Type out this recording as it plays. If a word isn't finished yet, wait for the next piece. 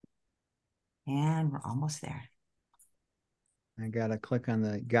And we're almost there. I gotta click on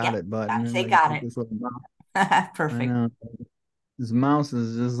the got it button. Say And I got get this little mouse. it. I Perfect. know this mouse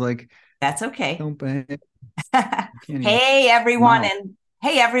is just like That's okay. don't pay. I can't even Hey everyone, mouse. and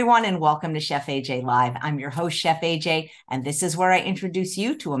hey everyone, and welcome to Chef AJ Live. I'm your host, Chef AJ, and this is where I introduce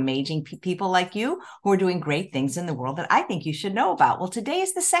you to amazing people like you who are doing great things in the world that I think you should know about. Well, today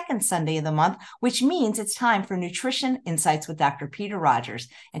is the second Sunday of the month, which means it's time for Nutrition Insights with Dr. Peter Rogers.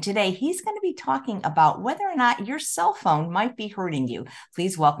 And today he's going to be talking about whether or not your cell phone might be hurting you.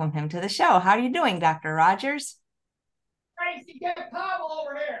 Please welcome him to the show. How are you doing, Dr. Rogers? Tracy, get Pavel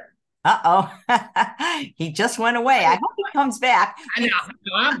over here. Uh-oh. He just went away. I hope he comes back. I know.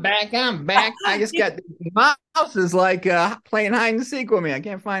 I'm back. I'm back. I just got the mouse is like playing hide and seek with me. I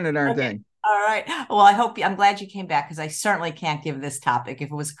can't find the darn thing. All right. Well, I'm glad you came back because I certainly can't give this topic.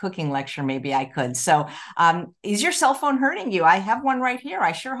 If it was a cooking lecture, maybe I could. So, is your cell phone hurting you? I have one right here.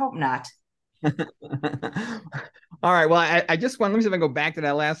 I sure hope not. All right. Well, I just want, let me see if I can go back to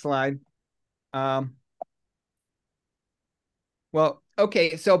that last slide. Well,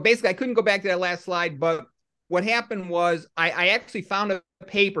 okay. So basically, I couldn't go back to that last slide, but what happened was I actually found a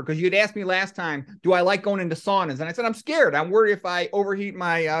paper because you'd asked me last time, do I like going into saunas? And I said, I'm scared. I'm worried if I overheat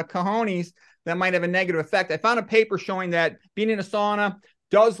my cojones, that might have a negative effect. I found a paper showing that being in a sauna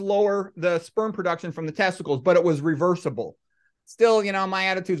does lower the sperm production from the testicles, but it was reversible. Still, you know, my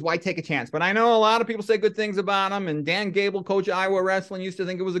attitude is why take a chance? But I know a lot of people say good things about him. And Dan Gable, coach of Iowa wrestling, used to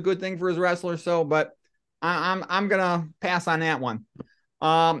think it was a good thing for his wrestlers. So, but I'm gonna pass on that one.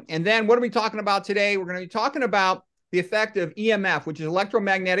 And then what are we talking about today? We're going to be talking about the effect of EMF, which is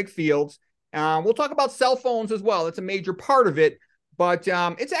electromagnetic fields. We'll talk about cell phones as well. That's a major part of it, but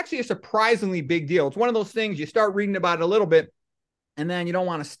it's actually a surprisingly big deal. It's one of those things you start reading about it a little bit, and then you don't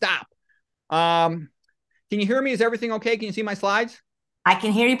want to stop. Can you hear me? Is everything okay? Can you see my slides? I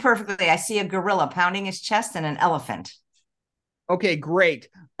can hear you perfectly. I see a gorilla pounding his chest and an elephant. Okay, great.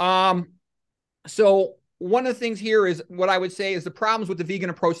 So one of the things here is what I would say is the problems with the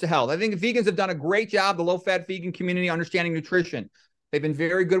vegan approach to health. I think vegans have done a great job, the low-fat vegan community, understanding nutrition. They've been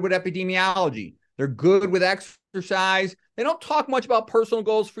very good with epidemiology. They're good with exercise. They don't talk much about personal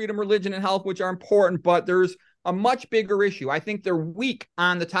goals, freedom, religion, and health, which are important, but there's a much bigger issue. I think they're weak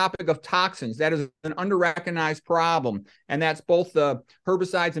on the topic of toxins. That is an under-recognized problem, and that's both the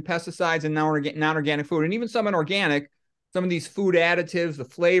herbicides and pesticides and non-organic food, and even some in organic, some of these food additives, the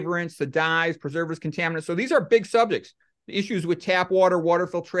flavorants, the dyes, preservatives, contaminants. So these are big subjects. The issues with tap water, water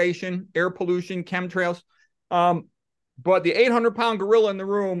filtration, air pollution, chemtrails. But the 800-pound gorilla in the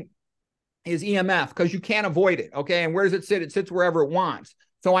room is EMF because you can't avoid it, okay? And where does it sit? It sits wherever it wants.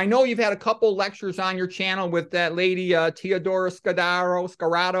 So I know you've had a couple lectures on your channel with that lady, Teodora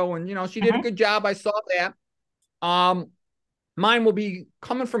Scarato, and, you know, she did a good job. I saw that. Mine will be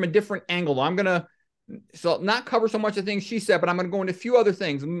coming from a different angle. I'm going to not cover so much of things she said, but I'm going to go into a few other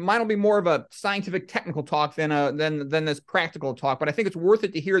things. Mine will be more of a scientific, technical talk than this practical talk. But I think it's worth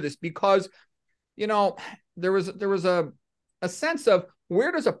it to hear this because, you know, there was a sense of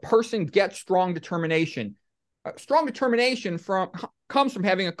where does a person get strong determination? Strong determination comes from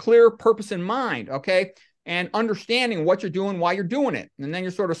having a clear purpose in mind, okay, and understanding what you're doing, why you're doing it, and then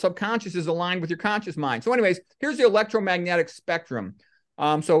your sort of subconscious is aligned with your conscious mind. So, anyways, here's the electromagnetic spectrum.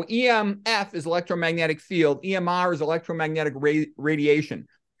 So EMF is electromagnetic field. EMR is electromagnetic radiation.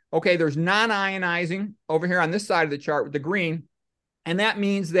 Okay, there's non-ionizing over here on this side of the chart with the green. And that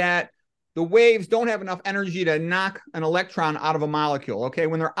means that the waves don't have enough energy to knock an electron out of a molecule. Okay,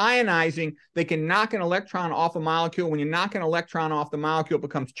 when they're ionizing, they can knock an electron off a molecule. When you knock an electron off the molecule, it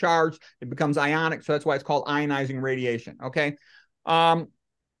becomes charged. It becomes ionic. So that's why it's called ionizing radiation. Okay, the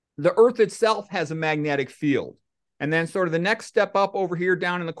Earth itself has a magnetic field. And then sort of the next step up over here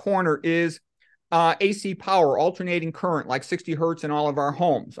down in the corner is AC power, alternating current, like 60 hertz in all of our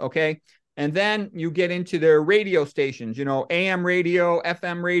homes, okay? And then you get into the radio stations, you know, AM radio,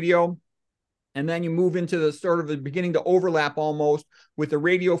 FM radio, and then you move into the sort of the beginning to overlap almost with the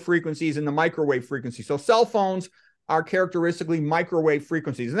radio frequencies and the microwave frequencies. So cell phones are characteristically microwave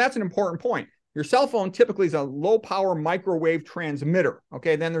frequencies, and that's an important point. Your cell phone typically is a low power microwave transmitter.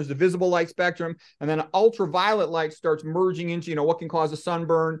 Okay, then there's the visible light spectrum, and then ultraviolet light starts merging into, you know, what can cause a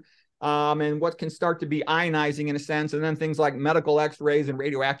sunburn and what can start to be ionizing in a sense, and then things like medical x-rays and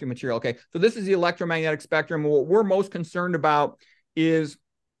radioactive material. Okay, so this is the electromagnetic spectrum. What we're most concerned about is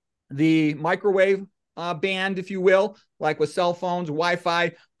the microwave band, if you will, like with cell phones,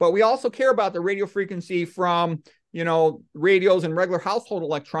 Wi-Fi, but we also care about the radio frequency from, you know, radios and regular household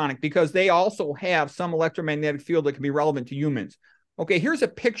electronic, because they also have some electromagnetic field that can be relevant to humans. Okay, here's a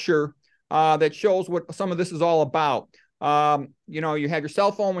picture that shows what some of this is all about. You have your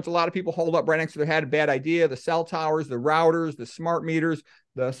cell phone, which a lot of people hold up right next to their head. A bad idea. The cell towers, the routers, the smart meters,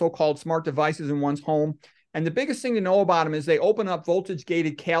 the so-called smart devices in one's home. And the biggest thing to know about them is they open up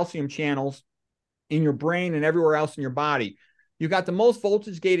voltage-gated calcium channels in your brain and everywhere else in your body. You got the most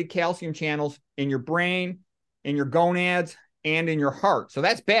voltage-gated calcium channels in your brain, in your gonads, and in your heart. So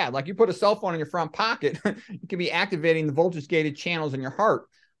that's bad. Like you put a cell phone in your front pocket, you can be activating the voltage-gated channels in your heart.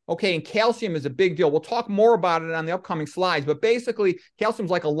 Okay, and calcium is a big deal. We'll talk more about it on the upcoming slides, but basically calcium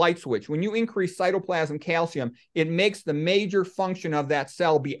is like a light switch. When you increase cytoplasm calcium, it makes the major function of that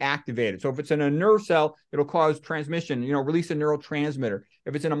cell be activated. So if it's in a nerve cell, it'll cause transmission, release a neurotransmitter.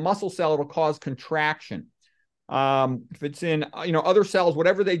 If it's in a muscle cell, it'll cause contraction. If it's in, other cells,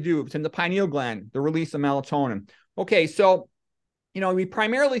 whatever they do, if it's in the pineal gland, the release of melatonin. Okay, so, we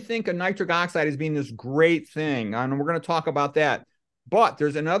primarily think of nitric oxide as being this great thing, and we're going to talk about that. But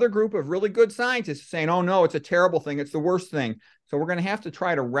there's another group of really good scientists saying, oh, no, it's a terrible thing. It's the worst thing. So we're going to have to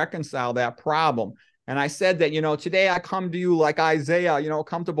try to reconcile that problem. And I said that, today I come to you like Isaiah, a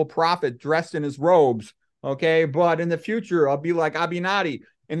comfortable prophet dressed in his robes. Okay. But in the future, I'll be like Abinadi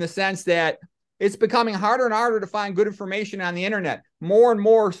in the sense that it's becoming harder and harder to find good information on the internet. More and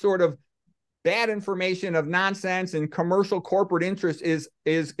more sort of bad information of nonsense and commercial corporate interest is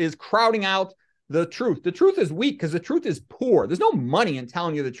crowding out the truth. The truth is weak because the truth is poor. There's no money in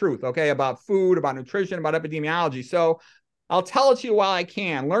telling you the truth, okay, about food, about nutrition, about epidemiology. So I'll tell it to you while I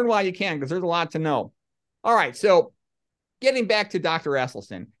can. Learn while you can because there's a lot to know. All right, so getting back to Dr.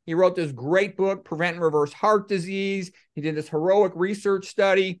 Esselstyn, he wrote this great book, Prevent and Reverse Heart Disease. He did this heroic research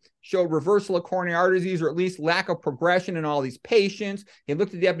study, showed reversal of coronary artery disease, or at least lack of progression in all these patients. He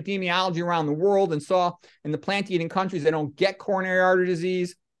looked at the epidemiology around the world and saw in the plant-eating countries they don't get coronary artery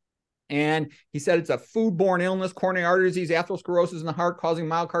disease. And he said it's a foodborne illness, coronary artery disease, atherosclerosis in the heart causing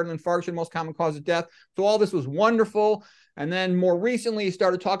myocardial infarction, most common cause of death. So all this was wonderful. And then more recently, he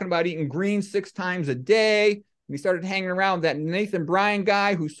started talking about eating greens 6 times a day. And he started hanging around with that Nathan Bryan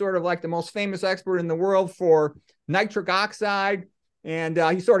guy, who's sort of like the most famous expert in the world for nitric oxide. And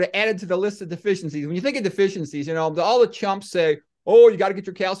he sort of added to the list of deficiencies. When you think of deficiencies, all the chumps say, oh, you got to get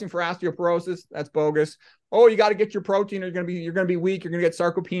your calcium for osteoporosis. That's bogus. Oh, you got to get your protein. You're going to be weak. You're going to get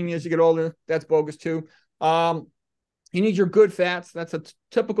sarcopenia as you get older. That's bogus too. You need your good fats. That's a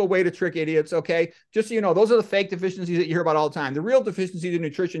typical way to trick idiots. Okay. Just so you know, those are the fake deficiencies that you hear about all the time. The real deficiencies in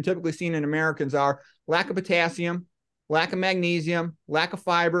nutrition typically seen in Americans are lack of potassium, lack of magnesium, lack of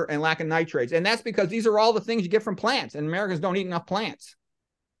fiber, and lack of nitrates. And that's because these are all the things you get from plants, and Americans don't eat enough plants.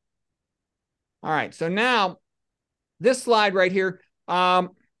 All right. So now this slide right here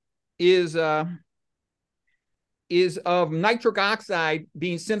is of nitric oxide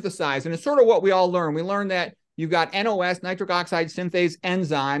being synthesized. And it's sort of what we all learn. We learn that you've got NOS, nitric oxide synthase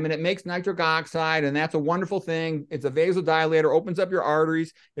enzyme, and it makes nitric oxide, and that's a wonderful thing. It's a vasodilator, opens up your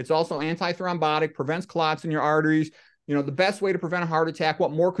arteries. It's also antithrombotic, prevents clots in your arteries. The best way to prevent a heart attack,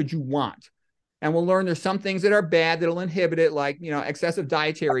 what more could you want? And we'll learn there's some things that are bad that'll inhibit it, like, excessive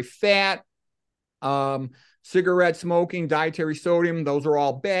dietary fat, cigarette smoking, dietary sodium, those are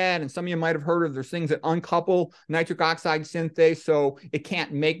all bad. And some of you might have heard of there's things that uncouple nitric oxide synthase, so it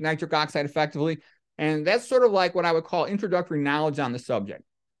can't make nitric oxide effectively. And that's sort of like what I would call introductory knowledge on the subject.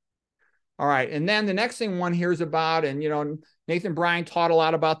 All right. And then the next thing one hears about, and, Nathan Bryan taught a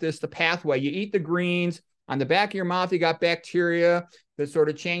lot about this, the pathway. You eat the greens. On the back of your mouth, you got bacteria that sort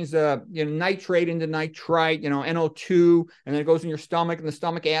of change the nitrate into nitrite, NO2, and then it goes in your stomach, and the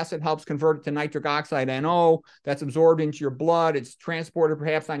stomach acid helps convert it to nitric oxide, NO. That's absorbed into your blood. It's transported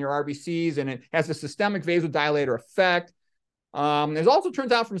perhaps on your RBCs, and it has a systemic vasodilator effect. It also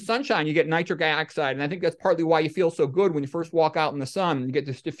turns out from sunshine, you get nitric oxide, and I think that's partly why you feel so good when you first walk out in the sun. You get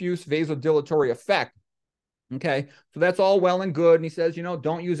this diffuse vasodilatory effect. Okay, so that's all well and good. And he says,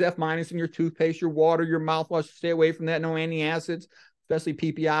 don't use F- in your toothpaste, your water, your mouthwash. Stay away from that. No antacids, especially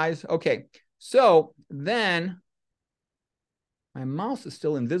PPIs. Okay, so then my mouse is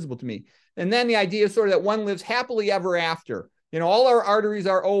still invisible to me. And then the idea is sort of that one lives happily ever after. All our arteries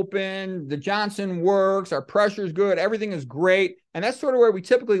are open. The Johnson works. Our pressure is good. Everything is great. And that's sort of where we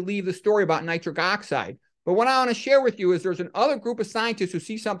typically leave the story about nitric oxide. But what I want to share with you is there's another group of scientists who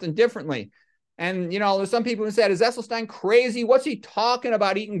see something differently. And, there's some people who said, is Esselstyn crazy? What's he talking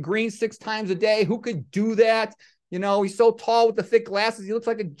about eating greens 6 times a day? Who could do that? He's so tall with the thick glasses. He looks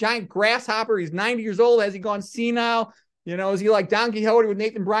like a giant grasshopper. He's 90 years old. Has he gone senile? Is he like Don Quixote with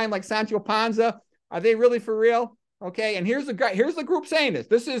Nathan Bryan, like Sancho Panza? Are they really for real? Okay. And here's the group saying this.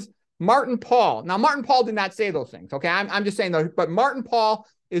 This is Martin Pall. Now, Martin Pall did not say those things. Okay. I'm just saying those, but Martin Pall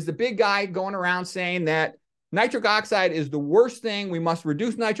is the big guy going around saying that Nitric oxide is the worst thing. We must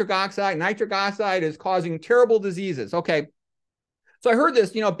reduce nitric oxide. Nitric oxide is causing terrible diseases. Okay. So I heard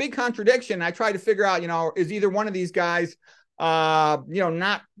this, big contradiction. I tried to figure out, is either one of these guys,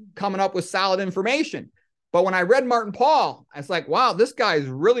 not coming up with solid information. But when I read Martin Pall, I was like, wow, this guy is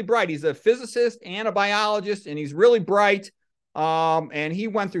really bright. He's a physicist and a biologist, and he's really bright. And he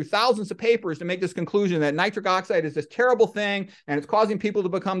went through thousands of papers to make this conclusion that nitric oxide is this terrible thing, and it's causing people to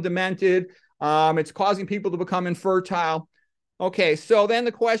become demented. It's causing people to become infertile. Okay, so then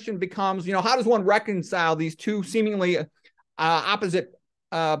the question becomes, how does one reconcile these two seemingly opposite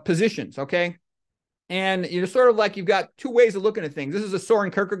positions, okay? And sort of like you've got two ways of looking at things. This is a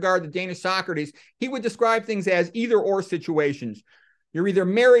Soren Kierkegaard, the Danish Socrates. He would describe things as either-or situations. You're either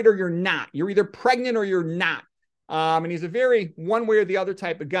married or you're not. You're either pregnant or you're not. And he's a very one way or the other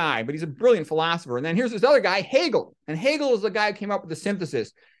type of guy, but he's a brilliant philosopher. And then here's this other guy, Hegel. And Hegel is the guy who came up with the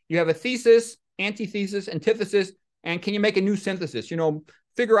synthesis. You have a thesis, antithesis, antithesis, and can you make a new synthesis?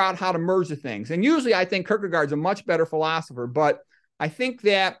 Figure out how to merge the things. And usually I think Kierkegaard's a much better philosopher, but I think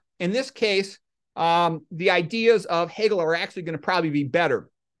that in this case, the ideas of Hegel are actually going to probably be better.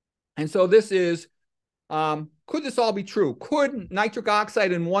 And so this is, could this all be true? Could nitric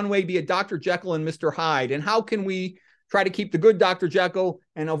oxide in one way be a Dr. Jekyll and Mr. Hyde? And how can we try to keep the good Dr. Jekyll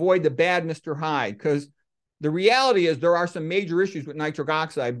and avoid the bad Mr. Hyde? Because the reality is there are some major issues with nitric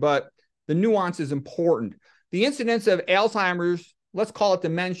oxide, but the nuance is important. The incidence of Alzheimer's, let's call it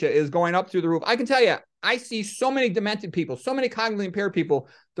dementia, is going up through the roof. I can tell you, I see so many demented people, so many cognitively impaired people,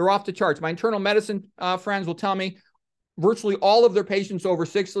 they're off the charts. My internal medicine friends will tell me virtually all of their patients over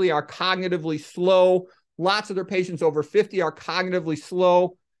 60 are cognitively slow. Lots of their patients over 50 are cognitively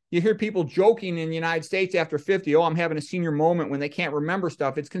slow. You hear people joking in the United States after 50, I'm having a senior moment when they can't remember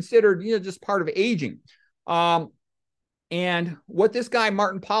stuff. It's considered, just part of aging. And what this guy,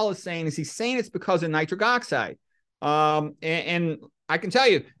 Martin Pall, is saying is he's saying it's because of nitric oxide. And I can tell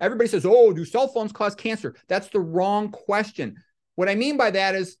you, everybody says, do cell phones cause cancer? That's the wrong question. What I mean by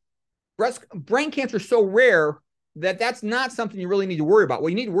that is brain cancer is so rare that that's not something you really need to worry about. What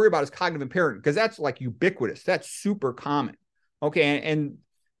you need to worry about is cognitive impairment, because that's like ubiquitous. That's super common. Okay. And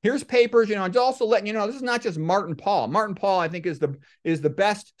here's papers, and also letting you know, this is not just Martin Pall. Martin Pall, I think, is the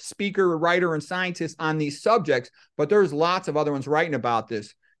best speaker, writer, and scientist on these subjects, but there's lots of other ones writing about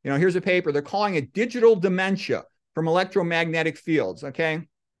this. Here's a paper. They're calling it digital dementia from electromagnetic fields. Okay.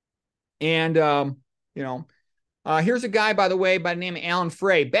 And, here's a guy, by the way, by the name of Alan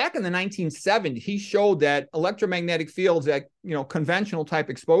Frey. Back in the 1970s, he showed that electromagnetic fields at, conventional type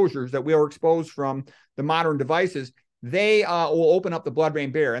exposures that we are exposed from the modern devices, they will open up the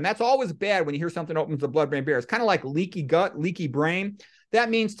blood-brain barrier. And that's always bad when you hear something opens the blood-brain barrier. It's kind of like leaky gut, leaky brain.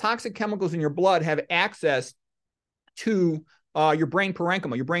 That means toxic chemicals in your blood have access to your brain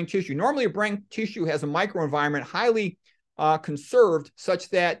parenchyma, your brain tissue. Normally, your brain tissue has a microenvironment highly conserved such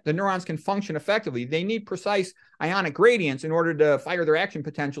that the neurons can function effectively. They need precise ionic gradients in order to fire their action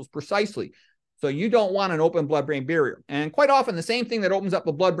potentials precisely. So you don't want an open blood-brain barrier. And quite often, the same thing that opens up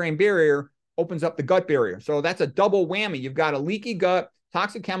the blood-brain barrier opens up the gut barrier. So that's a double whammy. You've got a leaky gut,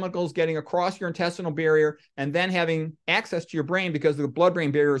 toxic chemicals getting across your intestinal barrier, and then having access to your brain because the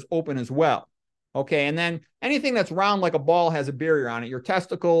blood-brain barrier is open as well. Okay, and then anything that's round like a ball has a barrier on it. Your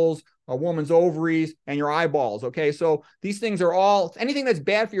testicles, a woman's ovaries, and your eyeballs. Okay, so these things are all, anything that's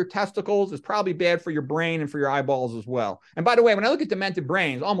bad for your testicles is probably bad for your brain and for your eyeballs as well. And by the way, when I look at demented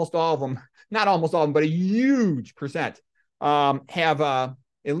brains, almost all of them, not almost all of them, but a huge percent have at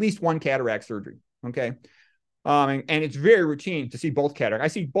least one cataract surgery. Okay, and it's very routine to see both cataract. I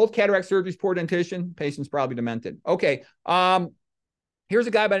see both cataract surgeries, poor dentition, patient's probably demented. Okay. Here's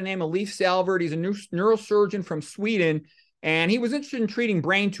a guy by the name of Leif Salvard. He's a neurosurgeon from Sweden, and he was interested in treating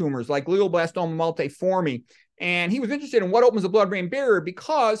brain tumors like glioblastoma multiforme. And he was interested in what opens the blood-brain barrier,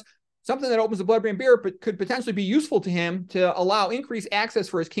 because something that opens the blood-brain barrier could potentially be useful to him to allow increased access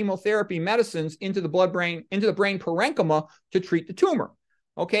for his chemotherapy medicines into the brain parenchyma to treat the tumor.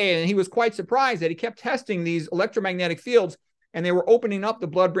 Okay, and he was quite surprised that he kept testing these electromagnetic fields, and they were opening up the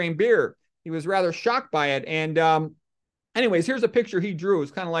blood-brain barrier. He was rather shocked by it, and anyways, here's a picture he drew.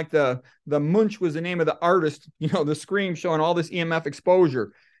 It's kind of like the Munch was the name of the artist, the screen showing all this EMF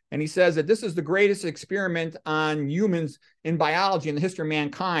exposure. And he says that this is the greatest experiment on humans in biology in the history of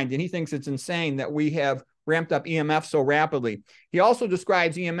mankind. And he thinks it's insane that we have ramped up EMF so rapidly. He also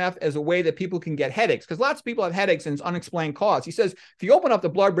describes EMF as a way that people can get headaches, because lots of people have headaches and it's unexplained cause. He says, if you open up the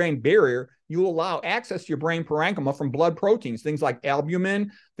blood-brain barrier, you allow access to your brain parenchyma from blood proteins, things like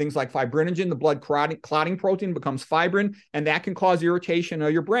albumin, things like fibrinogen. The blood clotting protein becomes fibrin, and that can cause irritation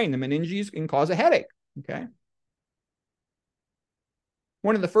of your brain. The meninges can cause a headache. Okay.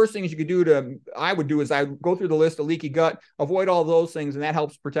 one of the first things you could do I would do is I would go through the list of leaky gut, avoid all those things, and that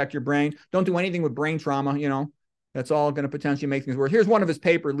helps protect your brain. Don't do anything with brain trauma, that's all going to potentially make things worse. Here's one of his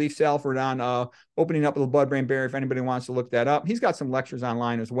papers, Leif Salford, on opening up the blood-brain barrier, if anybody wants to look that up. He's got some lectures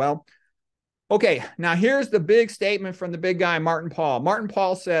online as well. Okay, now here's the big statement from the big guy, Martin Pall. Martin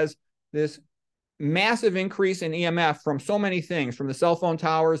Pall says this massive increase in EMF from so many things, from the cell phone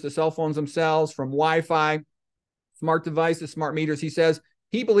towers, the cell phones themselves, from Wi-Fi, smart devices, smart meters. He says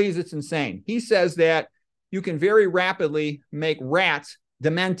he believes it's insane. He says that you can very rapidly make rats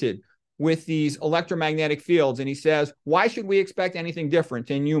demented with these electromagnetic fields. And he says, why should we expect anything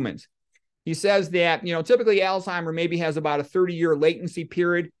different in humans? He says that, typically Alzheimer maybe has about a 30-year latency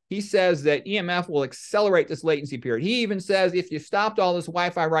period. He says that EMF will accelerate this latency period. He even says if you stopped all this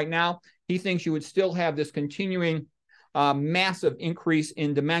Wi-Fi right now, he thinks you would still have this continuing massive increase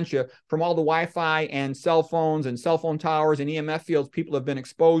in dementia from all the Wi-Fi and cell phones and cell phone towers and EMF fields people have been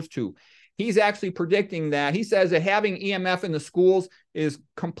exposed to. He's actually predicting that. He says that having EMF in the schools is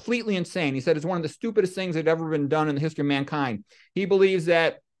completely insane. He said it's one of the stupidest things that have ever been done in the history of mankind. He believes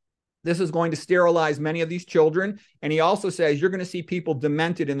that this is going to sterilize many of these children. And he also says you're going to see people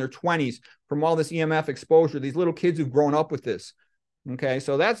demented in their 20s from all this EMF exposure, these little kids who've grown up with this. Okay,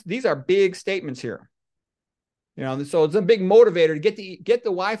 so these are big statements here. So it's a big motivator to get the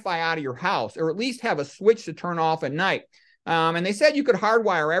Wi-Fi out of your house, or at least have a switch to turn off at night. And they said you could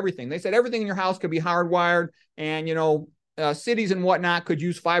hardwire everything. They said everything in your house could be hardwired, and cities and whatnot could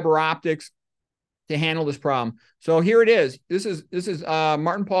use fiber optics to handle this problem. So here it is. This is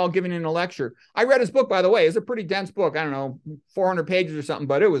Martin Pall giving in a lecture. I read his book, by the way. It's a pretty dense book. I don't know, 400 pages or something,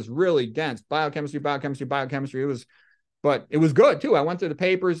 but it was really dense. Biochemistry. But it was good too. I went through the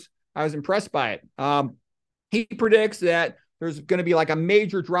papers. I was impressed by it. He predicts that there's going to be like a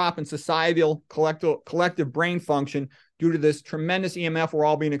major drop in societal collective brain function due to this tremendous EMF we're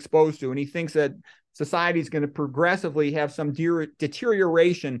all being exposed to. And he thinks that society is going to progressively have some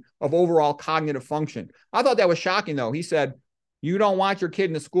deterioration of overall cognitive function. I thought that was shocking, though. He said, you don't want your kid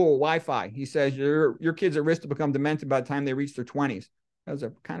in the school with Wi-Fi. He says your kid's at risk to become demented by the time they reach their 20s. That was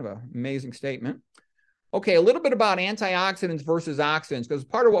a kind of an amazing statement. Okay, a little bit about antioxidants versus oxidants, because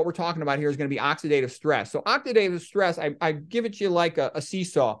part of what we're talking about here is going to be oxidative stress. So oxidative stress, I give it to you like a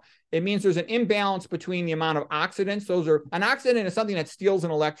seesaw. It means there's an imbalance between the amount of oxidants. An oxidant is something that steals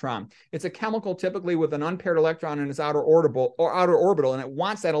an electron. It's a chemical typically with an unpaired electron in its outer orbital, and it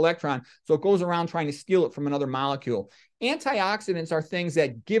wants that electron, so it goes around trying to steal it from another molecule. Antioxidants are things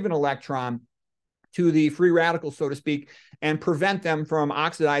that give an electron to the free radicals, so to speak, and prevent them from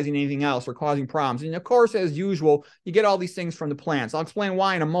oxidizing anything else or causing problems. And of course, as usual, you get all these things from the plants. I'll explain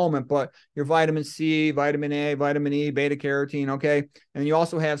why in a moment, but your vitamin C, vitamin A, vitamin E, beta carotene, okay? And you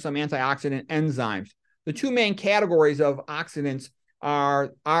also have some antioxidant enzymes. The two main categories of oxidants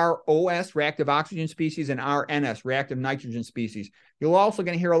are ROS, reactive oxygen species, and RNS, reactive nitrogen species. You're also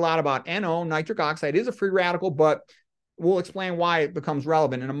going to hear a lot about NO, nitric oxide is a free radical, but we'll explain why it becomes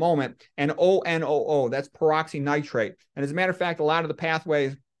relevant in a moment. And ONOO, that's peroxynitrate. And as a matter of fact, a lot of the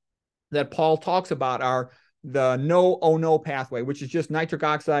pathways that Paul talks about are the no pathway, which is just nitric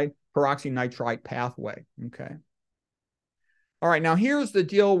oxide, peroxynitrite pathway. Okay. All right, now here's the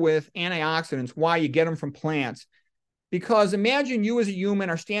deal with antioxidants, why you get them from plants. Because imagine you as a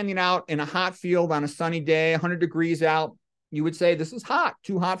human are standing out in a hot field on a sunny day, 100 degrees out. You would say, this is hot,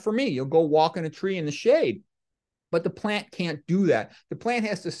 too hot for me. You'll go walk in a tree in the shade. But the plant can't do that. The plant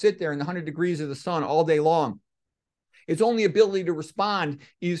has to sit there in the 100 degrees of the sun all day long. Its only ability to respond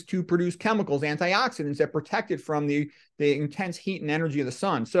is to produce chemicals, antioxidants that protect it from the intense heat and energy of the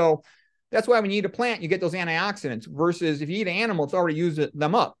sun. So that's why when you eat a plant, you get those antioxidants, versus if you eat an animal, it's already used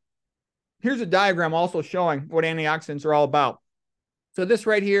them up. Here's a diagram also showing what antioxidants are all about. So this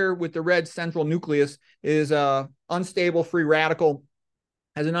right here with the red central nucleus is a unstable free radical,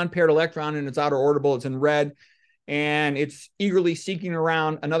 has an unpaired electron in its outer orbital. It's in red. And it's eagerly seeking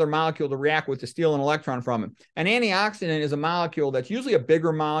around another molecule to react with to steal an electron from it. An antioxidant is a molecule that's usually a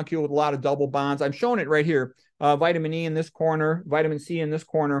bigger molecule with a lot of double bonds. I'm showing it right here. Vitamin E in this corner, vitamin C in this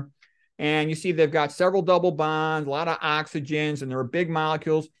corner. And you see they've got several double bonds, a lot of oxygens, and they're big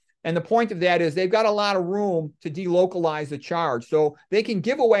molecules. And the point of that is they've got a lot of room to delocalize the charge. So they can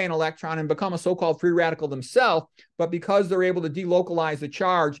give away an electron and become a so-called free radical themselves, but because they're able to delocalize the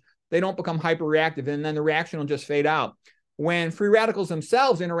charge, they don't become hyperreactive, and then the reaction will just fade out. When free radicals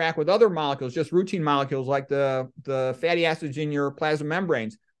themselves interact with other molecules, just routine molecules like the fatty acids in your plasma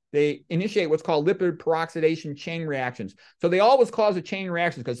membranes, they initiate what's called lipid peroxidation chain reactions. So they always cause a chain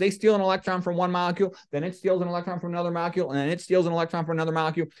reaction because they steal an electron from one molecule, then it steals an electron from another molecule, and then it steals an electron from another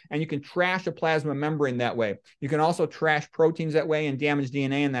molecule, and you can trash a plasma membrane that way. You can also trash proteins that way and damage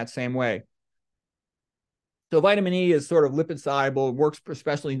DNA in that same way. So vitamin E is sort of lipid soluble. It works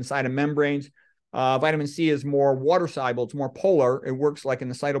especially inside of membranes. Vitamin C is more water soluble. It's more polar. It works like in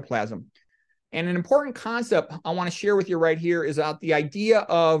the cytoplasm. And an important concept I want to share with you right here is about the idea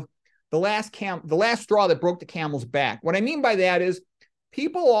of the last straw that broke the camel's back. What I mean by that is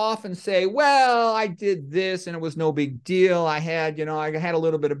people often say, well, I did this and it was no big deal. I had a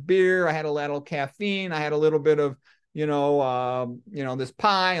little bit of beer. I had a little caffeine. I had a little bit of, this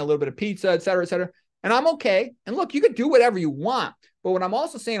pie, a little bit of pizza, et cetera, et cetera. And I'm okay. And look, you could do whatever you want. But what I'm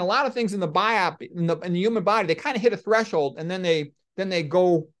also saying, a lot of things in the biopsy, in the human body, they kind of hit a threshold and then they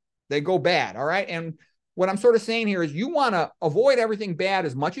go bad. All right. And what I'm sort of saying here is you want to avoid everything bad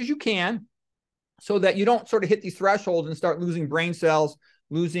as much as you can so that you don't sort of hit these thresholds and start losing brain cells,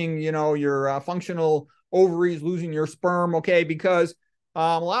 losing, your functional ovaries, losing your sperm. Okay. Because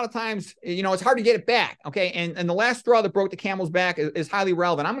a lot of times, it's hard to get it back. Okay. And the last straw that broke the camel's back is highly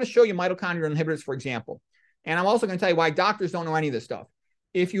relevant. I'm going to show you mitochondrial inhibitors, for example. And I'm also going to tell you why doctors don't know any of this stuff.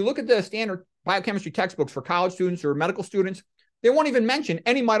 If you look at the standard biochemistry textbooks for college students or medical students, they won't even mention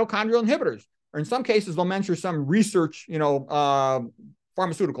any mitochondrial inhibitors. Or in some cases, they'll mention some research,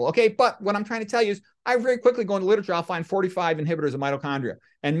 pharmaceutical. Okay. But what I'm trying to tell you is I very quickly go into literature. I'll find 45 inhibitors of mitochondria,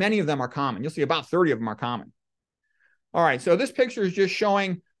 and many of them are common. You'll see about 30 of them are common. All right. So this picture is just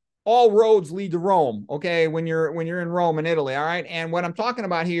showing all roads lead to Rome. Okay. When you're in Rome in Italy. All right. And what I'm talking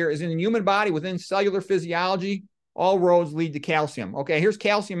about here is in the human body within cellular physiology, all roads lead to calcium. Okay. Here's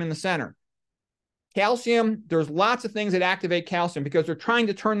calcium in the center. Calcium, there's lots of things that activate calcium because they're trying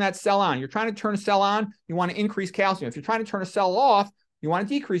to turn that cell on. You're trying to turn a cell on, you want to increase calcium. If you're trying to turn a cell off, you want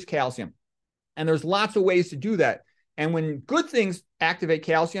to decrease calcium. And there's lots of ways to do that. And when good things activate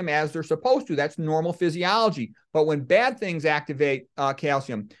calcium as they're supposed to, that's normal physiology. But when bad things activate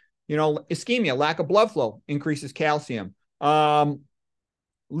calcium, ischemia, lack of blood flow, increases calcium.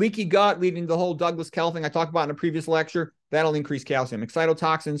 Leaky gut, leading to the whole Douglas-Kell thing I talked about in a previous lecture, that'll increase calcium.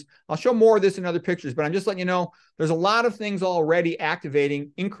 Excitotoxins, I'll show more of this in other pictures, but I'm just letting you know there's a lot of things already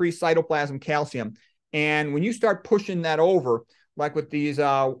activating increased cytoplasm calcium. And when you start pushing that over, like with these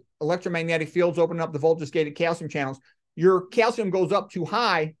electromagnetic fields opening up the voltage-gated calcium channels, your calcium goes up too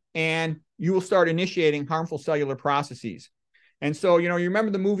high and you will start initiating harmful cellular processes. And so, you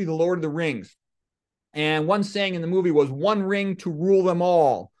remember the movie The Lord of the Rings. And one saying in the movie was one ring to rule them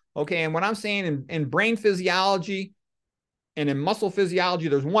all. Okay. And what I'm saying in brain physiology and in muscle physiology,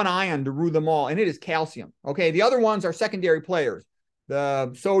 there's one ion to rule them all, and it is calcium. Okay. The other ones are secondary players.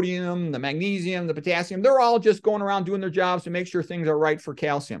 The sodium, the magnesium, the potassium, they're all just going around doing their jobs to make sure things are right for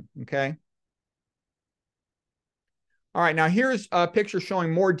calcium. Okay. All right. Now here's a picture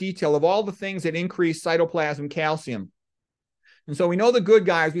showing more detail of all the things that increase cytoplasm calcium. And so we know the good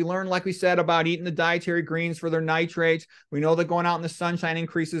guys. We learned, like we said, about eating the dietary greens for their nitrates. We know that going out in the sunshine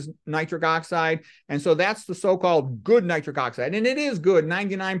increases nitric oxide. And so that's the so-called good nitric oxide. And it is good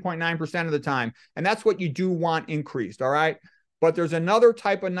 99.9% of the time. And that's what you do want increased, all right? But there's another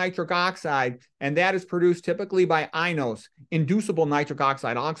type of nitric oxide, and that is produced typically by iNOS, inducible nitric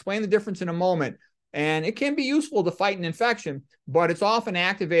oxide. I'll explain the difference in a moment. And it can be useful to fight an infection, but it's often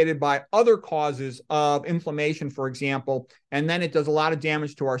activated by other causes of inflammation, for example, and then it does a lot of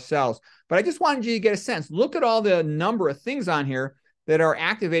damage to our cells. But I just wanted you to get a sense. Look at all the number of things on here that are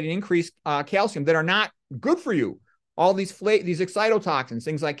activating increased calcium that are not good for you. All these excitotoxins,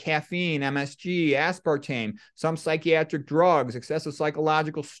 things like caffeine, MSG, aspartame, some psychiatric drugs, excessive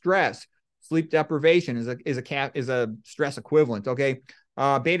psychological stress, sleep deprivation is a stress equivalent, okay?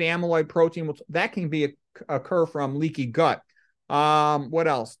 Beta amyloid protein, that can occur from leaky gut. What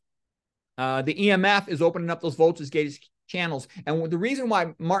else? The EMF is opening up those voltage-gated channels. And the reason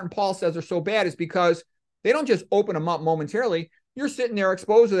why Martin Pall says they're so bad is because they don't just open them up momentarily. You're sitting there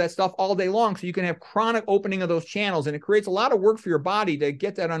exposed to that stuff all day long. So you can have chronic opening of those channels, and it creates a lot of work for your body to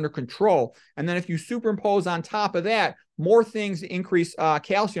get that under control. And then if you superimpose on top of that more things to increase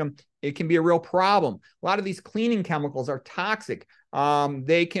calcium, it can be a real problem. A lot of these cleaning chemicals are toxic.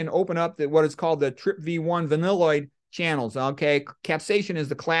 They can open up what is called the TRPV1 vanilloid channels. Okay, capsaicin is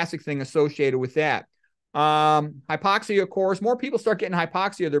the classic thing associated with that. Hypoxia, of course, more people start getting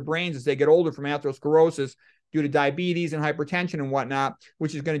hypoxia of their brains as they get older from atherosclerosis due to diabetes and hypertension and whatnot,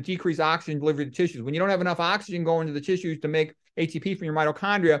 which is going to decrease oxygen delivery to tissues. When you don't have enough oxygen going to the tissues to make ATP from your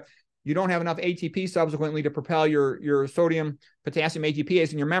mitochondria, you don't have enough ATP subsequently to propel your sodium potassium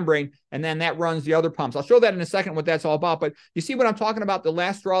ATPase in your membrane, and then that runs the other pumps. I'll show that in a second what that's all about, but you see what I'm talking about, the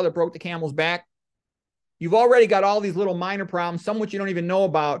last straw that broke the camel's back? You've already got all these little minor problems, some which you don't even know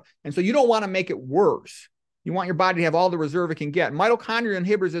about, and so you don't want to make it worse. You want your body to have all the reserve it can get. Mitochondrial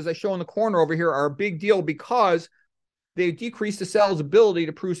inhibitors, as I show in the corner over here, are a big deal because they decrease the cell's ability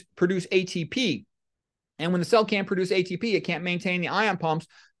to produce ATP. And when the cell can't produce ATP, it can't maintain the ion pumps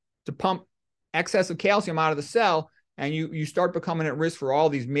to pump excessive calcium out of the cell, and you start becoming at risk for all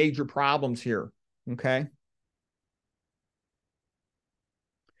these major problems here, okay?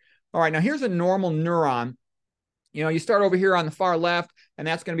 All right, now here's a normal neuron. You know, you start over here on the far left, and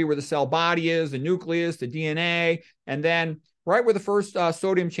that's going to be where the cell body is, the nucleus, the DNA, and then right where the first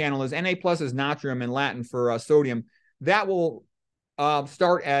sodium channel is, Na+ is natrium in Latin for sodium, that will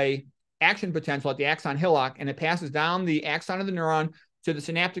start a action potential at the axon hillock, and it passes down the axon of the neuron to the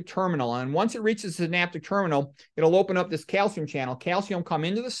synaptic terminal. And once it reaches the synaptic terminal, it'll open up this calcium channel. Calcium come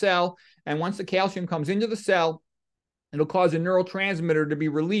into the cell, and once the calcium comes into the cell, it'll cause a neurotransmitter to be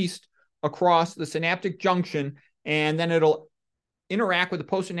released across the synaptic junction, and then it'll interact with the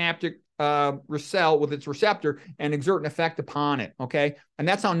postsynaptic cell with its receptor and exert an effect upon it, okay? And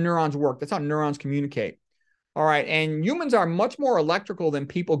that's how neurons work. That's how neurons communicate. All right, and humans are much more electrical than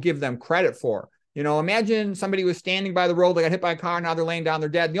people give them credit for. You know, imagine somebody was standing by the road, they got hit by a car, now they're laying down, they're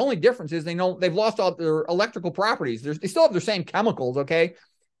dead. The only difference is they know they've lost all their electrical properties. They still have their same chemicals, okay?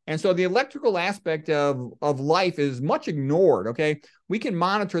 And so the electrical aspect of life is much ignored, okay? We can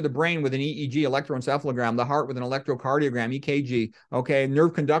monitor the brain with an EEG, electroencephalogram, the heart with an electrocardiogram, EKG, okay?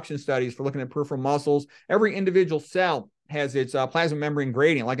 Nerve conduction studies for looking at peripheral muscles. Every individual cell has its plasma membrane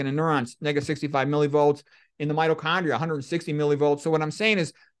gradient, like in a neuron, negative 65 millivolts. In the mitochondria, 160 millivolts. So what I'm saying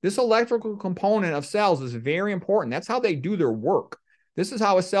is this electrical component of cells is very important. That's how they do their work. This is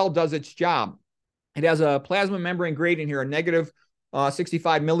how a cell does its job. It has a plasma membrane gradient here, a negative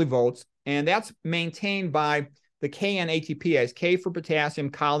 65 millivolts, and that's maintained by the Kn ATPase. K for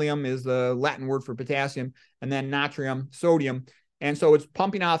potassium, kalium is the Latin word for potassium, and then natrium, sodium. And so it's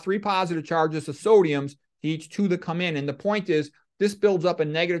pumping out 3 positive charges of sodiums to each 2 that come in. And the point is, this builds up a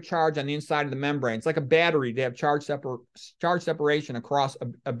negative charge on the inside of the membrane. It's like a battery to have charge separation across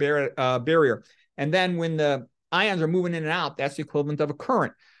a barrier. And then when the ions are moving in and out, that's the equivalent of a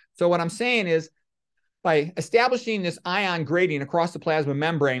current. So what I'm saying is, by establishing this ion gradient across the plasma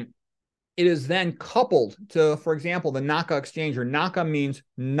membrane, it is then coupled to, for example, the NACA exchanger. NACA means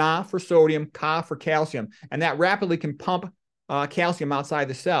Na for sodium, Ka for calcium, and that rapidly can pump calcium outside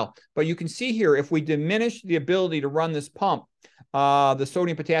the cell. But you can see here, if we diminish the ability to run this pump, the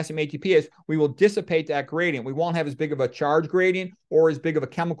sodium potassium ATPase, we will dissipate that gradient. We won't have as big of a charge gradient or as big of a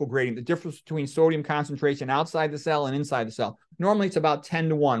chemical gradient. The difference between sodium concentration outside the cell and inside the cell. Normally it's about 10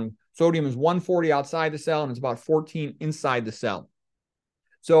 to 1. Sodium is 140 outside the cell and it's about 14 inside the cell.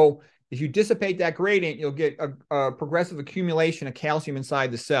 So if you dissipate that gradient, you'll get a progressive accumulation of calcium inside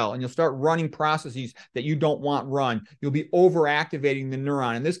the cell, and you'll start running processes that you don't want run. You'll be overactivating the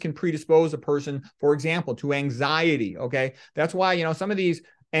neuron, and this can predispose a person, for example, to anxiety, okay? That's why, you know, some of these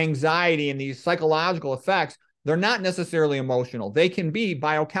anxiety and these psychological effects, they're not necessarily emotional. They can be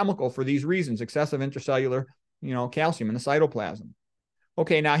biochemical for these reasons, excessive intracellular, you know, calcium in the cytoplasm.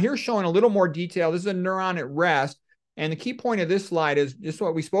 Okay, now here's showing a little more detail. This is a neuron at rest. And the key point of this slide is just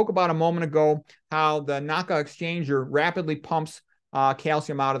what we spoke about a moment ago, how the NACA exchanger rapidly pumps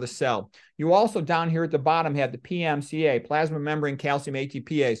calcium out of the cell. You also down here at the bottom have the PMCA, plasma membrane calcium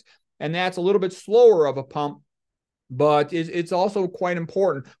ATPase, and that's a little bit slower of a pump, but it's also quite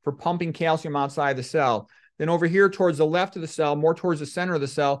important for pumping calcium outside the cell. Then over here towards the left of the cell, more towards the center of the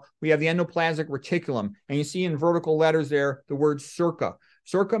cell, we have the endoplasmic reticulum, and you see in vertical letters there the word SERCA.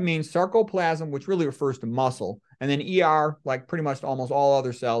 SERCA means sarcoplasm, which really refers to muscle. And then ER, like pretty much almost all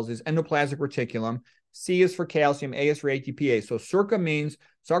other cells, is endoplasmic reticulum. C is for calcium, A is for ATPase. So SERCA means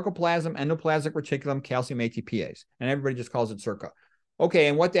sarcoplasm, endoplasmic reticulum, calcium ATPase. And everybody just calls it SERCA. Okay,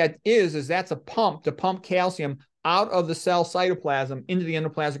 and what that is that's a pump to pump calcium out of the cell cytoplasm into the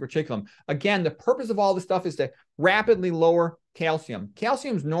endoplasmic reticulum. Again, the purpose of all this stuff is to rapidly lower calcium.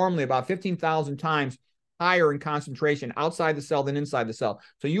 Calcium is normally about 15,000 times higher in concentration outside the cell than inside the cell.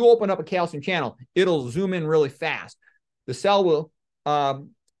 So you open up a calcium channel, it'll zoom in really fast. The cell will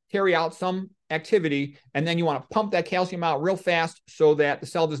carry out some activity, and then you want to pump that calcium out real fast so that the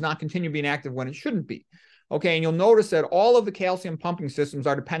cell does not continue being active when it shouldn't be. Okay, and you'll notice that all of the calcium pumping systems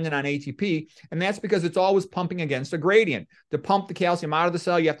are dependent on ATP, and that's because it's always pumping against a gradient. To pump the calcium out of the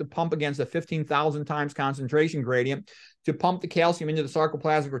cell, you have to pump against a 15,000 times concentration gradient. To pump the calcium into the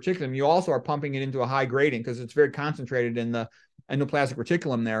sarcoplasmic reticulum, you also are pumping it into a high gradient because it's very concentrated in the endoplasmic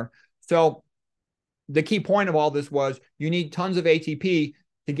reticulum there. So the key point of all this was you need tons of ATP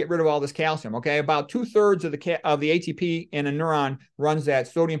to get rid of all this calcium. Okay, about 2/3 of the ATP in a neuron runs that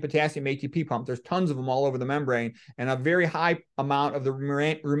sodium potassium ATP pump. There's tons of them all over the membrane, and a very high amount of the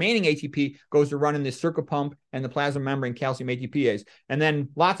remaining ATP goes to running the circuit pump and the plasma membrane calcium ATPase. And then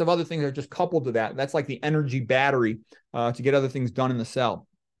lots of other things are just coupled to that. That's like the energy battery to get other things done in the cell.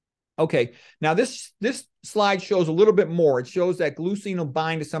 Okay, now this slide shows a little bit more. It shows that glutamate will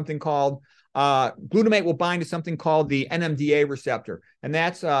bind to something called the NMDA receptor, and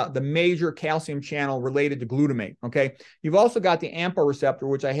that's the major calcium channel related to glutamate. Okay, you've also got the AMPA receptor,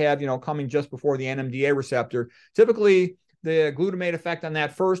 which I have, coming just before the NMDA receptor. Typically, the glutamate effect on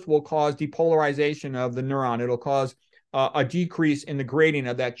that first will cause depolarization of the neuron. It'll cause a decrease in the gradient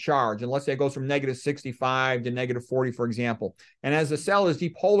of that charge. And let's say it goes from -65 to -40, for example. And as the cell is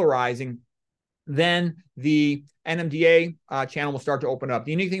depolarizing, then the NMDA channel will start to open up.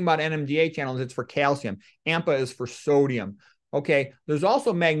 The unique thing about NMDA channels is it's for calcium. AMPA is for sodium. Okay, there's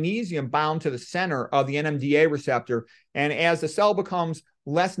also magnesium bound to the center of the NMDA receptor. And as the cell becomes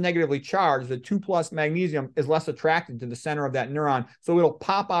less negatively charged, the 2+ magnesium is less attracted to the center of that neuron. So it'll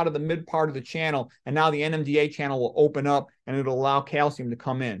pop out of the mid part of the channel, and now the NMDA channel will open up and it'll allow calcium to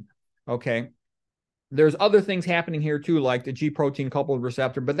come in. Okay. There's other things happening here too, like the G protein coupled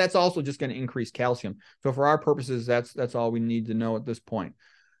receptor, but that's also just going to increase calcium. So for our purposes, that's all we need to know at this point.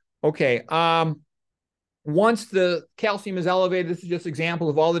 Okay. Once the calcium is elevated, this is just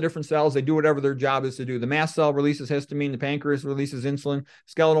examples of all the different cells. They do whatever their job is to do. The mast cell releases histamine. The pancreas releases insulin.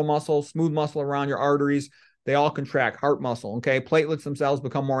 Skeletal muscle, smooth muscle around your arteries, they all contract. Heart muscle, okay? Platelets themselves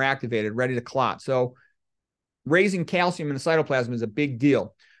become more activated, ready to clot. So raising calcium in the cytoplasm is a big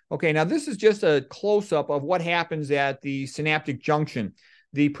deal. Okay, now this is just a close-up of what happens at the synaptic junction.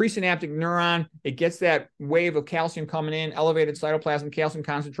 The presynaptic neuron, it gets that wave of calcium coming in, elevated cytoplasmic calcium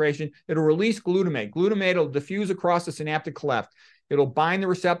concentration. It'll release glutamate. Glutamate will diffuse across the synaptic cleft. It'll bind the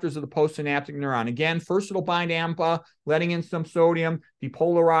receptors of the postsynaptic neuron. Again, first it'll bind AMPA, letting in some sodium,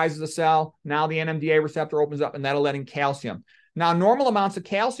 depolarizes the cell. Now the NMDA receptor opens up, and that'll let in calcium. Now, normal amounts of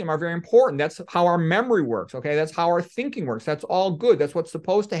calcium are very important. That's how our memory works, okay? That's how our thinking works. That's all good. That's what's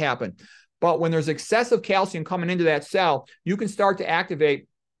supposed to happen. But when there's excessive calcium coming into that cell, you can start to activate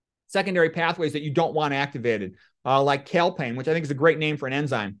secondary pathways that you don't want activated, like calpain, which I think is a great name for an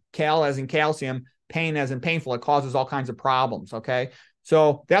enzyme. Cal as in calcium, pain as in painful. It causes all kinds of problems, okay?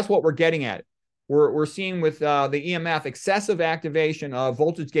 So that's what we're getting at. We're seeing with the EMF excessive activation of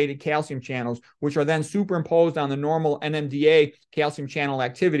voltage-gated calcium channels, which are then superimposed on the normal NMDA calcium channel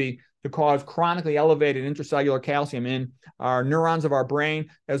activity to cause chronically elevated intracellular calcium in our neurons of our brain,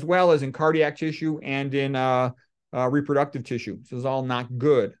 as well as in cardiac tissue and in reproductive tissue. So it's all not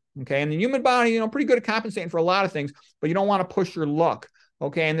good. Okay, and the human body, pretty good at compensating for a lot of things, but you don't want to push your luck.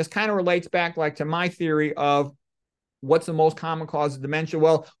 Okay, and this kind of relates back to my theory of what's the most common cause of dementia?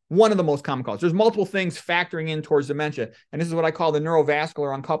 Well, one of the most common causes. There's multiple things factoring in towards dementia. And this is what I call the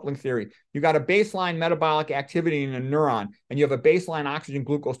neurovascular uncoupling theory. You got a baseline metabolic activity in a neuron, and you have a baseline oxygen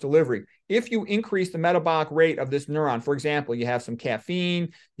glucose delivery. If you increase the metabolic rate of this neuron, for example, you have some caffeine,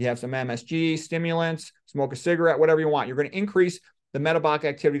 you have some MSG, stimulants, smoke a cigarette, whatever you want, you're going to increase the metabolic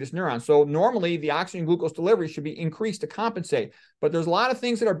activity of this neuron. So normally the oxygen glucose delivery should be increased to compensate, but there's a lot of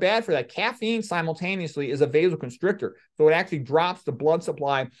things that are bad for that. Caffeine simultaneously is a vasoconstrictor. So it actually drops the blood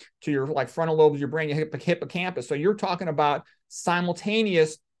supply to your frontal lobes of your brain, your hippocampus. So you're talking about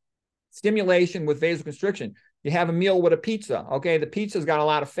simultaneous stimulation with vasoconstriction. You have a meal with a pizza. Okay, the pizza's got a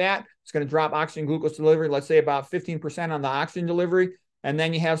lot of fat. It's going to drop oxygen glucose delivery, let's say about 15% on the oxygen delivery. And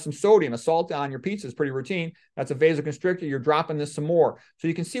then you have some sodium, a salt on your pizza is pretty routine. That's a vasoconstrictor. You're dropping this some more. So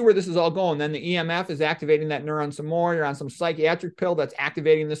you can see where this is all going. Then the EMF is activating that neuron some more. You're on some psychiatric pill that's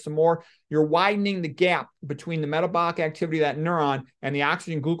activating this some more. You're widening the gap between the metabolic activity of that neuron and the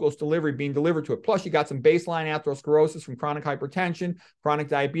oxygen glucose delivery being delivered to it. Plus, you got some baseline atherosclerosis from chronic hypertension, chronic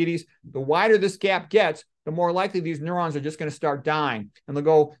diabetes. The wider this gap gets, the more likely these neurons are just going to start dying. And they'll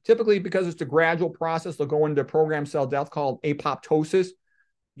go, typically because it's a gradual process, they'll go into programmed cell death called apoptosis.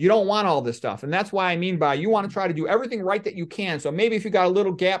 You don't want all this stuff. And that's why I mean by you want to try to do everything right that you can. So maybe if you got a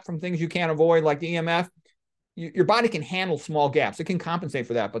little gap from things you can't avoid, like the EMF, your body can handle small gaps. It can compensate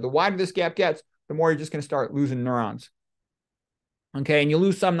for that. But the wider this gap gets, the more you're just going to start losing neurons. Okay, and you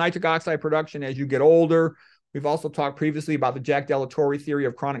lose some nitric oxide production as you get older. We've also talked previously about the Jack Delatorre theory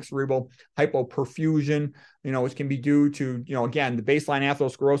of chronic cerebral hypoperfusion, which can be due to, again, the baseline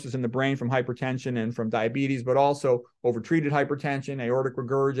atherosclerosis in the brain from hypertension and from diabetes, but also overtreated hypertension, aortic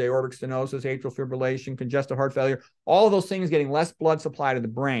regurg, aortic stenosis, atrial fibrillation, congestive heart failure, all of those things getting less blood supply to the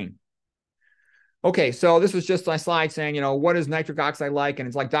brain. Okay, so this was just my slide saying, what is nitric oxide like? And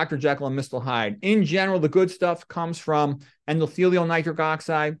it's like Dr. Jekyll and Mr. Hyde. In general, the good stuff comes from endothelial nitric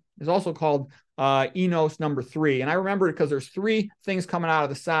oxide. It's also called eNOS number 3. And I remember it because there's 3 things coming out of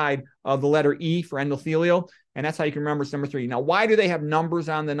the side of the letter E for endothelial. And that's how you can remember it's number 3. Now, why do they have numbers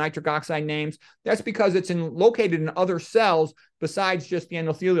on the nitric oxide names? That's because it's located in other cells besides just the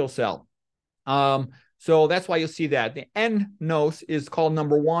endothelial cell. So that's why you'll see that. The nNOS is called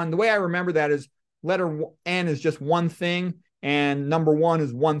number 1. The way I remember that is letter N is just one thing, and number 1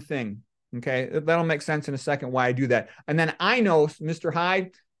 is one thing. Okay, that'll make sense in a second why I do that. And then iNOS, Mr.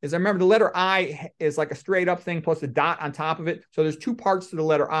 Hyde, is I remember the letter I is like a straight up thing plus a dot on top of it. So there's 2 parts to the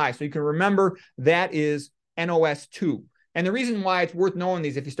letter I. So you can remember that is NOS2. And the reason why it's worth knowing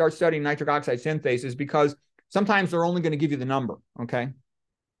these if you start studying nitric oxide synthase is because sometimes they're only going to give you the number. Okay.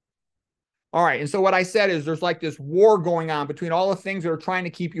 All right. And so what I said is there's like this war going on between all the things that are trying to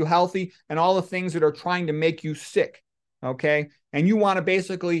keep you healthy and all the things that are trying to make you sick. Okay. And you want to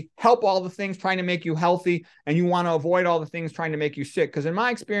basically help all the things trying to make you healthy, and you want to avoid all the things trying to make you sick. Because in my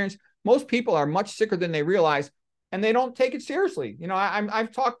experience, most people are much sicker than they realize, and they don't take it seriously. I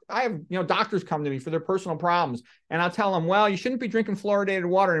have doctors come to me for their personal problems, and I'll tell them, well, you shouldn't be drinking fluoridated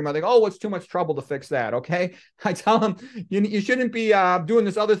water anymore. They go, oh, it's too much trouble to fix that. Okay. I tell them, you shouldn't be doing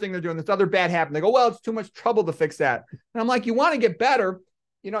this other thing they're doing, this other bad habit. They go, well, it's too much trouble to fix that. And I'm like, you want to get better.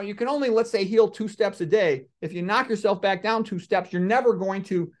 You can only, let's say, heal 2 steps a day. If you knock yourself back down 2 steps, you're never going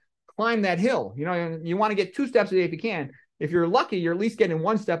to climb that hill. You want to get 2 steps a day if you can. If you're lucky, you're at least getting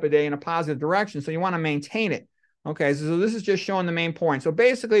 1 step a day in a positive direction. So you want to maintain it. Okay, so this is just showing the main point. So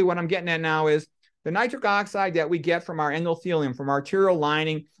basically what I'm getting at now is the nitric oxide that we get from our endothelium, from our arterial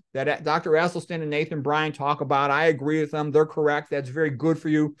lining, that Dr. Esselstyn and Nathan Bryan talk about. I agree with them. They're correct. That's very good for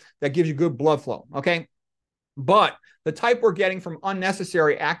you. That gives you good blood flow. Okay. But the type we're getting from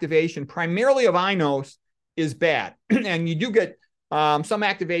unnecessary activation, primarily of iNOS, is bad. And you do get some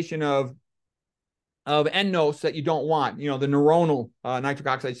activation of nNOS that you don't want, the neuronal nitric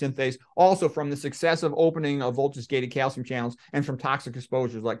oxide synthase, also from this excessive opening of voltage-gated calcium channels and from toxic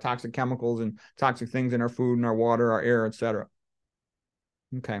exposures like toxic chemicals and toxic things in our food and our water, our air, etc.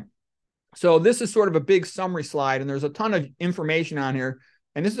 Okay. So this is sort of a big summary slide, and there's a ton of information on here.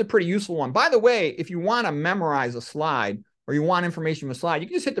 And this is a pretty useful one. By the way, if you want to memorize a slide or you want information from a slide, you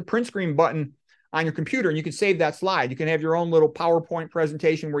can just hit the print screen button on your computer and you can save that slide. You can have your own little PowerPoint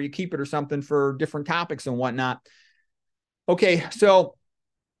presentation where you keep it or something for different topics and whatnot. Okay, so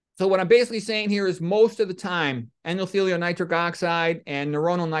what I'm basically saying here is most of the time, endothelial nitric oxide and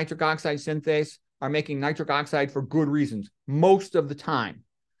neuronal nitric oxide synthase are making nitric oxide for good reasons, most of the time.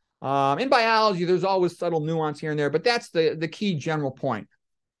 In biology, there's always subtle nuance here and there, but that's the key general point.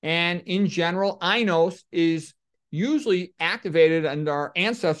 And in general, iNOS is usually activated in our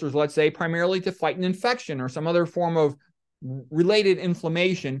ancestors, let's say, primarily to fight an infection or some other form of related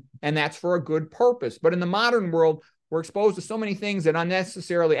inflammation, and that's for a good purpose. But in the modern world, we're exposed to so many things that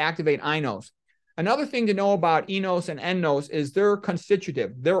unnecessarily activate iNOS. Another thing to know about eNOS and nNOS is they're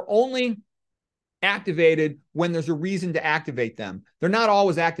constitutive. They're only activated when there's a reason to activate them. They're not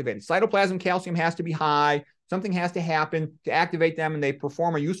always activated. Cytoplasm calcium has to be high. Something has to happen to activate them, and they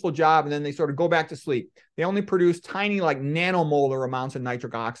perform a useful job, and then they sort of go back to sleep. They only produce tiny, like nanomolar amounts of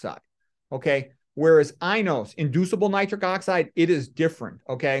nitric oxide, okay? Whereas iNOS, inducible nitric oxide, it is different,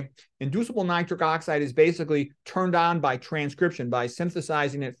 okay? Inducible nitric oxide is basically turned on by transcription, by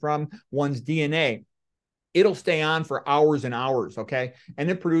synthesizing it from one's DNA. It'll stay on for hours and hours, okay?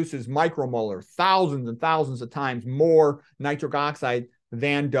 And it produces micromolar, thousands and thousands of times more nitric oxide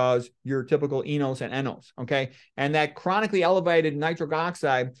than does your typical eNOS and nNOS, okay? And that chronically elevated nitric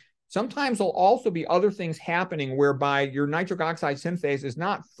oxide, sometimes there'll also be other things happening whereby your nitric oxide synthase is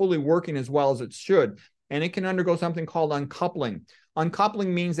not fully working as well as it should, and it can undergo something called uncoupling.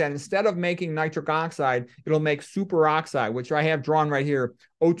 Uncoupling means that instead of making nitric oxide, it'll make superoxide, which I have drawn right here,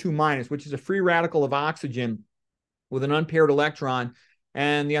 O2-, which is a free radical of oxygen with an unpaired electron.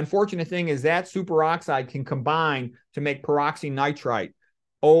 And the unfortunate thing is that superoxide can combine to make peroxynitrite,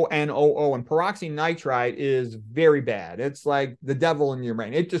 ONOO. And peroxynitrite is very bad. It's like the devil in your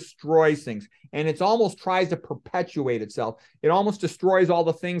brain. It destroys things. And it almost tries to perpetuate itself. It almost destroys all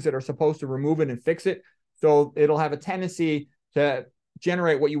the things that are supposed to remove it and fix it. So it'll have a tendency to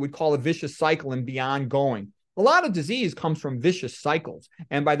generate what you would call a vicious cycle and be ongoing. A lot of disease comes from vicious cycles.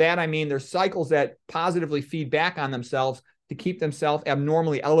 And by that, I mean there's cycles that positively feed back on themselves to keep themselves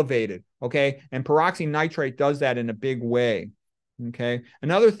abnormally elevated, okay? And peroxynitrite does that in a big way, okay?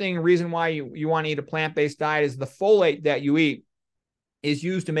 Another thing, reason why you want to eat a plant-based diet is the folate that you eat is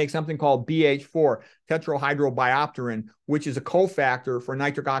used to make something called BH4, tetrahydrobiopterin, which is a cofactor for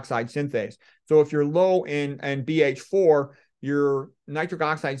nitric oxide synthase. So if you're low in BH4, your nitric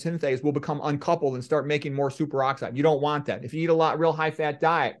oxide synthase will become uncoupled and start making more superoxide. You don't want that. If you eat a real high-fat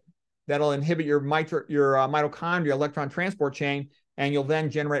diet, that'll inhibit your mitochondria electron transport chain, and you'll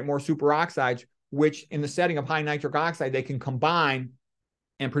then generate more superoxides, which in the setting of high nitric oxide, they can combine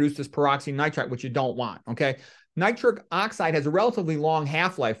and produce this peroxynitrite, which you don't want, okay? Nitric oxide has a relatively long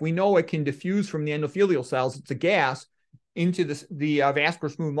half-life. We know it can diffuse from the endothelial cells. It's a gas into the vascular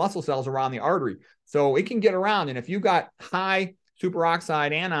smooth muscle cells around the artery. So it can get around. And if you've got high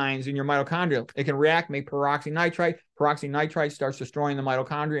superoxide anions in your mitochondria, it can react, make peroxynitrite. Peroxynitrite starts destroying the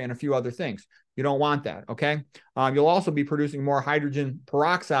mitochondria and a few other things. You don't want that, okay? You'll also be producing more hydrogen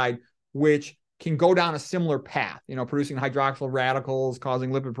peroxide, which can go down a similar path, producing hydroxyl radicals,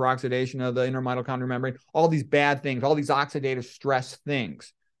 causing lipid peroxidation of the inner mitochondrial membrane, all these bad things, all these oxidative stress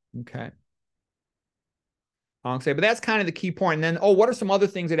things, okay? But that's kind of the key point. And then, what are some other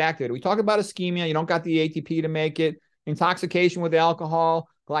things that activate it? We talked about ischemia. You don't got the ATP to make it. Intoxication with alcohol,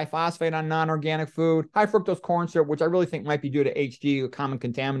 glyphosate on non-organic food, high fructose corn syrup, which I really think might be due to HG, a common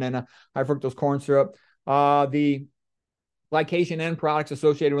contaminant of high fructose corn syrup. The glycation end products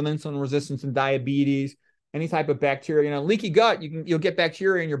associated with insulin resistance and diabetes, any type of bacteria. Leaky gut, you'll get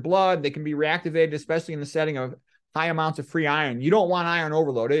bacteria in your blood. They can be reactivated, especially in the setting of high amounts of free iron. You don't want iron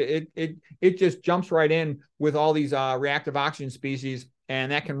overload. It just jumps right in with all these reactive oxygen species,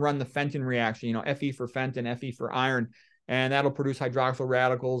 and that can run the Fenton reaction, Fe for Fenton, Fe for iron, and that'll produce hydroxyl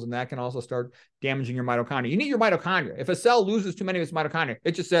radicals, and that can also start damaging your mitochondria. You need your mitochondria. If a cell loses too many of its mitochondria,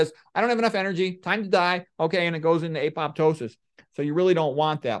 it just says, I don't have enough energy, time to die, okay, and it goes into apoptosis. So you really don't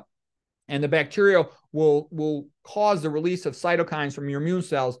want that. And the bacteria will cause the release of cytokines from your immune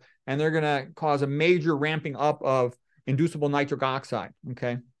cells, and they're going to cause a major ramping up of inducible nitric oxide,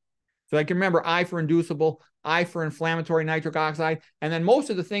 okay? So I can remember I for inducible, I for inflammatory nitric oxide, and then most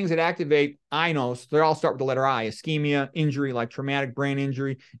of the things that activate INOS, they all start with the letter I: ischemia, injury like traumatic brain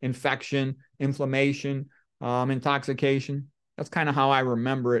injury, infection, inflammation, intoxication. That's kind of how I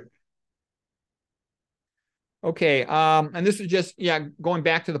remember it. Okay, and this is just, going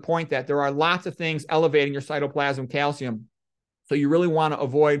back to the point that there are lots of things elevating your cytoplasm calcium. So you really want to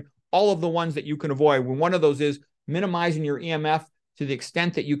avoid all of the ones that you can avoid. One of those is minimizing your EMF to the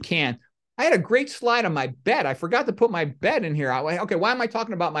extent that you can. I had a great slide on my bed. I forgot to put my bed in here. Okay, why am I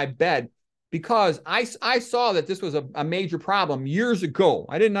talking about my bed? Because I saw that this was a major problem years ago.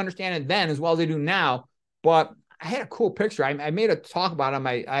 I didn't understand it then as well as I do now, but I had a cool picture. I made a talk about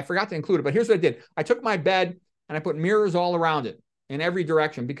it. I forgot to include it, but here's what I did. I took my bed and I put mirrors all around it in every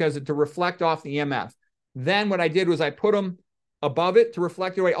direction to reflect off the EMF. Then what I did was I put them above it to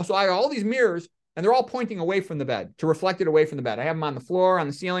reflect it away. So I have all these mirrors, and they're all pointing away from the bed to reflect it away from the bed. I have them on the floor, on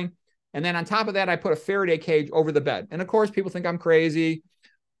the ceiling. And then on top of that, I put a Faraday cage over the bed. And of course, people think I'm crazy,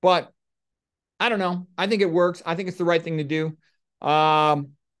 but I don't know. I think it works. I think it's the right thing to do.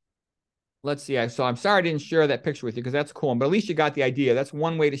 Let's see. So I'm sorry I didn't share that picture with you because that's cool. But at least you got the idea. That's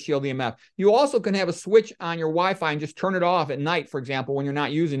one way to shield EMF. You also can have a switch on your Wi-Fi and just turn it off at night, for example, when you're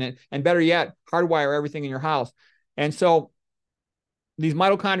not using it. And better yet, hardwire everything in your house. And so these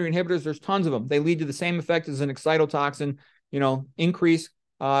mitochondria inhibitors, there's tons of them. They lead to the same effect as an excitotoxin, increase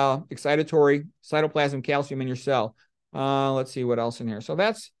excitatory cytoplasm calcium in your cell. Let's see what else in here. So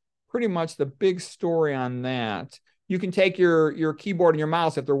that's pretty much the big story on that. You can take your keyboard and your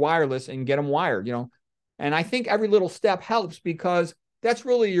mouse if they're wireless and get them wired, And I think every little step helps because that's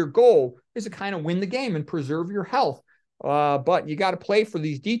really your goal, is to kind of win the game and preserve your health. But you got to play for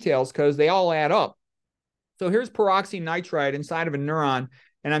these details because they all add up. So here's peroxynitrite inside of a neuron,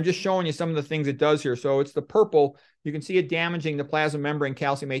 and I'm just showing you some of the things it does here. So it's the purple. You can see it damaging the plasma membrane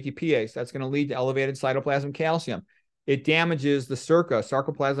calcium ATPase. That's going to lead to elevated cytoplasm calcium. It damages the SERCA,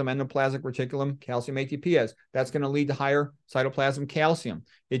 sarcoplasm endoplasmic reticulum calcium ATPase. That's going to lead to higher cytoplasm calcium.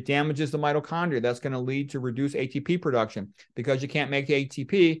 It damages the mitochondria. That's going to lead to reduced ATP production. Because you can't make the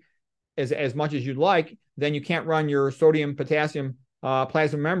ATP as much as you'd like, then you can't run your sodium potassium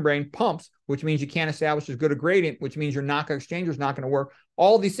plasma membrane pumps, which means you can't establish as good a gradient, which means your knockout exchanger is not going to work.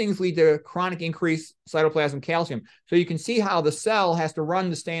 All these things lead to chronic increased cytoplasm calcium. So you can see how the cell has to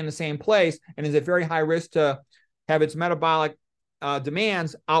run to stay in the same place and is at very high risk to have its metabolic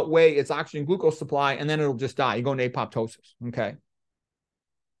demands outweigh its oxygen glucose supply, and then it'll just die. You go into apoptosis, okay?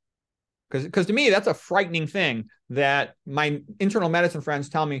 Because to me, that's a frightening thing that my internal medicine friends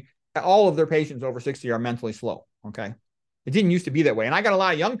tell me all of their patients over 60 are mentally slow, okay? It didn't used to be that way. And I got a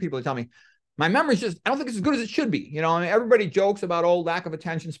lot of young people that tell me, my memory's just, I don't think it's as good as it should be. I mean, everybody jokes about, lack of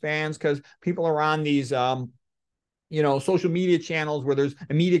attention spans because people are on these, social media channels where there's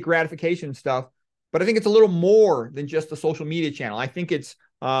immediate gratification stuff. But I think it's a little more than just a social media channel. I think it's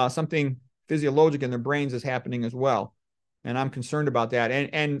something physiologic in their brains is happening as well. And I'm concerned about that.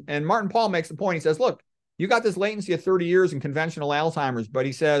 And Martin Pall makes the point. He says, look, you got this latency of 30 years in conventional Alzheimer's, but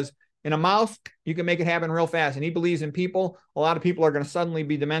he says, in a mouse, you can make it happen real fast. And he believes in people. A lot of people are going to suddenly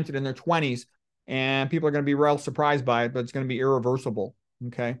be demented in their 20s, and people are going to be real surprised by it, but it's going to be irreversible.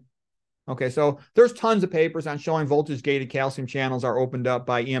 Okay, so there's tons of papers on showing voltage-gated calcium channels are opened up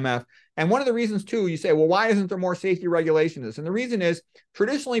by EMF. And one of the reasons, too, you say, well, why isn't there more safety regulation of this? And the reason is,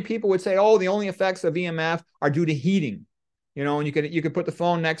 traditionally, people would say, oh, the only effects of EMF are due to heating. And you could put the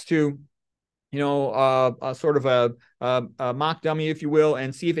phone next to a sort of a mock dummy, if you will,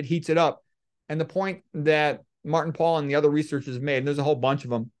 and see if it heats it up. And the point that Martin Pall and the other researchers have made, and there's a whole bunch of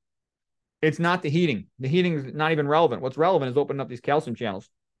them, it's not the heating. The heating is not even relevant. What's relevant is opening up these calcium channels.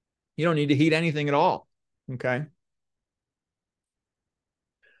 You don't need to heat anything at all. Okay,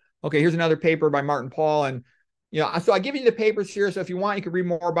 here's another paper by Martin Pall. And so I give you the papers here. So if you want, you can read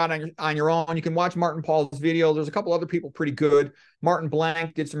more about it on your own. You can watch Martin Pall's video. There's a couple other people pretty good. Martin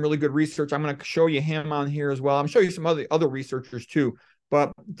Blank did some really good research. I'm going to show you him on here as well. I'm going to show you some other researchers too.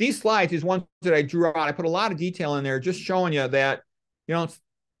 But these slides, these ones that I drew out, I put a lot of detail in there, just showing you that, it's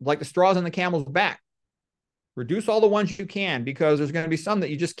like the straws on the camel's back. Reduce all the ones you can, because there's going to be some that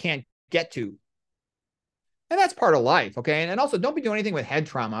you just can't get to. And that's part of life, okay? And also, don't be doing anything with head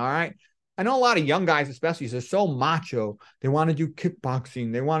trauma, all right? I know a lot of young guys, especially, they're so macho. They want to do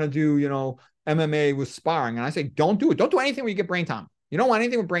kickboxing. They want to do, MMA with sparring. And I say, don't do it. Don't do anything where you get brain trauma. You don't want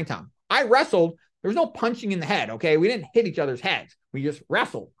anything with brain trauma. I wrestled. There was no punching in the head, okay? We didn't hit each other's heads. We just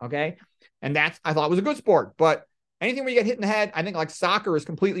wrestled, okay? And I thought was a good sport. But anything where you get hit in the head, I think like soccer is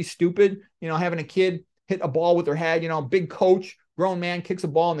completely stupid. Having a kid hit a ball with their head, big coach, grown man kicks a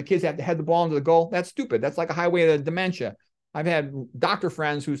ball and the kids have to head the ball into the goal. That's stupid. That's like a highway to dementia. I've had doctor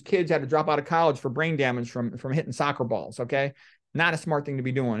friends whose kids had to drop out of college for brain damage from hitting soccer balls, okay? Not a smart thing to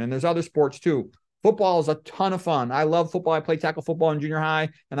be doing. And there's other sports too. Football is a ton of fun. I love football. I played tackle football in junior high,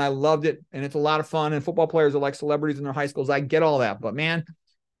 and I loved it, and it's a lot of fun, and football players are like celebrities in their high schools. I get all that. But, man,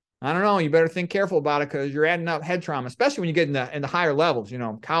 I don't know. You better think careful about it, because you're adding up head trauma, especially when you get in the higher levels.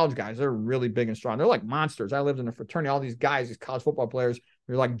 College guys, they're really big and strong. They're like monsters. I lived in a fraternity. All these guys, these college football players,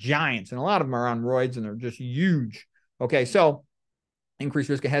 they're like giants, and a lot of them are on roids, and they're just huge. Okay, so increased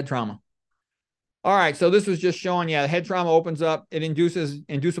risk of head trauma. All right, so this was just showing, the head trauma opens up. It induces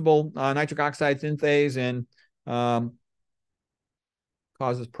inducible nitric oxide synthase and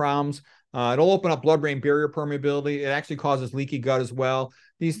causes problems. It'll open up blood-brain barrier permeability. It actually causes leaky gut as well.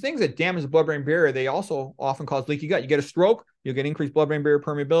 These things that damage the blood-brain barrier, they also often cause leaky gut. You get a stroke, you'll get increased blood-brain barrier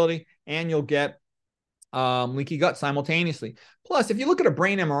permeability, and you'll get leaky gut simultaneously. Plus, if you look at a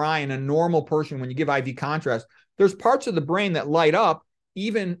brain MRI in a normal person when you give IV contrast, there's parts of the brain that light up.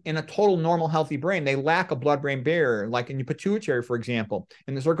 Even in a total normal healthy brain, they lack a blood-brain barrier, like in your pituitary, for example,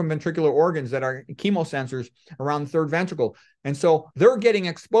 in the circumventricular organs that are chemosensors around the third ventricle. And so they're getting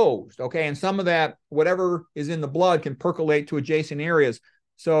exposed, okay? And some of that, whatever is in the blood, can percolate to adjacent areas.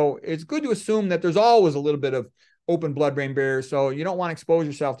 So it's good to assume that there's always a little bit of open blood-brain barrier. So you don't want to expose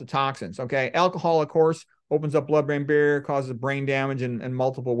yourself to toxins, okay? Alcohol, of course, opens up blood-brain barrier, causes brain damage in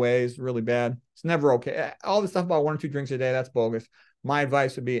multiple ways, really bad. It's never okay. All the stuff about 1 or 2 drinks a day, that's bogus. My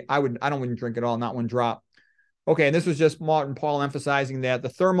advice would be, I wouldn't drink at all, not one drop. Okay, and this was just Martin Pall emphasizing that the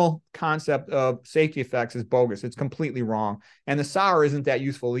thermal concept of safety effects is bogus. It's completely wrong. And the SAR isn't that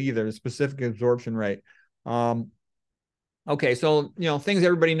useful either, the specific absorption rate. Okay, so, things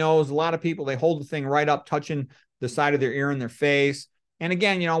everybody knows, a lot of people, they hold the thing right up, touching the side of their ear and their face. And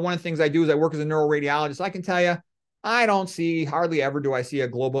again, one of the things I do is I work as a neuroradiologist. I can tell you, I don't see, hardly ever do I see a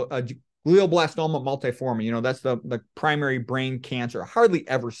glioblastoma multiforme. That's the primary brain cancer. I hardly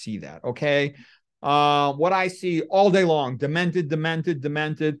ever see that, okay? What I see all day long, demented,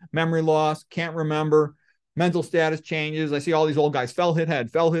 memory loss, can't remember, mental status changes. I see all these old guys, fell, hit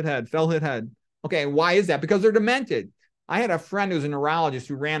head. Okay, why is that? Because they're demented. I had a friend who's a neurologist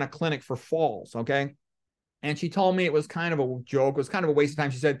who ran a clinic for falls, okay? And she told me it was kind of a joke. It was kind of a waste of time.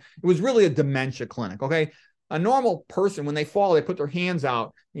 She said it was really a dementia clinic, okay? A normal person, when they fall, they put their hands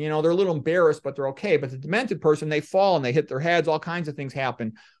out. They're a little embarrassed, but they're okay. But the demented person, they fall and they hit their heads. All kinds of things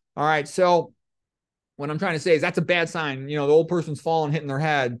happen. All right, so what I'm trying to say is that's a bad sign. The old person's falling, hitting their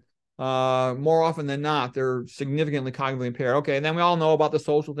head. More often than not, they're significantly cognitively impaired. Okay, and then we all know about the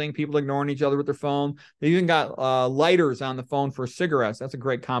social thing, people ignoring each other with their phone. They even got lighters on the phone for cigarettes. That's a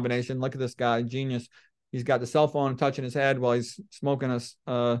great combination. Look at this guy, genius. He's got the cell phone touching his head while he's smoking a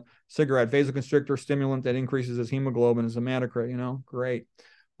cigarette. Vasoconstrictor stimulant that increases his hemoglobin is hematocrit, great.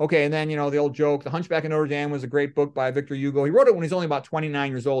 Okay, and then, the old joke, The Hunchback of Notre Dame was a great book by Victor Hugo. He wrote it when he's only about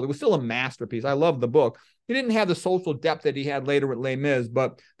 29 years old. It was still a masterpiece. I love the book. He didn't have the social depth that he had later with Les Mis,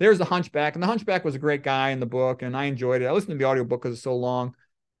 but there's The Hunchback, and The Hunchback was a great guy in the book, and I enjoyed it. I listened to the audiobook because it's so long.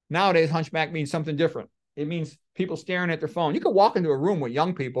 Nowadays, Hunchback means something different. It means people staring at their phone. You could walk into a room with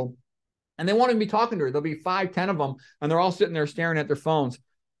young people, and they won't even be talking to her. There'll be 5, 10 of them, and they're all sitting there staring at their phones.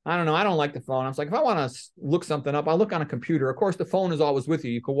 I don't know. I don't like the phone. I was like, if I want to look something up, I'll look on a computer. Of course, the phone is always with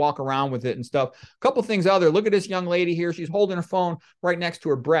you. You can walk around with it and stuff. A couple things out there. Look at this young lady here. She's holding her phone right next to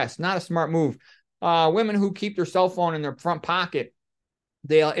her breast. Not a smart move. Women who keep their cell phone in their front pocket,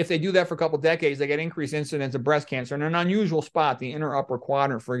 if they do that for a couple decades, they get increased incidence of breast cancer in an unusual spot, the inner upper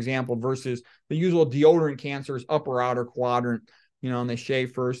quadrant, for example, versus the usual deodorant cancers, upper outer quadrant. And they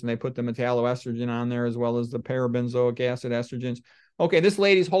shave first and they put the metalloestrogen on there as well as the parabenzoic acid estrogens. Okay, this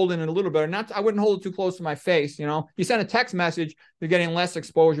lady's holding it a little bit. I wouldn't hold it too close to my face. You send a text message, you're getting less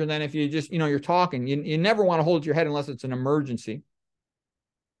exposure than if you just, you're talking. You never want to hold it to your head unless it's an emergency.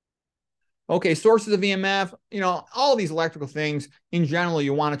 Okay, sources of EMF, all these electrical things, in general,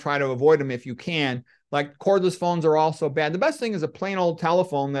 you want to try to avoid them if you can. Like cordless phones are also bad. The best thing is a plain old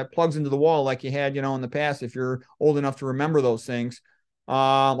telephone that plugs into the wall like you had, in the past, if you're old enough to remember those things.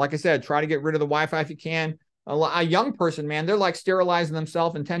 Like I said, try to get rid of the Wi-Fi if you can. A young person, man, they're like sterilizing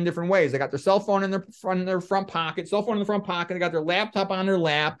themselves in 10 different ways. They got their cell phone in their front pocket, cell phone in the front pocket. They got their laptop on their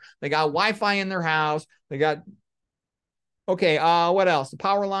lap. They got Wi-Fi in their house. They got, okay, what else? The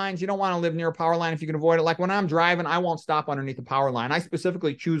power lines. You don't want to live near a power line if you can avoid it. Like when I'm driving, I won't stop underneath the power line. I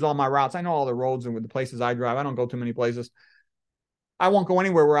specifically choose all my routes. I know all the roads and with the places I drive. I don't go too many places. I won't go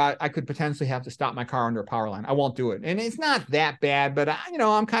anywhere where I could potentially have to stop my car under a power line. I won't do it. And it's not that bad, but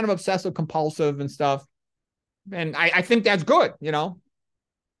I'm kind of obsessive compulsive and stuff. And I think that's good,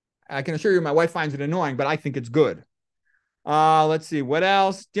 I can assure you my wife finds it annoying, but I think it's good. Let's see, what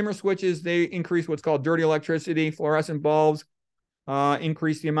else? Dimmer switches, they increase what's called dirty electricity. Fluorescent bulbs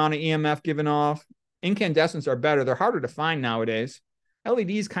increase the amount of EMF given off. Incandescents are better. They're harder to find nowadays.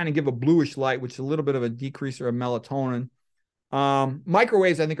 LEDs kind of give a bluish light, which is a little bit of a decreaser of melatonin.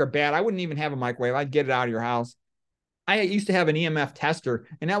 Microwaves, I think, are bad. I wouldn't even have a microwave. I'd get it out of your house. I used to have an EMF tester,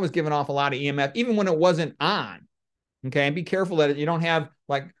 and that was giving off a lot of EMF, even when it wasn't on. Okay, and be careful that you don't have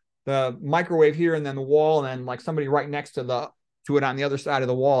like the microwave here and then the wall, and then like somebody right next to it on the other side of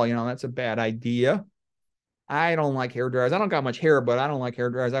the wall. That's a bad idea. I don't like hair dryers. I don't got much hair, but I don't like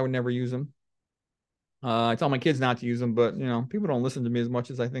hair dryers. I would never use them. I tell my kids not to use them, but people don't listen to me as much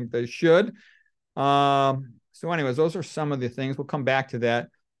as I think they should. So anyways, those are some of the things. We'll come back to that.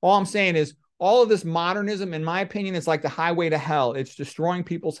 All I'm saying is, all of this modernism, in my opinion, is like the highway to hell. It's destroying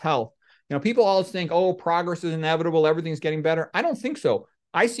people's health. People always think, oh, progress is inevitable. Everything's getting better. I don't think so.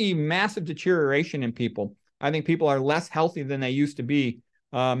 I see massive deterioration in people. I think people are less healthy than they used to be,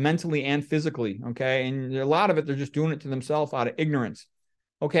 mentally and physically. Okay. And a lot of it, they're just doing it to themselves out of ignorance.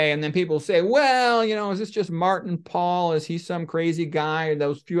 Okay. And then people say, well, is this just Martin Pall? Is he some crazy guy?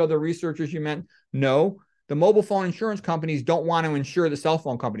 Those few other researchers you meant? No. The mobile phone insurance companies don't want to insure the cell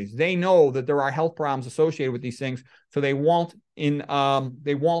phone companies. They know that there are health problems associated with these things, so they won't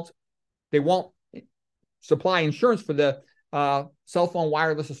supply insurance for the cell phone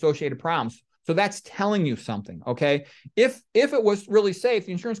wireless associated problems. So that's telling you something, okay? If it was really safe,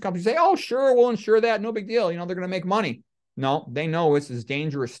 the insurance companies say, "Oh, sure, we'll insure that, no big deal. They're going to make money." No, they know this is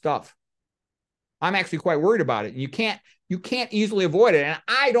dangerous stuff. I'm actually quite worried about it. You can't easily avoid it. And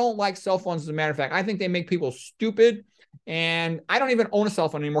I don't like cell phones, as a matter of fact. I think they make people stupid. And I don't even own a cell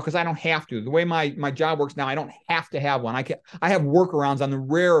phone anymore because I don't have to. The way my job works now, I don't have to have one. I have workarounds on the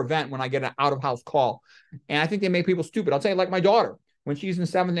rare event when I get an out-of-house call. And I think they make people stupid. I'll tell you, like my daughter, when she's in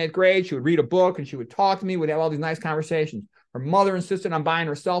 7th and 8th grade, she would read a book and she would talk to me. We'd have all these nice conversations. Her mother insisted on buying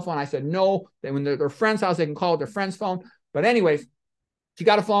her cell phone. I said, no. Then when they're at their friend's house, they can call it their friend's phone. But anyways, she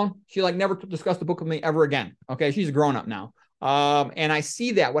got a phone. She never discussed the book with me ever again. Okay. She's a grown up now. And I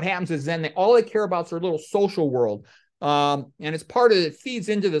see that what happens is then all they care about is their little social world. And it's part of it feeds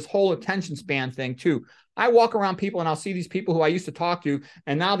into this whole attention span thing too. I walk around people and I'll see these people who I used to talk to,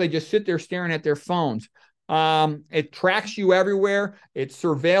 and now they just sit there staring at their phones. It tracks you everywhere. It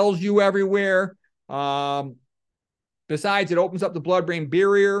surveils you everywhere. Besides, it opens up the blood-brain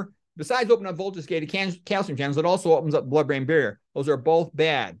barrier. Besides opening up voltage-gated calcium channels, it also opens up the blood-brain barrier. Those are both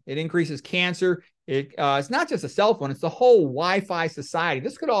bad. It increases cancer. It's not just a cell phone. It's the whole Wi-Fi society.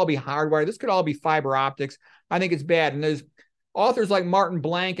 This could all be hardware. This could all be fiber optics. I think it's bad. And there's authors like Martin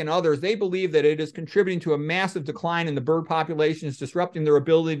Blank and others. They believe that it is contributing to a massive decline in the bird population. It's disrupting their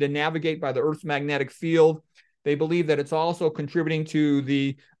ability to navigate by the Earth's magnetic field. They believe that it's also contributing to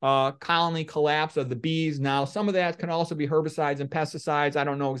the colony collapse of the bees. Now, some of that can also be herbicides and pesticides. I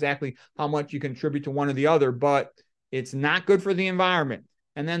don't know exactly how much you contribute to one or the other, but it's not good for the environment.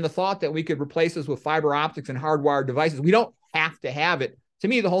 And then the thought that we could replace this with fiber optics and hardwired devices, we don't have to have it. To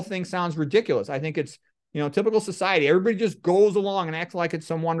me, the whole thing sounds ridiculous. I think it's, typical society. Everybody just goes along and acts like it's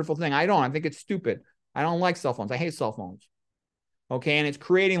some wonderful thing. I don't. I think it's stupid. I don't like cell phones. I hate cell phones. Okay. And it's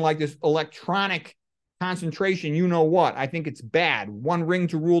creating like this electronic concentration. You know what? I think it's bad. One ring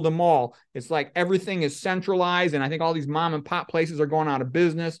to rule them all. It's like everything is centralized. And I think all these mom and pop places are going out of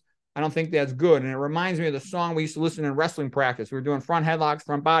business. I don't think that's good. And it reminds me of the song we used to listen in wrestling practice. We were doing front headlocks,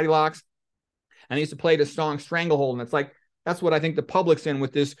 front body locks. And they used to play this song Stranglehold. And it's like, that's what I think the public's in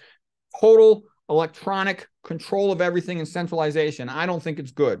with this total electronic control of everything and centralization. I don't think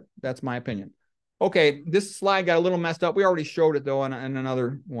it's good. That's my opinion. Okay, this slide got a little messed up. We already showed it, though, in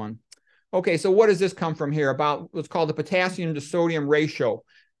another one. Okay, so what does this come from here? About what's called the potassium to sodium ratio.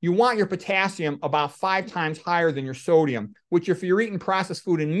 You want your potassium about 5 times higher than your sodium, which if you're eating processed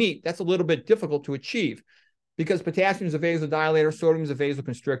food and meat, that's a little bit difficult to achieve because potassium is a vasodilator, sodium is a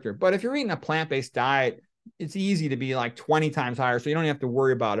vasoconstrictor. But if you're eating a plant-based diet, it's easy to be like 20 times higher, so you don't have to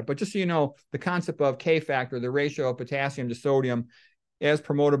worry about it. But just so you know, the concept of K factor, the ratio of potassium to sodium, as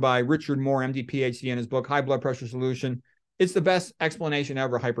promoted by Richard Moore, MD, PhD, in his book, High Blood Pressure Solution, it's the best explanation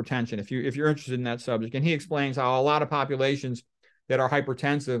ever of hypertension, if you're interested in that subject. And he explains how a lot of populations that are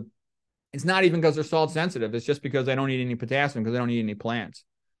hypertensive, it's not even because they're salt sensitive. It's just because they don't eat any potassium because they don't eat any plants.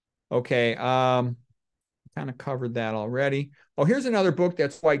 Okay, kind of covered that already. Oh, here's another book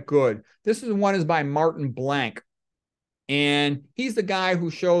that's quite good. This one is by Martin Blank. And he's the guy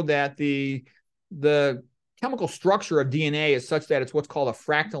who showed that the chemical structure of DNA is such that it's what's called a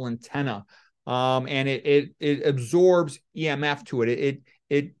fractal antenna. And it absorbs EMF to it.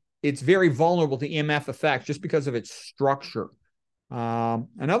 It's very vulnerable to EMF effects just because of its structure.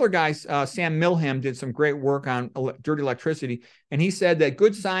 Another guy, Sam Milham, did some great work on dirty electricity. And he said that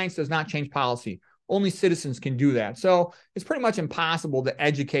good science does not change policy. Only citizens can do that. So it's pretty much impossible to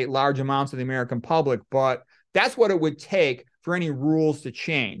educate large amounts of the American public, but that's what it would take for any rules to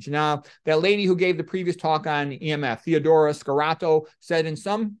change. Now, that lady who gave the previous talk on EMF, Theodora Scarato, said in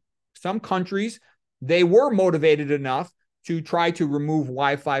some countries, they were motivated enough to try to remove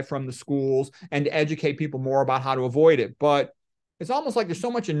Wi-Fi from the schools and to educate people more about how to avoid it. But it's almost like there's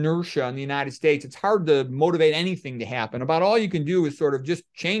so much inertia in the United States, it's hard to motivate anything to happen. About all you can do is sort of just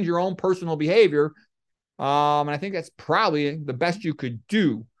change your own personal behavior. And I think that's probably the best you could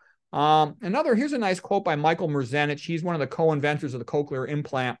do. Here's a nice quote by Michael Merzenich. He's one of the co-inventors of the cochlear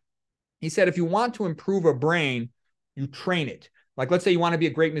implant. He said, if you want to improve a brain, you train it. Like, let's say you want to be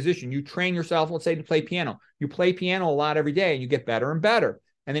a great musician. You train yourself, let's say, to play piano. You play piano a lot every day and you get better and better.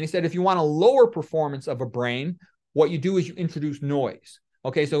 And then he said, if you want a lower performance of a brain, what you do is you introduce noise.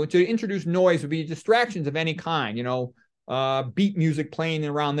 Okay, so to introduce noise would be distractions of any kind, beat music playing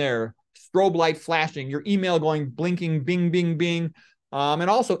around there, strobe light flashing, your email going blinking, bing, bing, bing, and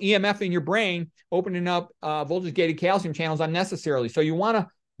also EMF in your brain, opening up voltage-gated calcium channels unnecessarily. So you want to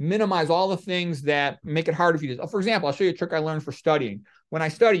minimize all the things that make it harder for you to. For example, I'll show you a trick I learned for studying. When I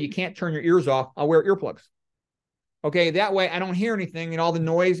study, you can't turn your ears off. I'll wear earplugs. Okay, that way I don't hear anything and all the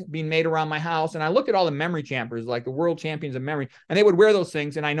noise being made around my house. And I looked at all the memory champions, like the world champions of memory, and they would wear those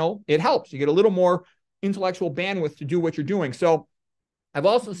things. And I know it helps. You get a little more intellectual bandwidth to do what you're doing. So I've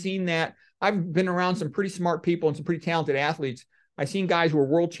also seen that I've been around some pretty smart people and some pretty talented athletes. I've seen guys who are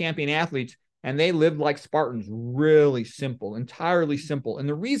world champion athletes and they lived like Spartans, really simple, entirely simple. And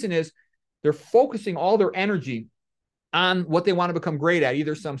the reason is they're focusing all their energy on what they want to become great at,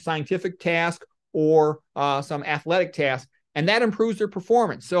 either some scientific task or some athletic task, and that improves their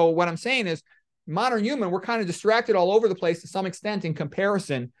performance. So what I'm saying is modern human, we're kind of distracted all over the place to some extent in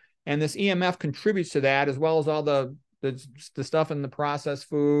comparison, and this EMF contributes to that, as well as all the stuff in the processed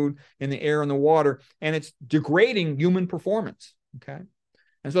food, in the air and the water, and it's degrading human performance, okay?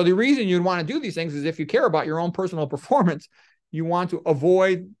 And so the reason you'd want to do these things is if you care about your own personal performance, you want to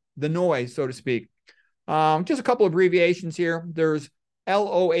avoid the noise, so to speak. Just a couple of abbreviations here. There's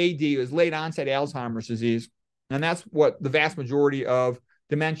LOAD, is late onset Alzheimer's disease. And that's what the vast majority of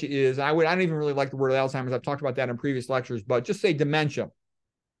dementia is. I don't even really like the word Alzheimer's. I've talked about that in previous lectures, but just say dementia.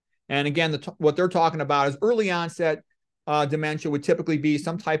 And again, what they're talking about is early onset dementia would typically be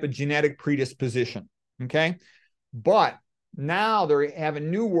some type of genetic predisposition. Okay. But now they have a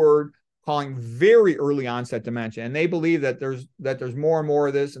new word calling very early onset dementia. And they believe that there's more and more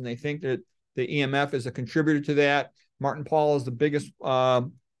of this. And they think that the EMF is a contributor to that. Martin Pall is the biggest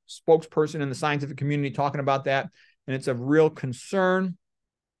spokesperson in the scientific community talking about that. And it's of real concern.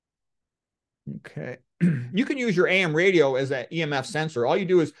 Okay. You can use your AM radio as an EMF sensor. All you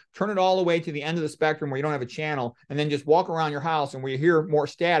do is turn it all the way to the end of the spectrum where you don't have a channel, and then just walk around your house, and where you hear more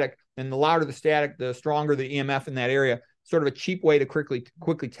static, and the louder the static, the stronger the EMF in that area. Sort of a cheap way to quickly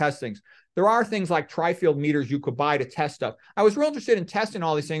test things. There are things like tri-field meters you could buy to test stuff. I was real interested in testing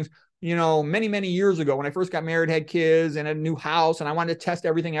all these things, many years ago when I first got married, had kids, and had a new house, and I wanted to test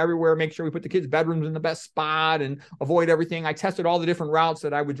everything everywhere, make sure we put the kids' bedrooms in the best spot and avoid everything. I tested all the different routes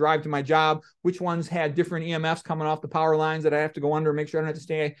that I would drive to my job, which ones had different EMFs coming off the power lines that I have to go under, make sure I don't have to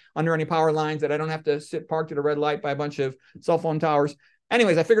stay under any power lines, that I don't have to sit parked at a red light by a bunch of cell phone towers.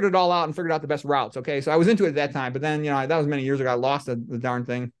 Anyways, I figured it all out and figured out the best routes. Okay. So I was into it at that time, but then, that was many years ago. I lost the darn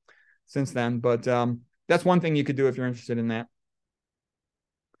thing since then, but that's one thing you could do if you're interested in that.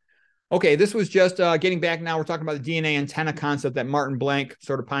 Okay. This was just getting back now. We're talking about the DNA antenna concept that Martin Blank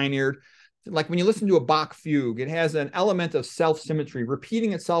sort of pioneered. Like when you listen to a Bach fugue, it has an element of self-symmetry,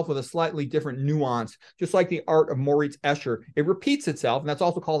 repeating itself with a slightly different nuance, just like the art of Moritz Escher. It repeats itself, and that's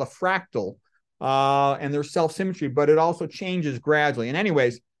also called a fractal. And there's self-symmetry, but it also changes gradually. And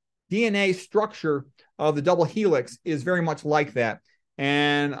anyways, DNA structure of the double helix is very much like that.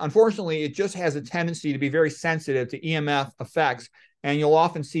 And unfortunately, it just has a tendency to be very sensitive to EMF effects. And you'll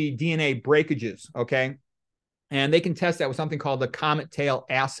often see DNA breakages, okay? And they can test that with something called the Comet Tail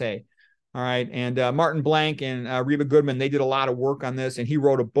assay. All right. And Martin Blank and Reba Goodman, they did a lot of work on this, and he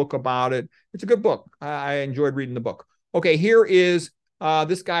wrote a book about it. It's a good book. I enjoyed reading the book. Okay, here is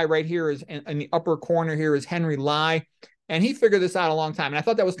this guy right here is in the upper corner here is Henry Lai, and he figured this out a long time. And I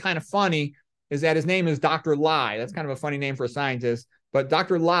thought that was kind of funny, is that his name is Dr. Lai. That's kind of a funny name for a scientist, but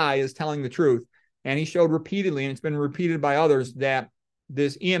Dr. Lai is telling the truth. And he showed repeatedly, and it's been repeated by others, that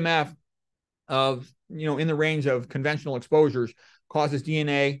this EMF of, in the range of conventional exposures causes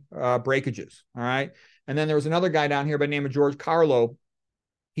DNA breakages. All right. And then there was another guy down here by the name of George Carlo.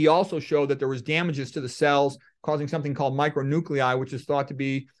 He also showed that there was damages to the cells causing something called micronuclei, which is thought to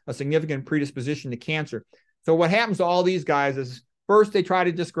be a significant predisposition to cancer. So what happens to all these guys is first they try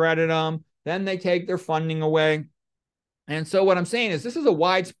to discredit them, then they take their funding away. And so what I'm saying is this is a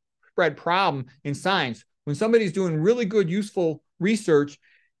widespread problem in science. When somebody's doing really good, useful research,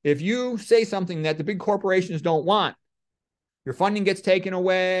 if you say something that the big corporations don't want, your funding gets taken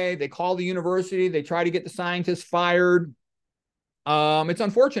away. They call the university. They try to get the scientists fired. It's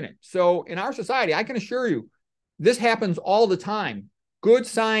unfortunate. So in our society, I can assure you, this happens all the time. Good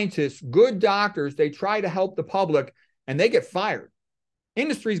scientists, good doctors, they try to help the public and they get fired.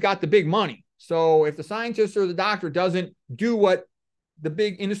 Industry's got the big money. So if the scientist or the doctor doesn't do what the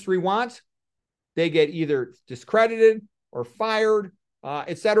big industry wants, they get either discredited or fired,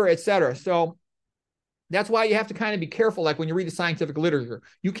 et cetera, et cetera. So that's why you have to kind of be careful. Like when you read the scientific literature,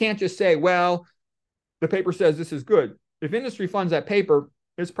 you can't just say, well, the paper says this is good. If industry funds that paper,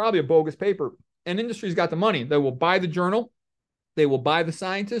 it's probably a bogus paper. And industry's got the money. They will buy the journal. They will buy the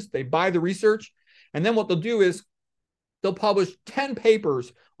scientists. They buy the research. And then what they'll do is they'll publish 10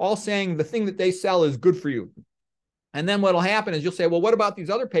 papers all saying the thing that they sell is good for you. And then what'll happen is you'll say, well, what about these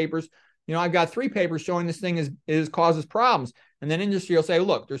other papers? I've got 3 papers showing this thing is causes problems. And then industry will say,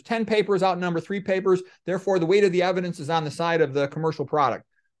 look, there's 10 papers outnumber 3 papers. Therefore, the weight of the evidence is on the side of the commercial product.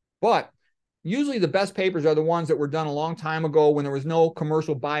 But usually the best papers are the ones that were done a long time ago when there was no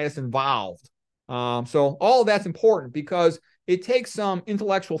commercial bias involved. So all of that's important because it takes some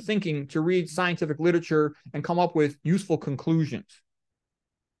intellectual thinking to read scientific literature and come up with useful conclusions.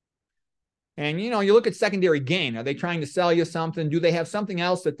 And, you look at secondary gain. Are they trying to sell you something? Do they have something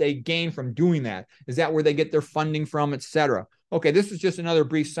else that they gain from doing that? Is that where they get their funding from, et cetera? Okay, this is just another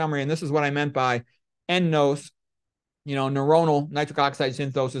brief summary. And this is what I meant by nNOS. Neuronal nitric oxide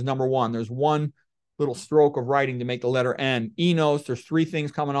synthose is number 1. There's one little stroke of writing to make the letter N. eNOS, there's 3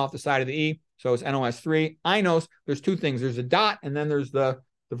 things coming off the side of the E. So it's NOS3. iNOS, there's 2 things. There's a dot, and then there's the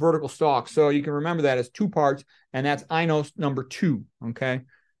vertical stalk. So you can remember that as 2 parts, and that's iNOS number 2, okay?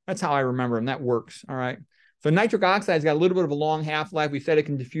 That's how I remember them. That works, all right? So nitric oxide's got a little bit of a long half-life. We said it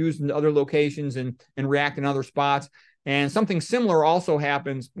can diffuse into other locations and react in other spots. And something similar also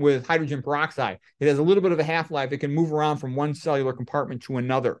happens with hydrogen peroxide. It has a little bit of a half-life. It can move around from one cellular compartment to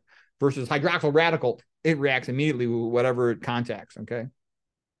another. Versus hydroxyl radical, it reacts immediately with whatever it contacts, okay?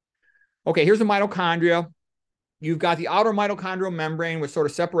 Okay, here's the mitochondria. You've got the outer mitochondrial membrane, which sort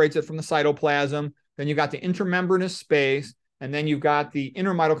of separates it from the cytoplasm. Then you've got the intermembranous space. And then you've got the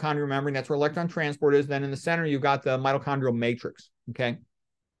inner mitochondrial membrane. That's where electron transport is. Then in the center, you've got the mitochondrial matrix, okay?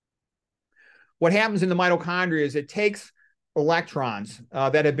 What happens in the mitochondria is it takes electrons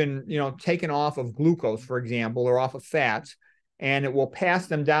that have been, taken off of glucose, for example, or off of fats, and it will pass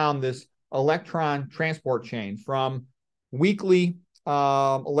them down this electron transport chain from weakly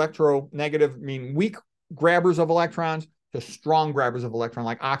electronegative, I mean weak grabbers of electrons to strong grabbers of electron,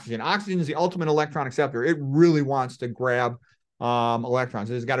 like oxygen. Oxygen is the ultimate electron acceptor. It really wants to grab electrons.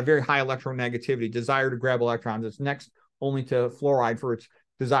 It's got a very high electronegativity, desire to grab electrons. It's next only to fluoride for its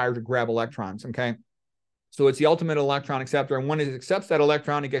desire to grab electrons, okay? So it's the ultimate electron acceptor, and when it accepts that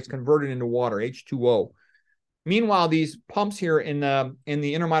electron, it gets converted into water, H2O. Meanwhile, these pumps here in the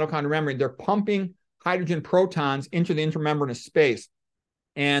inner mitochondrial membrane, they're pumping hydrogen protons into the intermembranous space,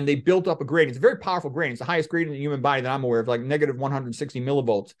 and they built up a gradient. It's a very powerful gradient. It's the highest gradient in the human body that I'm aware of, like negative 160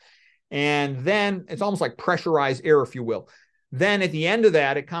 millivolts. And then it's almost like pressurized air, if you will. Then at the end of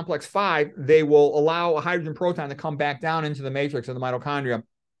that, at complex 5, they will allow a hydrogen proton to come back down into the matrix of the mitochondria.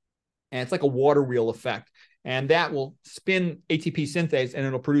 And it's like a water wheel effect. And that will spin ATP synthase and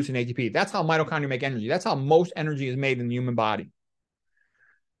it'll produce an ATP. That's how mitochondria make energy. That's how most energy is made in the human body.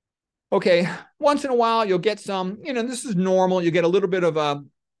 Okay, once in a while, you'll get some, this is normal. You get a little bit of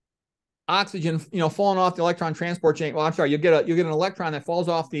oxygen, falling off the electron transport chain. Well, I'm sorry, you'll get an electron that falls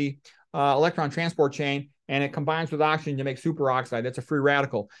off the electron transport chain, and it combines with oxygen to make superoxide. That's a free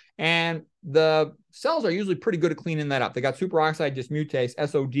radical. And the cells are usually pretty good at cleaning that up. They got superoxide dismutase,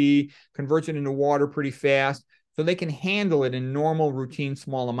 SOD, converts it into water pretty fast, so they can handle it in normal, routine,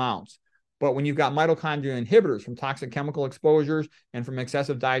 small amounts. But when you've got mitochondrial inhibitors from toxic chemical exposures and from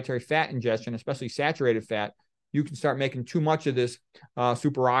excessive dietary fat ingestion, especially saturated fat, you can start making too much of this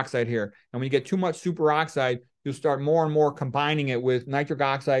superoxide here. And when you get too much superoxide, you'll start more and more combining it with nitric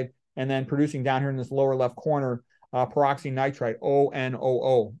oxide and then producing down here in this lower left corner, peroxynitrite,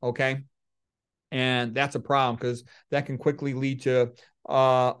 ONOO, okay? And that's a problem because that can quickly lead to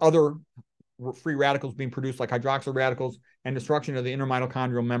other free radicals being produced like hydroxyl radicals and destruction of the inner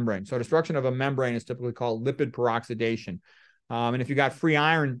mitochondrial membrane. So destruction of a membrane is typically called lipid peroxidation. And if you got free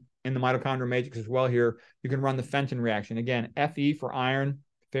iron in the mitochondrial matrix as well here, you can run the Fenton reaction. Again, Fe for iron,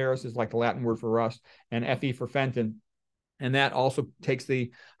 ferrous is like the Latin word for rust, and Fe for Fenton. And that also takes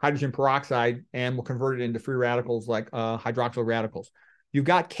the hydrogen peroxide and will convert it into free radicals like hydroxyl radicals. You've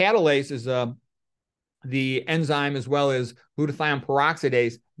got catalase is the enzyme as well as glutathione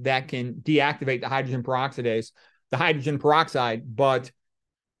peroxidase that can deactivate the hydrogen peroxide, but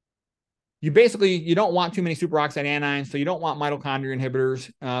you don't want too many superoxide anions, so you don't want mitochondria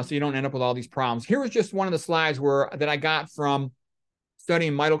inhibitors, so you don't end up with all these problems. Here was just one of the slides that I got from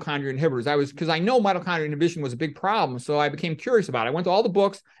studying mitochondria inhibitors. Because I know mitochondria inhibition was a big problem, so I became curious about it. I went to all the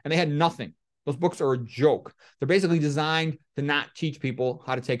books, and they had nothing. Those books are a joke. They're basically designed to not teach people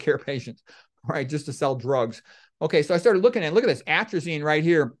how to take care of patients, right? Just to sell drugs. Okay, so I started looking at, look at this, atrazine right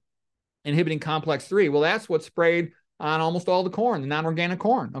here, inhibiting complex 3. Well, that's what's sprayed on almost all the corn, the non-organic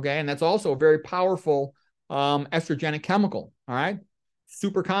corn, okay? And that's also a very powerful estrogenic chemical, all right?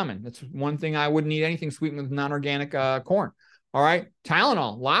 Super common. That's one thing I wouldn't eat anything sweetened with non-organic corn. All right.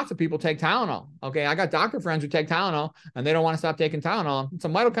 Tylenol. Lots of people take Tylenol. Okay. I got doctor friends who take Tylenol and they don't want to stop taking Tylenol. It's a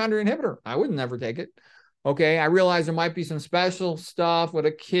mitochondria inhibitor. I would never take it. Okay. I realize there might be some special stuff with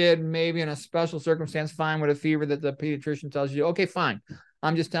a kid, maybe in a special circumstance, fine with a fever that the pediatrician tells you, okay, fine.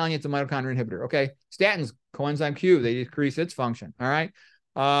 I'm just telling you it's a mitochondria inhibitor. Okay. Statins, coenzyme Q, they decrease its function. All right.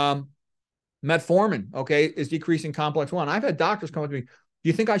 Metformin, okay, is decreasing complex 1. I've had doctors come up to me, do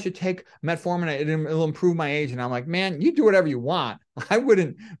you think I should take metformin? It'll improve my age. And I'm like, man, you do whatever you want. I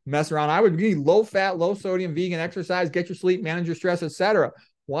wouldn't mess around. I would be low fat, low sodium, vegan, exercise, get your sleep, manage your stress, etc.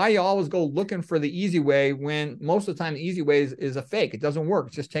 Why you always go looking for the easy way when most of the time the easy way is a fake? It doesn't work.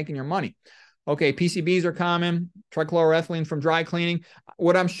 It's just taking your money. Okay, PCBs are common, trichloroethylene from dry cleaning.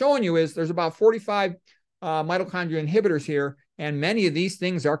 What I'm showing you is there's about 45 mitochondria inhibitors here, and many of these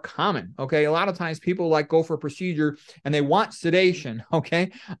things are common. Okay, a lot of times people go for a procedure and they want sedation.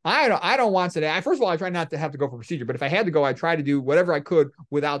 Okay, I don't want sedation. First of all, I try not to have to go for a procedure, but if I had to go, I try to do whatever I could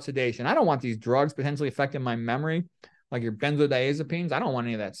without sedation. I don't want these drugs potentially affecting my memory, like your benzodiazepines. I don't want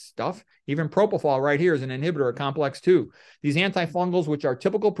any of that stuff. Even propofol right here is an inhibitor of complex 2. These antifungals, which are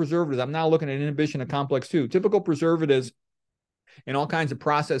typical preservatives, I'm now looking at inhibition of complex 2. Typical preservatives in all kinds of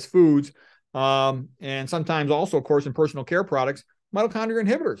processed foods, and sometimes also, of course, in personal care products, mitochondria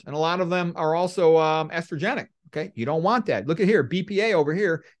inhibitors. And a lot of them are also estrogenic. Okay, you don't want that. Look at here. BPA over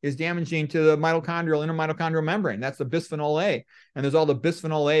here is damaging to the inner mitochondrial membrane. That's the bisphenol A. And there's all the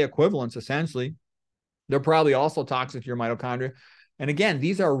bisphenol A equivalents, essentially. They're probably also toxic to your mitochondria. And again,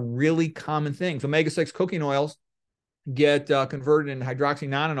 these are really common things. Omega-6 cooking oils get converted into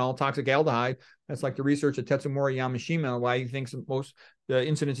hydroxynonenal, toxic aldehyde. That's like the research of Tetsumori Yamashima, why he thinks most the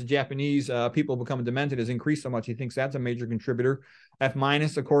incidence of Japanese people becoming demented has increased so much. He thinks that's a major contributor. F-,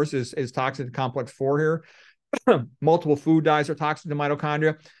 of course, is toxic to complex 4 here. Multiple food dyes are toxic to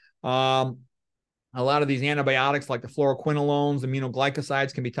mitochondria. A lot of these antibiotics like the fluoroquinolones,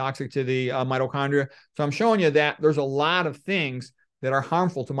 aminoglycosides can be toxic to the mitochondria. So I'm showing you that there's a lot of things that are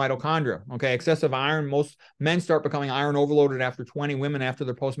harmful to mitochondria. Okay, excessive iron. Most men start becoming iron overloaded after 20, women after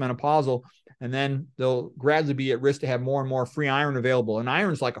they're postmenopausal, and then they'll gradually be at risk to have more and more free iron available. And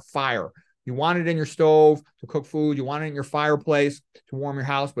iron's like a fire. You want it in your stove to cook food. You want it in your fireplace to warm your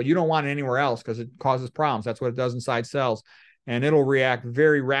house, but you don't want it anywhere else because it causes problems. That's what it does inside cells. And it'll react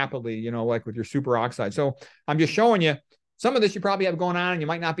very rapidly, you know, like with your superoxide. So I'm just showing you some of this you probably have going on and you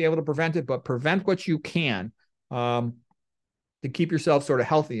might not be able to prevent it, but prevent what you can to keep yourself sort of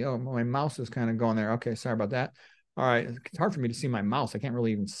healthy. Oh, my mouse is kind of going there. Okay, sorry about that. All right, it's hard for me to see my mouse. I can't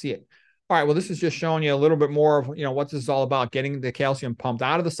really even see it. All right, well, this is just showing you a little bit more of, you know, what this is all about, getting the calcium pumped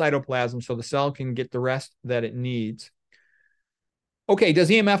out of the cytoplasm so the cell can get the rest that it needs. Okay, does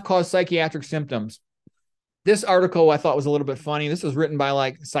EMF cause psychiatric symptoms? This article I thought was a little bit funny. This was written by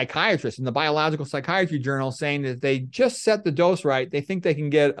like psychiatrists in the Biological Psychiatry Journal, saying that they just set the dose right. They think they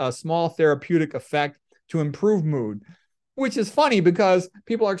can get a small therapeutic effect to improve mood, which is funny because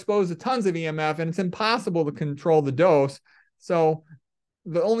people are exposed to tons of EMF and it's impossible to control the dose. So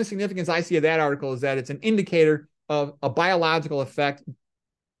the only significance I see of that article is that it's an indicator of a biological effect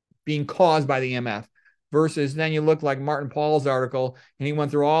being caused by the EMF. Versus then you look like Martin Paul's article, and he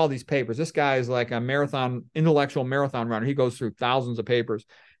went through all these papers. This guy is like a intellectual marathon runner. He goes through thousands of papers,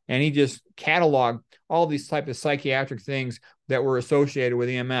 and he just cataloged all these types of psychiatric things that were associated with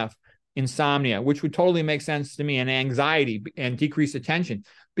EMF. Insomnia, which would totally make sense to me, and anxiety and decreased attention,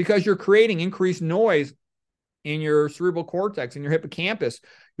 because you're creating increased noise in your cerebral cortex, in your hippocampus.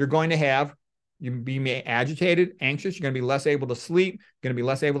 You're going to have you be agitated, anxious. You're going to be less able to sleep. You're going to be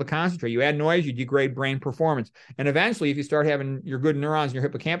less able to concentrate. You add noise, you degrade brain performance. And eventually, if you start having your good neurons in your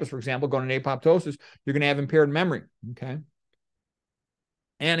hippocampus, for example, going into apoptosis, you're going to have impaired memory. Okay.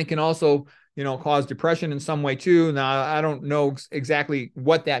 And it can also, you know, cause depression in some way too. Now, I don't know exactly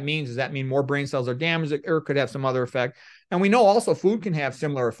what that means. Does that mean more brain cells are damaged, or it could have some other effect? And we know also food can have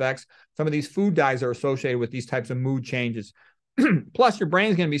similar effects. Some of these food dyes are associated with these types of mood changes. Plus, your brain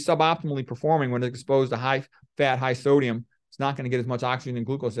is going to be suboptimally performing when it's exposed to high fat, high sodium. It's not going to get as much oxygen and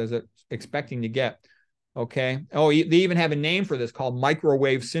glucose as it's expecting to get. Okay. Oh, they even have a name for this called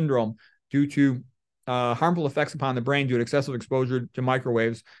microwave syndrome, due to harmful effects upon the brain due to excessive exposure to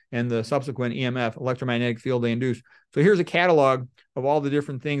microwaves and the subsequent EMF, electromagnetic field they induce. So here's a catalog of all the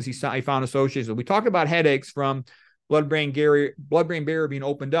different things he found associated with. We talked about headaches from blood-brain barrier being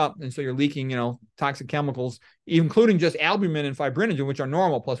opened up, and so you're leaking, you know, toxic chemicals, including just albumin and fibrinogen, which are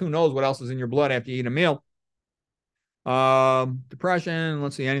normal. Plus, who knows what else is in your blood after you eat a meal? Depression.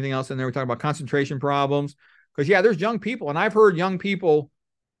 Let's see, anything else in there? We talk about concentration problems, because yeah, there's young people, and I've heard young people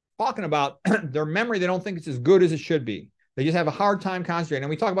talking about their memory. They don't think it's as good as it should be. They just have a hard time concentrating. And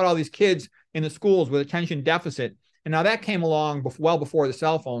we talk about all these kids in the schools with attention deficit, and now that came along well before the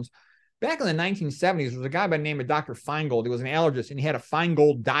cell phones. Back in the 1970s, there was a guy by the name of Dr. Feingold. He was an allergist, and he had a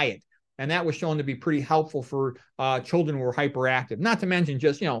Feingold diet. And that was shown to be pretty helpful for children who were hyperactive. Not to mention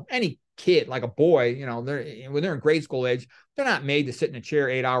just, you know, any kid, like a boy, you know, when they're in grade school age, they're not made to sit in a chair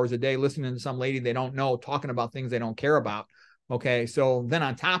 8 hours a day listening to some lady they don't know, talking about things they don't care about. Okay, so then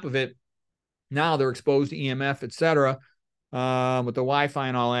on top of it, now they're exposed to EMF, et cetera, with the Wi-Fi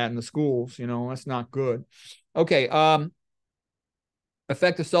and all that in the schools. You know, that's not good. Okay,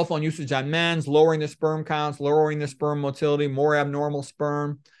 effective cell phone usage on men's, lowering the sperm counts, lowering the sperm motility, more abnormal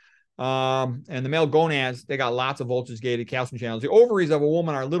sperm. And the male gonads, they got lots of voltage-gated calcium channels. The ovaries of a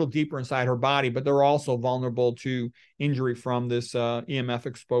woman are a little deeper inside her body, but they're also vulnerable to injury from this EMF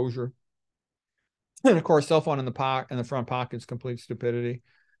exposure. And of course, cell phone in the front pocket is complete stupidity.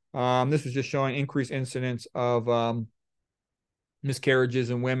 This is just showing increased incidence of miscarriages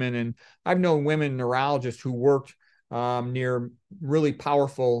in women. And I've known women neurologists who worked near really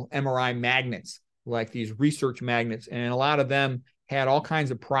powerful MRI magnets, like these research magnets. And a lot of them had all kinds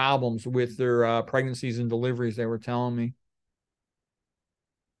of problems with their pregnancies and deliveries, they were telling me.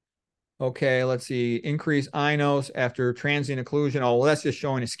 Okay, let's see. Increased inos after transient occlusion. Oh, well, that's just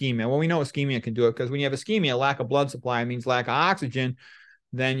showing ischemia. Well, we know ischemia can do it, because when you have ischemia, lack of blood supply means lack of oxygen.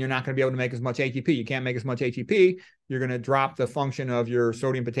 Then you're not going to be able to make as much ATP. You can't make as much ATP. You're going to drop the function of your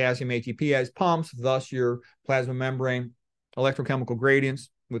sodium, potassium, ATP as pumps, thus your plasma membrane electrochemical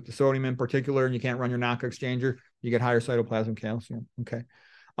gradients with the sodium in particular, and you can't run your Naka exchanger. You get higher cytoplasmic calcium. Okay.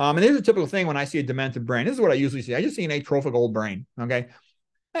 And here's a typical thing when I see a demented brain. This is what I usually see. I just see an atrophic old brain. Okay.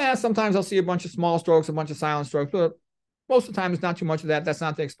 Sometimes I'll see a bunch of small strokes, a bunch of silent strokes, but most of the time it's not too much of that. That's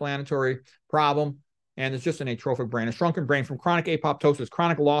not the explanatory problem. And it's just an atrophic brain, a shrunken brain from chronic apoptosis,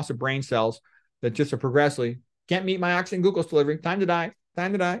 chronic loss of brain cells that just are progressively can't meet my oxygen glucose delivery. Time to die,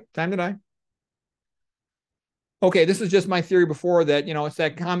 time to die, time to die. Okay, this is just my theory before that, it's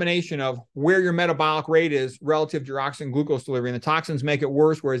that combination of where your metabolic rate is relative to your oxygen glucose delivery. And the toxins make it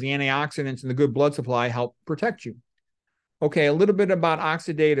worse, whereas the antioxidants and the good blood supply help protect you. Okay, a little bit about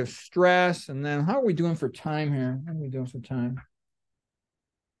oxidative stress. And then how are we doing for time here? How are we doing for time?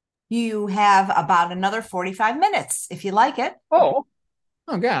 You have about another 45 minutes if you like it.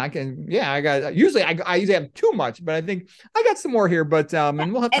 Oh God, I usually have too much, but I think I got some more here, but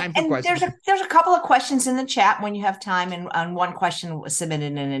and we'll have time for questions. There's a couple of questions in the chat when you have time, and one question was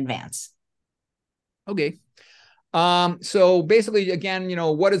submitted in advance. Okay. So basically, again,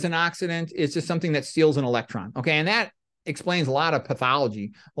 what is an oxidant? It's just something that steals an electron. Okay. And that explains a lot of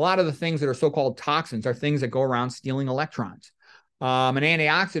pathology. A lot of the things that are so-called toxins are things that go around stealing electrons. An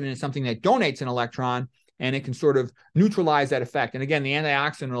antioxidant is something that donates an electron, and it can sort of neutralize that effect. And again, the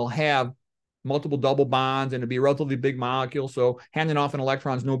antioxidant will have multiple double bonds and it'll be a relatively big molecule. So handing off an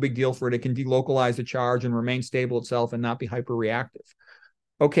electron is no big deal for it. It can delocalize the charge and remain stable itself and not be hyperreactive.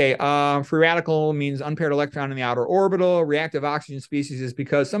 Okay, free radical means unpaired electron in the outer orbital. Reactive oxygen species is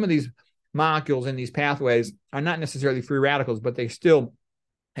because some of these molecules in these pathways are not necessarily free radicals, but they still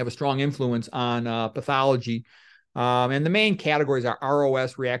have a strong influence on pathology. And the main categories are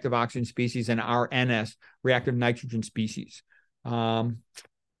ROS, reactive oxygen species, and RNS, reactive nitrogen species. Let's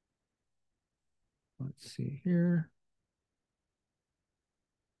see here.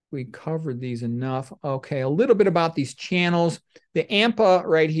 We covered these enough. Okay, a little bit about these channels. The AMPA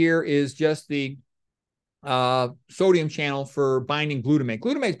right here is just the sodium channel for binding glutamate.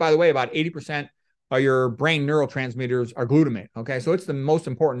 Glutamate, by the way, about 80% of your brain neurotransmitters are glutamate. Okay, so it's the most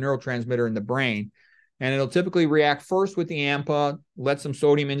important neurotransmitter in the brain. And it'll typically react first with the AMPA, let some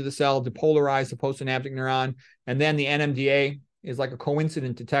sodium into the cell, depolarize the postsynaptic neuron, and then the NMDA is like a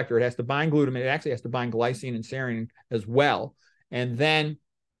coincident detector. It has to bind glutamate. It actually has to bind glycine and serine as well. And then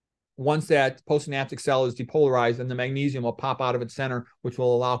once that postsynaptic cell is depolarized, then the magnesium will pop out of its center, which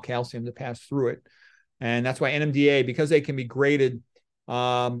will allow calcium to pass through it. And that's why NMDA, because they can be graded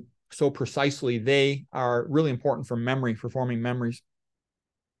so precisely, they are really important for memory, for forming memories.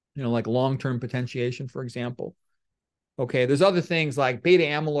 Like long-term potentiation, for example. Okay, there's other things like beta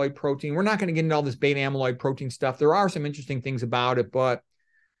amyloid protein. We're not going to get into all this beta amyloid protein stuff. There are some interesting things about it, but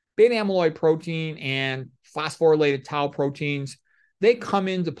beta amyloid protein and phosphorylated tau proteins, they come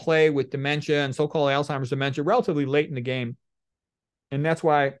into play with dementia and so-called Alzheimer's dementia relatively late in the game. And that's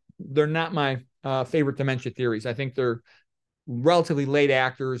why they're not my favorite dementia theories. I think they're relatively late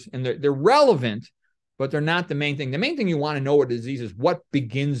actors, and they're relevant, but they're not the main thing. The main thing you want to know with a disease is what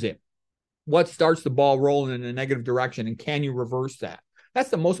begins it, what starts the ball rolling in a negative direction, and can you reverse that?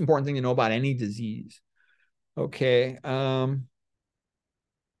 That's the most important thing to know about any disease. Okay.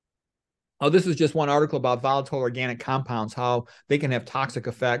 This is just one article about volatile organic compounds, how they can have toxic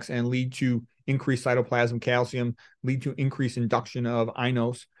effects and lead to increased cytoplasm calcium, lead to increased induction of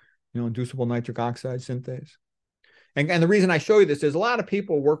iNOS, inducible nitric oxide synthase. And the reason I show you this is a lot of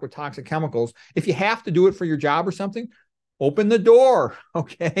people work with toxic chemicals. If you have to do it for your job or something, open the door,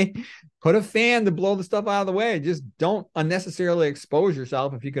 okay? Put a fan to blow the stuff out of the way. Just don't unnecessarily expose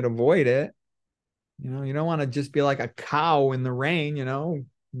yourself if you could avoid it. You don't want to just be like a cow in the rain,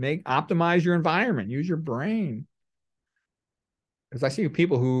 optimize your environment, use your brain. Because I see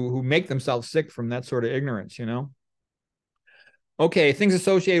people who make themselves sick from that sort of ignorance, Okay, things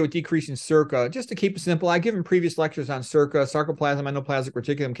associated with decreasing SERCA. Just to keep it simple, I've given previous lectures on SERCA, sarcoplasm, endoplasmic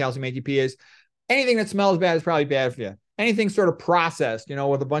reticulum, calcium ATPase. Anything that smells bad is probably bad for you. Anything sort of processed,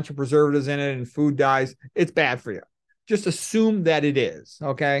 with a bunch of preservatives in it and food dyes, it's bad for you. Just assume that it is,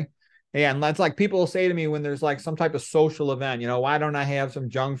 okay? Yeah, and that's like people will say to me when there's like some type of social event, why don't I have some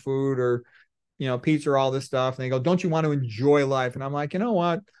junk food or, pizza or all this stuff? And they go, don't you want to enjoy life? And I'm like, you know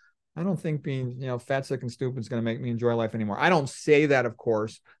what? I don't think being, fat, sick, and stupid is going to make me enjoy life anymore. I don't say that, of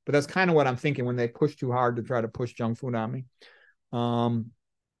course, but that's kind of what I'm thinking when they push too hard to try to push junk food on me.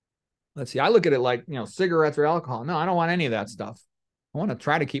 Let's see. I look at it like, cigarettes or alcohol. No, I don't want any of that stuff. I want to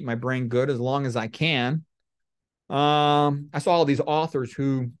try to keep my brain good as long as I can. I saw all these authors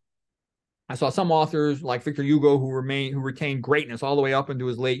I saw some authors like Victor Hugo who retained greatness all the way up into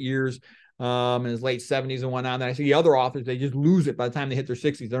his late years. In his late 70s and whatnot. Then I see the other authors, they just lose it by the time they hit their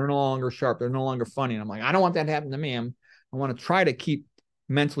 60s. They're no longer sharp. They're no longer funny. And I'm like, I don't want that to happen to me. I want to try to keep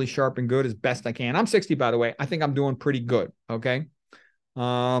mentally sharp and good as best I can. I'm 60, by the way. I think I'm doing pretty good. Okay.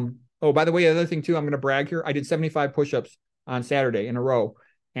 By the way, the other thing too, I'm going to brag here. I did 75 push-ups on Saturday in a row.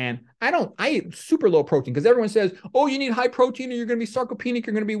 And I eat super low protein because everyone says, oh, you need high protein or you're going to be sarcopenic,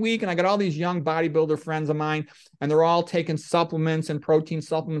 you're going to be weak. And I got all these young bodybuilder friends of mine and they're all taking supplements and protein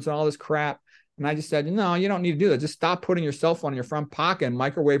supplements and all this crap. And I just said, no, you don't need to do that. Just stop putting your cell phone in your front pocket and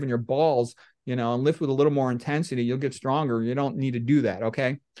microwaving your balls and lift with a little more intensity. You'll get stronger. You don't need to do that.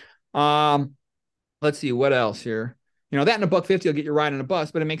 Okay. Let's see what else here. That and $1.50 will get you riding a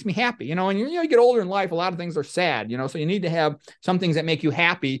bus, but it makes me happy, and you get older in life, a lot of things are sad, so you need to have some things that make you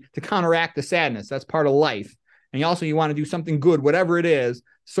happy to counteract the sadness. That's part of life. And you want to do something good, whatever it is,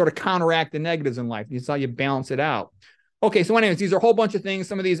 sort of counteract the negatives in life. That's how you balance it out. Okay. So anyways, these are a whole bunch of things.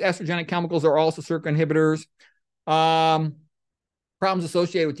 Some of these estrogenic chemicals are also SERCA inhibitors. Problems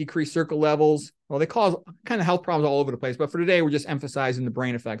associated with decreased SERCA levels. Well, they cause kind of health problems all over the place, but for today, we're just emphasizing the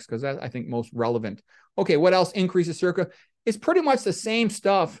brain effects because that's, I think, most relevant. Okay, what else increases SERCA? It's pretty much the same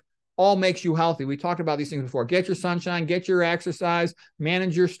stuff, all makes you healthy. We talked about these things before. Get your sunshine, get your exercise,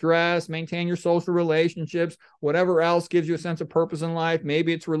 manage your stress, maintain your social relationships, whatever else gives you a sense of purpose in life.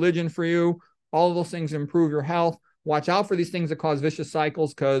 Maybe it's religion for you. All of those things improve your health. Watch out for these things that cause vicious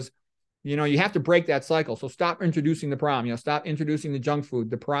cycles because you have to break that cycle. So stop introducing the problem. Stop introducing the junk food,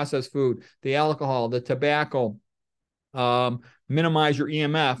 the processed food, the alcohol, the tobacco. Minimize your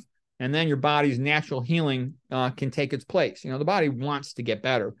EMF, and then your body's natural healing can take its place. The body wants to get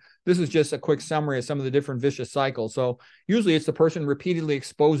better. This is just a quick summary of some of the different vicious cycles. So usually it's the person repeatedly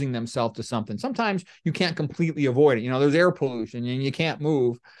exposing themselves to something. Sometimes you can't completely avoid it. There's air pollution and you can't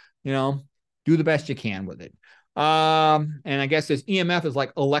move. Do the best you can with it. And I guess this EMF is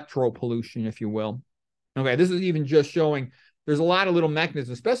like electro pollution, if you will. Okay, this is even just showing there's a lot of little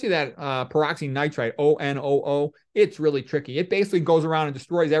mechanisms, especially that peroxynitrite, ONOO. It's really tricky. It basically goes around and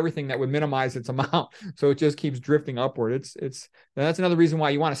destroys everything that would minimize its amount. So it just keeps drifting upward. That's another reason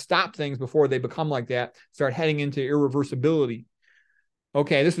why you want to stop things before they become like that, start heading into irreversibility.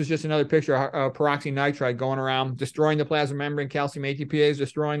 Okay, this was just another picture of peroxynitrite going around, destroying the plasma membrane, calcium ATPase,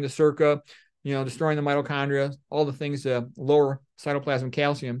 destroying the SERCA, destroying the mitochondria, all the things to lower cytoplasmic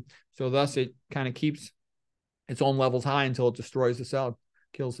calcium. So thus it kind of keeps its own levels high until it destroys the cell,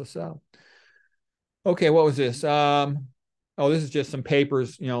 kills the cell. Okay, what was this? This is just some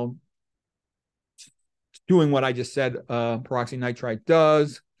papers, doing what I just said peroxynitrite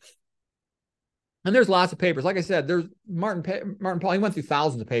does. And there's lots of papers. Like I said, there's Martin Pawel. He went through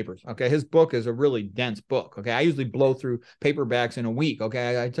thousands of papers. Okay. His book is a really dense book. Okay. I usually blow through paperbacks in a week.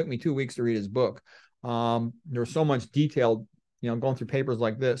 Okay. It took me 2 weeks to read his book. There's so much detailed, going through papers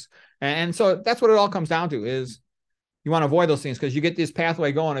like this. And so that's what it all comes down to is you want to avoid those things because you get this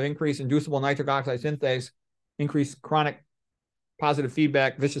pathway going of increased inducible nitric oxide synthase, increased chronic positive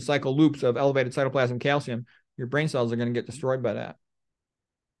feedback, vicious cycle loops of elevated cytoplasmic calcium. Your brain cells are going to get destroyed by that.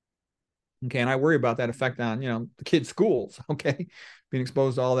 Okay, and I worry about that effect on, the kids' schools, okay? Being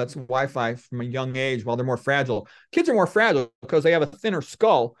exposed to all that Wi-Fi from a young age while they're more fragile. Kids are more fragile because they have a thinner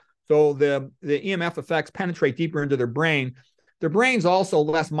skull, so the EMF effects penetrate deeper into their brain. Their brain's also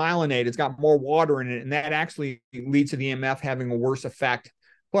less myelinated. It's got more water in it, and that actually leads to the EMF having a worse effect.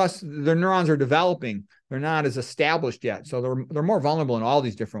 Plus, their neurons are developing. They're not as established yet, so they're more vulnerable in all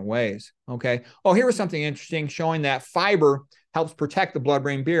these different ways, okay? Oh, here was something interesting showing that fiber helps protect the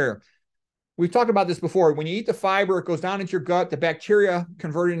blood-brain barrier. We've talked about this before. When you eat the fiber, it goes down into your gut. The bacteria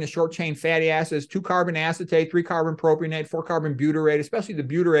convert it into short-chain fatty acids, 2-carbon acetate, 3-carbon propionate, 4-carbon butyrate. Especially the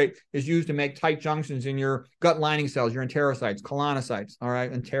butyrate is used to make tight junctions in your gut lining cells, your enterocytes, colonocytes, all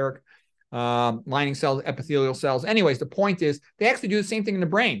right, enteric lining cells, epithelial cells. Anyways, the point is they actually do the same thing in the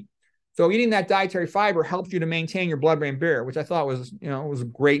brain. So eating that dietary fiber helps you to maintain your blood-brain barrier, which I thought was, was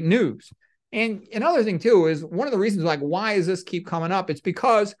great news. And another thing, too, is one of the reasons, why does this keep coming up? It's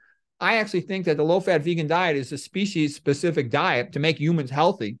because I actually think that the low-fat vegan diet is a species-specific diet to make humans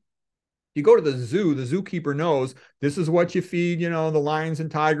healthy. You go to the zoo, the zookeeper knows this is what you feed, the lions and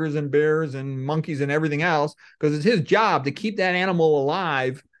tigers and bears and monkeys and everything else, because it's his job to keep that animal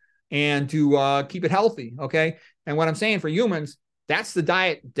alive and to keep it healthy, okay? And what I'm saying for humans, that's the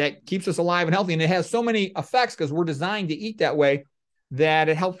diet that keeps us alive and healthy, and it has so many effects because we're designed to eat that way that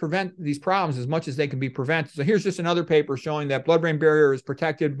it helps prevent these problems as much as they can be prevented. So here's just another paper showing that blood-brain barrier is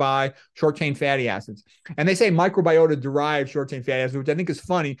protected by short-chain fatty acids. And they say microbiota-derived short-chain fatty acids, which I think is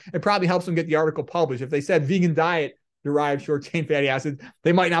funny. It probably helps them get the article published. If they said vegan diet-derived short-chain fatty acids,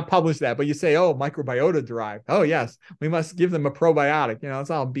 they might not publish that. But you say, oh, microbiota-derived. Oh, yes, we must give them a probiotic. It's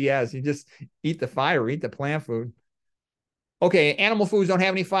all BS. You just eat the fiber, eat the plant food. Okay, animal foods don't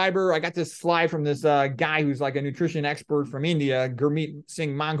have any fiber. I got this slide from this guy who's like a nutrition expert from India, Gurmeet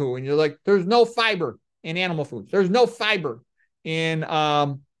Singh Mangu, and you're like, there's no fiber in animal foods. There's no fiber in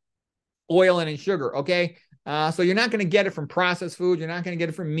oil and in sugar, okay? So you're not going to get it from processed food. You're not going to get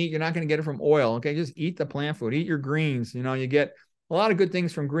it from meat. You're not going to get it from oil, okay? Just eat the plant food. Eat your greens. You get a lot of good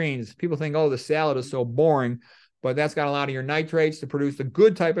things from greens. People think, oh, the salad is so boring, but that's got a lot of your nitrates to produce the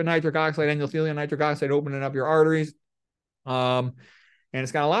good type of nitric oxide, endothelial nitric oxide, opening up your arteries. And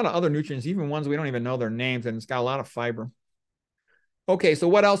it's got a lot of other nutrients, even ones we don't even know their names, and it's got a lot of fiber. Okay, so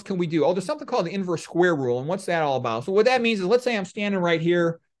what else can we do? Oh, there's something called the inverse square rule. And what's that all about? So what that means is, let's say I'm standing right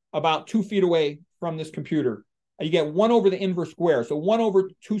here about 2 feet away from this computer. You get 1 over the inverse square. So 1 over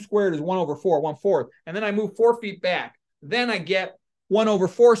 2 squared is 1 over 4, 1/4. And then I move 4 feet back. Then I get 1 over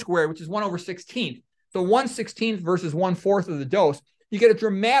 4 squared, which is 1 over 16th. So 1/16 versus 1/4 of the dose. You get a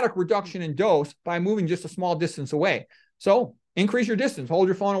dramatic reduction in dose by moving just a small distance away. So increase your distance. Hold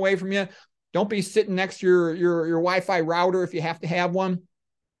your phone away from you. Don't be sitting next to your Wi-Fi router if you have to have one.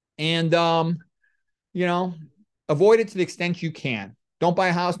 And, avoid it to the extent you can. Don't buy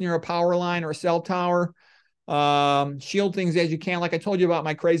a house near a power line or a cell tower. Shield things as you can. Like I told you about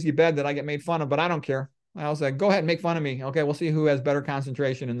my crazy bed that I get made fun of, but I don't care. I was like, go ahead and make fun of me. Okay, we'll see who has better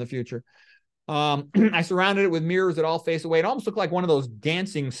concentration in the future. I surrounded it with mirrors that all face away. It almost looked like one of those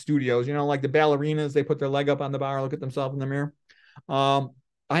dancing studios, like the ballerinas, they put their leg up on the bar, look at themselves in the mirror.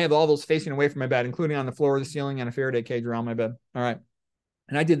 I have all those facing away from my bed, including on the floor, the ceiling, and a Faraday cage around my bed. All right.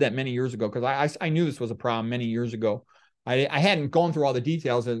 And I did that many years ago because I knew this was a problem many years ago. I hadn't gone through all the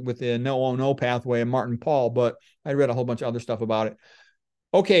details with the no pathway and Martin Pall, but I read a whole bunch of other stuff about it.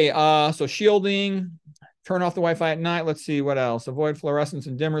 Okay, so shielding, turn off the Wi-Fi at night. Let's see what else. Avoid fluorescence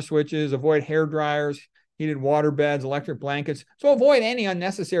and dimmer switches. Avoid hair dryers, heated water beds, electric blankets. So avoid any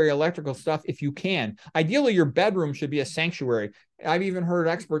unnecessary electrical stuff if you can. Ideally, your bedroom should be a sanctuary. I've even heard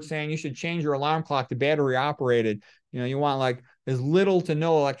experts saying you should change your alarm clock to battery operated. You want like as little to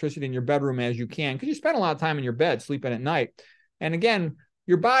no electricity in your bedroom as you can, because you spend a lot of time in your bed sleeping at night. And again,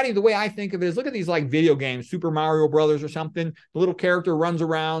 your body, the way I think of it is, look at these like video games, Super Mario Brothers or something. The little character runs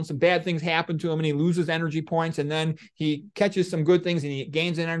around, some bad things happen to him, and he loses energy points, and then he catches some good things and he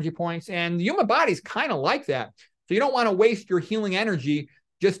gains energy points. And the human body is kind of like that. So you don't want to waste your healing energy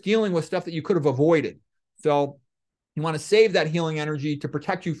just dealing with stuff that you could have avoided. So you want to save that healing energy to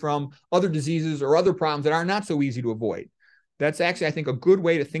protect you from other diseases or other problems that are not so easy to avoid. That's actually, I think, a good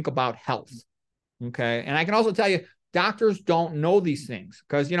way to think about health. Okay. And I can also tell you, doctors don't know these things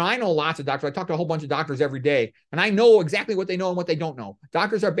because, I know lots of doctors. I talk to a whole bunch of doctors every day, and I know exactly what they know and what they don't know.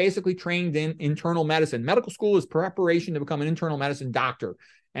 Doctors are basically trained in internal medicine. Medical school is preparation to become an internal medicine doctor.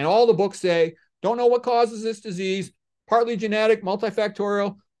 And all the books say, don't know what causes this disease, partly genetic,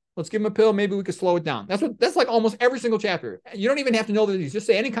 multifactorial. Let's give them a pill. Maybe we could slow it down. That's like almost every single chapter. You don't even have to know the disease. Just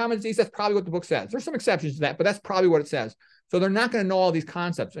say any common disease. That's probably what the book says. There's some exceptions to that, but that's probably what it says. So they're not going to know all these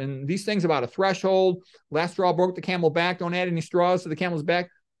concepts and these things about a threshold. Last straw broke the camel back. Don't add any straws to the camel's back.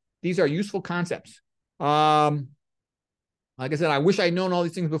 These are useful concepts. Like I said, I wish I'd known all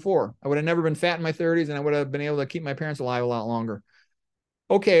these things before. I would have never been fat in my 30s, and I would have been able to keep my parents alive a lot longer.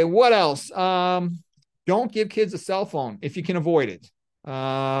 Okay, what else? Don't give kids a cell phone if you can avoid it.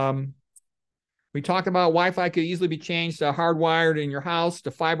 We talked about Wi-Fi could easily be changed to hardwired in your house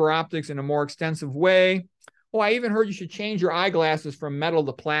to fiber optics in a more extensive way. Oh, I even heard you should change your eyeglasses from metal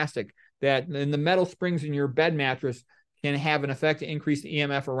to plastic. That and the metal springs in your bed mattress can have an effect to increase the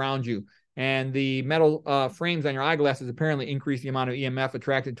EMF around you. And the metal frames on your eyeglasses apparently increase the amount of EMF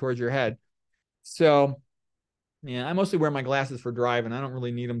attracted towards your head. So, yeah, I mostly wear my glasses for driving. I don't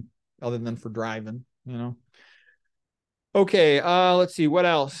really need them other than for driving, Okay, let's see. What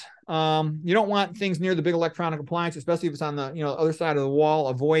else? You don't want things near the big electronic appliance, especially if it's on the other side of the wall.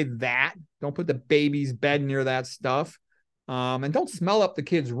 Avoid that. Don't put the baby's bed near that stuff. And don't smell up the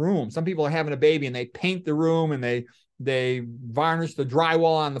kid's room. Some people are having a baby and they paint the room and they varnish the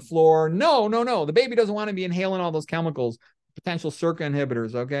drywall on the floor. No. The baby doesn't want to be inhaling all those chemicals, potential SERCA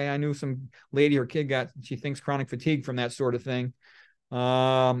inhibitors. Okay, I knew some lady, her kid she thinks chronic fatigue from that sort of thing.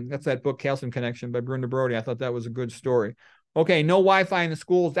 That's that book, Calcium Connection by Brenda Brody. I thought that was a good story. Okay, no Wi-Fi in the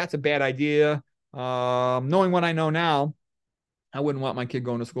schools. That's a bad idea. Knowing what I know now, I wouldn't want my kid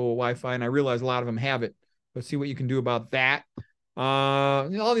going to school with Wi-Fi, and I realize a lot of them have it. Let's see what you can do about that.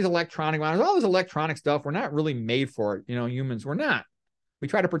 All these electronic monitors, all this electronic stuff, we're not really made for it. Humans, we're not. We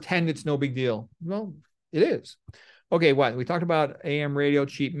try to pretend it's no big deal. Well, it is. Okay, what? We talked about AM radio,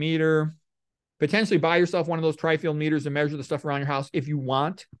 cheap meter. Potentially buy yourself one of those tri-field meters to measure the stuff around your house if you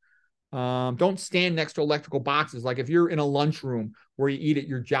want. Don't stand next to electrical boxes. Like if you're in a lunchroom where you eat at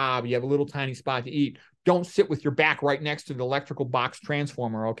your job, you have a little tiny spot to eat. Don't sit with your back right next to the electrical box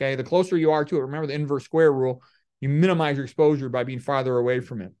transformer, okay? The closer you are to it, remember the inverse square rule, you minimize your exposure by being farther away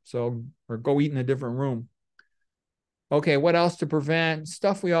from it. So, or go eat in a different room. Okay, what else to prevent?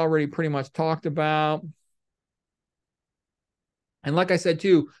 Stuff we already pretty much talked about. And like I said,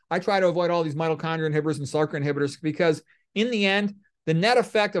 too, I try to avoid all these mitochondrial inhibitors and SERCA inhibitors because in the end, the net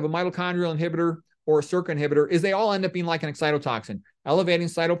effect of a mitochondrial inhibitor or a SERCA inhibitor is they all end up being like an excitotoxin, elevating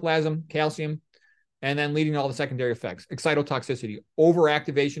cytoplasm, calcium, and then leading to all the secondary effects: excitotoxicity,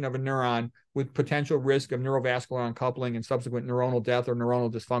 overactivation of a neuron with potential risk of neurovascular uncoupling and subsequent neuronal death or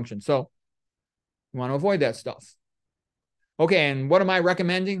neuronal dysfunction. So you want to avoid that stuff. Okay, and what am I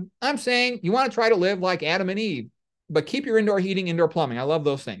recommending? I'm saying you want to try to live like Adam and Eve, but keep your indoor heating, indoor plumbing. I love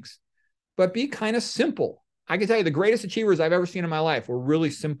those things. But be kind of simple. I can tell you the greatest achievers I've ever seen in my life were really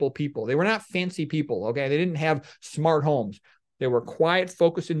simple people. They were not fancy people, okay? They didn't have smart homes. They were quiet,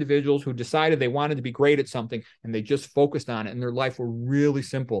 focused individuals who decided they wanted to be great at something, and they just focused on it, and their life were really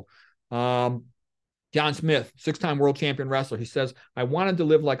simple. John Smith, 6-time world champion wrestler, he says, I wanted to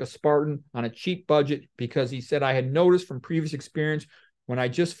live like a Spartan on a cheap budget because he said, I had noticed from previous experience when I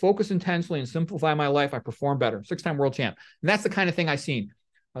just focus intensely and simplify my life, I perform better. 6-time world champ. And that's the kind of thing I've seen.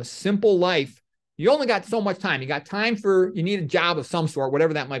 A simple life. You only got so much time. You got time you need a job of some sort,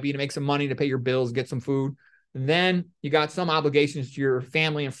 whatever that might be, to make some money, to pay your bills, get some food. And then you got some obligations to your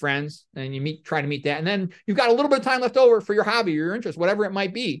family and friends, and you try to meet that. And then you've got a little bit of time left over for your hobby or your interest, whatever it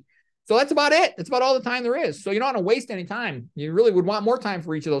might be. So that's about it. That's about all the time there is. So you don't want to waste any time. You really would want more time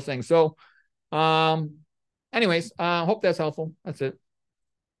for each of those things. So anyways, hope that's helpful. That's it.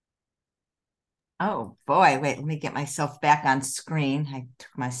 Oh boy, wait, let me get myself back on screen. I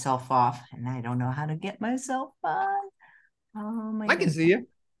took myself off and I don't know how to get myself on. Oh my I can see you.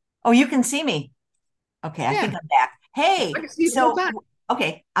 Oh, you can see me. Okay, I think I'm back. Hey, I can see you the whole time.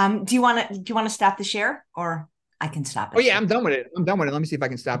 Okay. Do you want to stop the share, or I can stop it? Oh yeah, I'm done with it. Let me see if I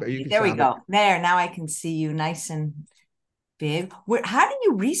can stop it. There we go. There, now I can see you nice and big. How do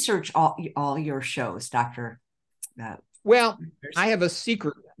you research all your shows, Dr.? Well, I have a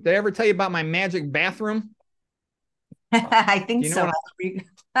secret. Did I ever tell you about my magic bathroom? I think so.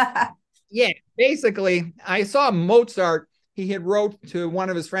 Yeah, basically, I saw Mozart. He had wrote to one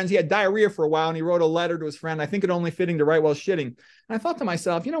of his friends. He had diarrhea for a while, and he wrote a letter to his friend. I think it only fitting to write while shitting. And I thought to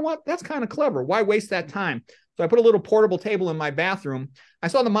myself, you know what? That's kind of clever. Why waste that time? So I put a little portable table in my bathroom. I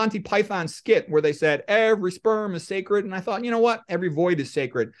saw the Monty Python skit where they said, every sperm is sacred. And I thought, you know what? Every void is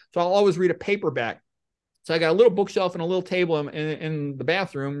sacred. So I'll always read a paperback. So I got a little bookshelf and a little table in the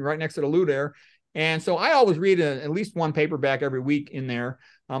bathroom right next to the loo there. And so I always read at least one paperback every week in there.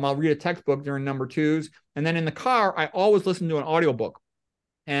 I'll read a textbook during number twos. And then in the car, I always listen to an audiobook.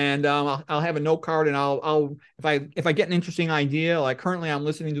 And I'll have a note card, and I'll if I get an interesting idea, like currently I'm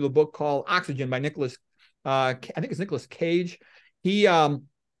listening to a book called Oxygen by Nicholas, I think it's Nicholas Cage. He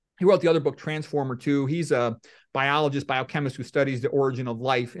wrote the other book, Transformer 2. He's a biologist, biochemist who studies the origin of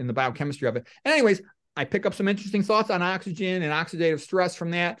life and the biochemistry of it. And anyways, I pick up some interesting thoughts on oxygen and oxidative stress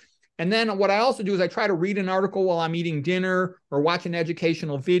from that. And then what I also do is I try to read an article while I'm eating dinner or watch an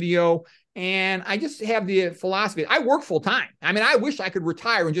educational video. And I just have the philosophy. I work full time. I mean, I wish I could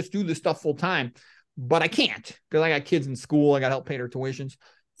retire and just do this stuff full time, but I can't because I got kids in school. I got to help pay their tuitions.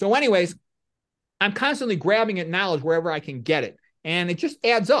 So anyways, I'm constantly grabbing at knowledge wherever I can get it. And it just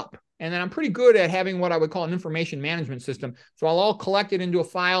adds up. And then I'm pretty good at having what I would call an information management system. So I'll all collect it into a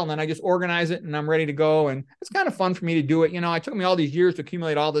file, and then I just organize it, and I'm ready to go. And it's kind of fun for me to do it. You know, it took me all these years to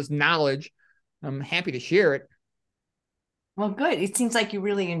accumulate all this knowledge. I'm happy to share it. Well, good. It seems like you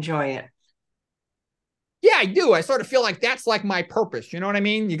really enjoy it. Yeah, I do. I sort of feel like that's like my purpose. You know what I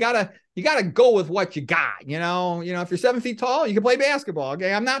mean? You gotta go with what you got. You know, if you're 7 feet tall, you can play basketball.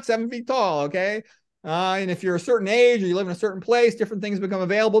 Okay. I'm not 7 feet tall. Okay. And if you're a certain age or you live in a certain place, different things become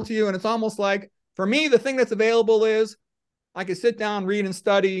available to you. And it's almost like, for me, the thing that's available is I can sit down, read and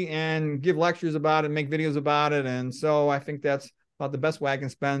study and give lectures about it, make videos about it. And so I think that's about the best way I can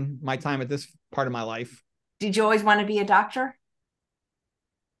spend my time at this part of my life. Did you always want to be a doctor?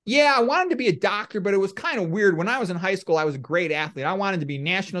 Yeah, I wanted to be a doctor, but it was kind of weird. When I was in high school, I was a great athlete. I wanted to be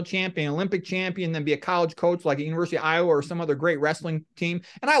national champion, Olympic champion, then be a college coach like at University of Iowa or some other great wrestling team.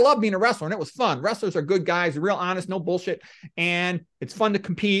 And I love being a wrestler, and it was fun. Wrestlers are good guys, real honest, no bullshit, and it's fun to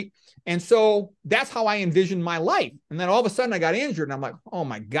compete. And so that's how I envisioned my life. And then all of a sudden I got injured, and I'm like, oh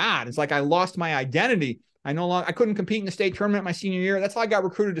my God, it's like I lost my identity. I couldn't compete in the state tournament my senior year. That's how I got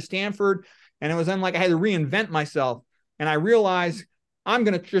recruited to Stanford. And it was then like I had to reinvent myself. And I realized I'm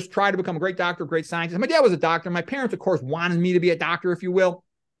going to just try to become a great doctor, great scientist. My dad was a doctor. My parents, of course, wanted me to be a doctor, if you will.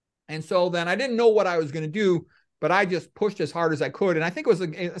 And so then I didn't know what I was going to do, but I just pushed as hard as I could. And I think it was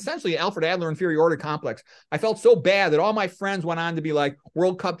essentially Alfred Adler inferiority complex. I felt so bad that all my friends went on to be like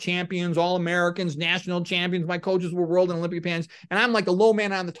World Cup champions, All-Americans, national champions. My coaches were world and Olympic champions. And I'm like the low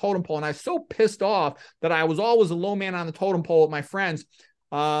man on the totem pole. And I was so pissed off that I was always a low man on the totem pole with my friends.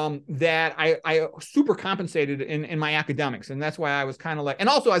 That I super compensated in my academics. And that's why I was kind of like, and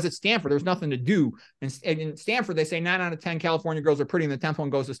also as at Stanford, there's nothing to do. And in Stanford, they say 9 out of 10 California girls are pretty, and the 10th one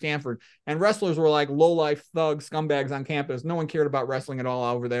goes to Stanford. And wrestlers were like low-life thugs, scumbags on campus. No one cared about wrestling at all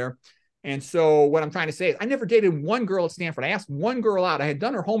over there. And so what I'm trying to say is I never dated one girl at Stanford. I asked one girl out. I had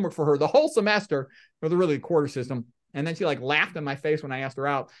done her homework for her the whole semester, or the really quarter system. And then she like laughed in my face when I asked her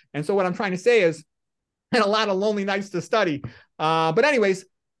out. And so what I'm trying to say is I had a lot of lonely nights to study. But anyways,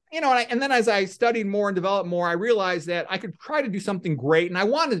 and then as I studied more and developed more, I realized that I could try to do something great. And I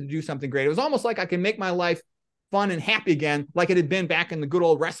wanted to do something great. It was almost like I could make my life fun and happy again, like it had been back in the good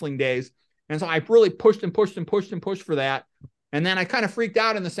old wrestling days. And so I really pushed and pushed and pushed and pushed for that. And then I kind of freaked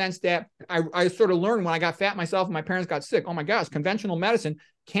out in the sense that I sort of learned when I got fat myself and my parents got sick, oh my gosh, conventional medicine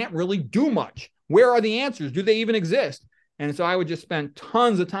can't really do much. Where are the answers? Do they even exist? And so I would just spend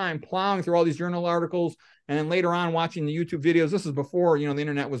tons of time plowing through all these journal articles and then later on watching the YouTube videos. This is before, the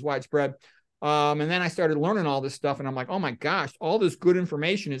internet was widespread. And then I started learning all this stuff and I'm like, oh my gosh, all this good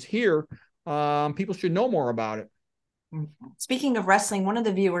information is here. People should know more about it. Speaking of wrestling, one of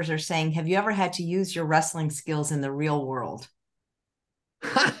the viewers are saying, have you ever had to use your wrestling skills in the real world?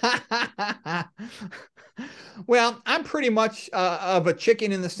 Well, I'm pretty much of a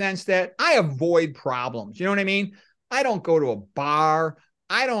chicken in the sense that I avoid problems. You know what I mean? I don't go to a bar.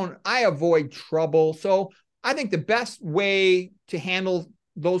 I avoid trouble. So I think the best way to handle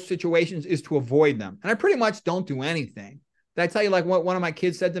those situations is to avoid them. And I pretty much don't do anything. Did I tell you like what one of my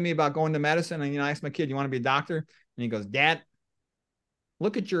kids said to me about going to medicine? And, I asked my kid, you want to be a doctor? And he goes, Dad,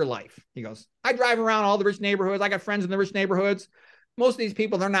 look at your life. He goes, I drive around all the rich neighborhoods. I got friends in the rich neighborhoods. Most of these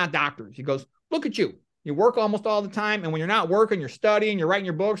people, they're not doctors. He goes, look at you. You work almost all the time. And when you're not working, you're studying, you're writing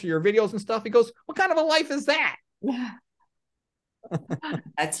your books or your videos and stuff. He goes, what kind of a life is that? Yeah.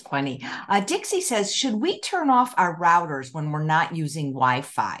 That's funny. Dixie says, should we turn off our routers when we're not using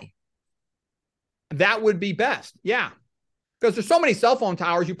Wi-Fi? That would be best. Yeah. Because there's so many cell phone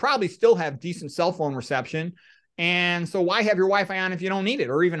towers, you probably still have decent cell phone reception. And so why have your Wi-Fi on if you don't need it?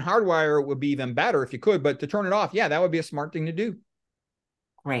 Or even hardwire, it would be even better if you could. But to turn it off, yeah, that would be a smart thing to do.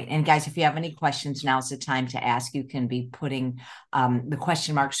 Great. And guys, if you have any questions, now's the time to ask. You can be putting the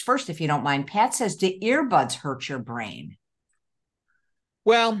question marks first, if you don't mind. Pat says, do earbuds hurt your brain?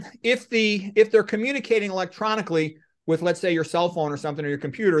 Well, if they're communicating electronically with, let's say, your cell phone or something or your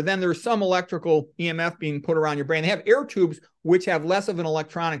computer, then there's some electrical EMF being put around your brain. They have air tubes, which have less of an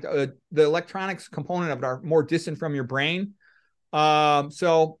electronic, the electronics component of it are more distant from your brain.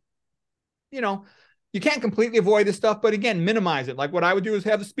 So, you can't completely avoid this stuff, but again, minimize it. Like what I would do is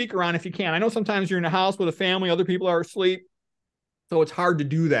have the speaker on if you can. I know sometimes you're in a house with a family, other people are asleep, so it's hard to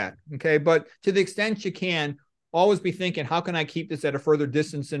do that. Okay. But to the extent you can, always be thinking, how can I keep this at a further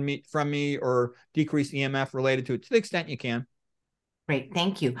distance from me or decrease EMF related to it to the extent you can. Great.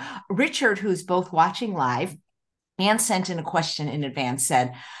 Thank you. Richard, who's both watching live and sent in a question in advance,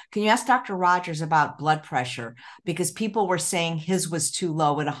 said, can you ask Dr. Rogers about blood pressure? Because people were saying his was too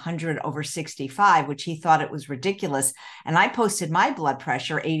low at 100/65, which he thought it was ridiculous. And I posted my blood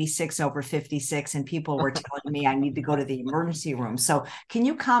pressure 86/56, and people were telling me I need to go to the emergency room. So can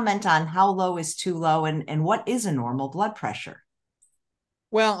you comment on how low is too low and what is a normal blood pressure?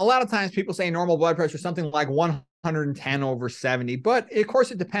 Well, a lot of times people say normal blood pressure is something like 110/70, but of course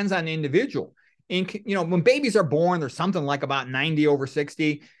it depends on the individual. When babies are born, there's something like about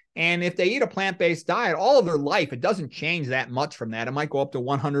 90/60. And if they eat a plant-based diet all of their life, it doesn't change that much from that. It might go up to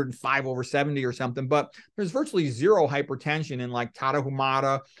 105/70 or something, but there's virtually zero hypertension in like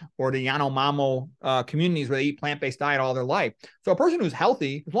Tarahumara or the Yanomamo communities where they eat plant-based diet all their life. So a person who's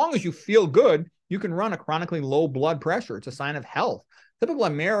healthy, as long as you feel good, you can run a chronically low blood pressure. It's a sign of health. Typical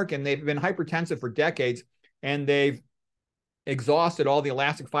American, they've been hypertensive for decades, and they've exhausted all the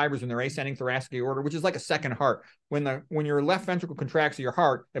elastic fibers in their ascending thoracic aorta, which is like a second heart. When your left ventricle contracts your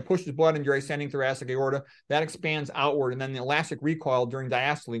heart, it pushes blood into your ascending thoracic aorta, that expands outward, and then the elastic recoil during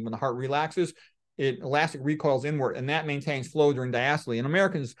diastole, when the heart relaxes, it elastic recoils inward, and that maintains flow during diastole. And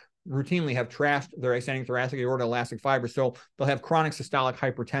Americans routinely have trashed their ascending thoracic aorta elastic fibers, so they'll have chronic systolic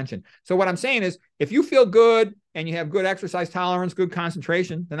hypertension. So what I'm saying is, if you feel good and you have good exercise tolerance, good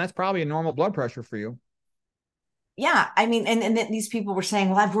concentration, then that's probably a normal blood pressure for you. Yeah, I mean, and these people were saying,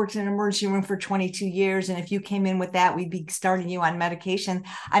 well, I've worked in an emergency room for 22 years, and if you came in with that, we'd be starting you on medication.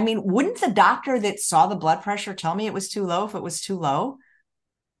 I mean, wouldn't the doctor that saw the blood pressure tell me it was too low if it was too low?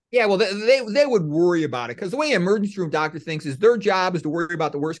 Yeah, well, they would worry about it, because the way an emergency room doctor thinks is their job is to worry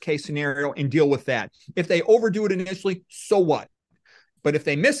about the worst case scenario and deal with that. If they overdo it initially, so what? But if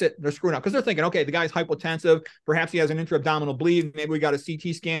they miss it, they're screwing up, because they're thinking, okay, the guy's hypotensive. Perhaps he has an intra-abdominal bleed. Maybe we got a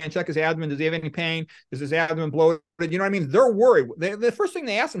CT scan, check his abdomen. Does he have any pain? Is his abdomen bloated? You know what I mean? They're worried. The first thing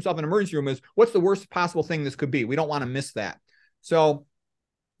they ask themselves in an emergency room is, what's the worst possible thing this could be? We don't want to miss that. So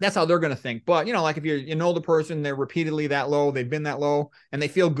that's how they're going to think. But, like if you know the person, they're repeatedly that low, they've been that low, and they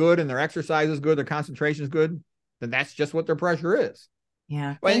feel good, and their exercise is good, their concentration is good, then that's just what their pressure is.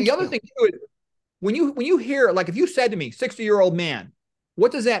 Yeah. Well, and Thank the other you. thing too is when you hear, like, if you said to me, 60-year-old man,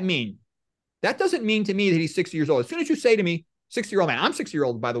 what does that mean? That doesn't mean to me that he's 60 years old. As soon as you say to me, 60-year-old man, I'm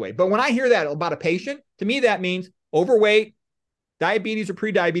 60-year-old, by the way. But when I hear that about a patient, to me, that means overweight, diabetes or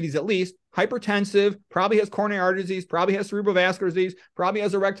pre-diabetes at least, hypertensive, probably has coronary artery disease, probably has cerebrovascular disease, probably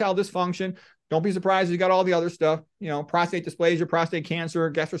has erectile dysfunction. Don't be surprised if you got all the other stuff, prostate dysplasia, prostate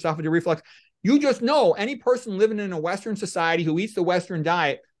cancer, gastroesophageal reflux. You just know any person living in a Western society who eats the Western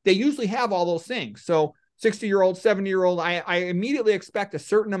diet, they usually have all those things. So 60-year-old, 70-year-old, I immediately expect a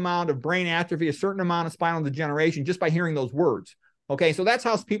certain amount of brain atrophy, a certain amount of spinal degeneration just by hearing those words. Okay, so that's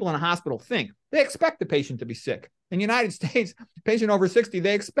how people in a hospital think. They expect the patient to be sick. In the United States, patient over 60,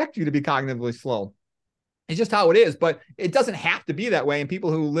 they expect you to be cognitively slow. It's just how it is, but it doesn't have to be that way. And people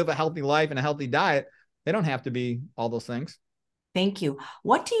who live a healthy life and a healthy diet, they don't have to be all those things. Thank you.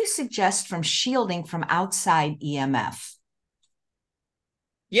 What do you suggest from shielding from outside EMF?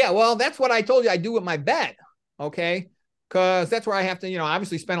 Yeah, well, that's what I told you I do with my bed, okay? Because that's where I have to,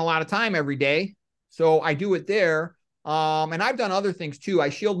 obviously spend a lot of time every day. So I do it there. And I've done other things too. I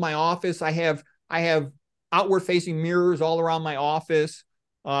shield my office. I have outward facing mirrors all around my office.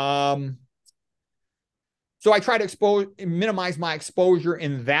 So I try to minimize my exposure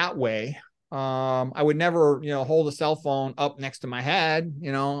in that way. I would never, hold a cell phone up next to my head,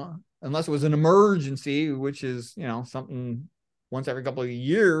 unless it was an emergency, which is, something once every couple of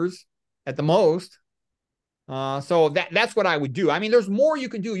years at the most. So that's what I would do. I mean, there's more you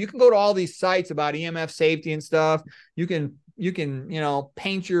can do. You can go to all these sites about EMF safety and stuff. You can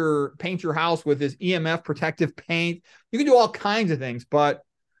paint your house with this EMF protective paint. You can do all kinds of things, but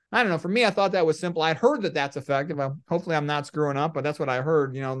I don't know. For me, I thought that was simple. I'd heard that that's effective. Hopefully I'm not screwing up, but that's what I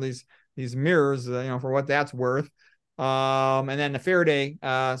heard, these mirrors, for what that's worth. And then the Faraday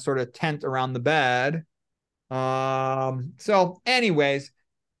sort of tent around the bed. So anyways,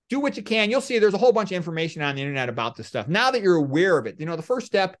 do what you can. You'll see there's a whole bunch of information on the internet about this stuff. Now that you're aware of it, the first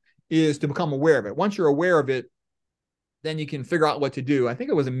step is to become aware of it. Once you're aware of it, then you can figure out what to do. I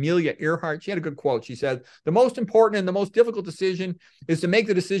think it was Amelia Earhart. She had a good quote. She said, the most important and the most difficult decision is to make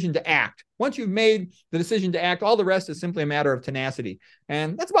the decision to act. Once you've made the decision to act, all the rest is simply a matter of tenacity.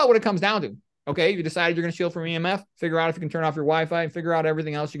 And that's about what it comes down to. Okay, you decided you're going to shield from EMF, figure out if you can turn off your Wi-Fi, figure out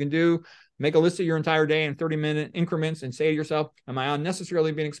everything else you can do, make a list of your entire day in 30-minute increments and say to yourself, am I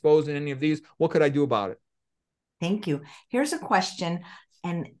unnecessarily being exposed in any of these? What could I do about it? Thank you. Here's a question,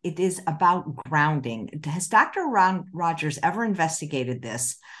 and it is about grounding. Has Dr. Ron Rogers ever investigated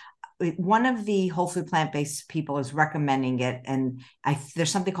this? One of the whole food plant-based people is recommending it, and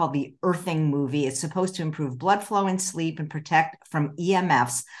there's something called the Earthing movie. It's supposed to improve blood flow and sleep and protect from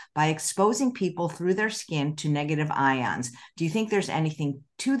EMFs by exposing people through their skin to negative ions. Do you think there's anything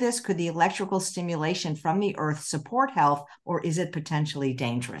to this? Could the electrical stimulation from the earth support health, or is it potentially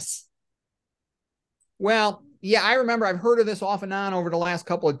dangerous? Well, yeah, I remember I've heard of this off and on over the last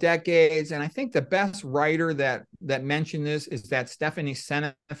couple of decades. And I think the best writer that mentioned this is that Stephanie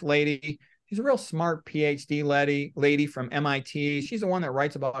Seneff lady. She's a real smart PhD lady from MIT. She's the one that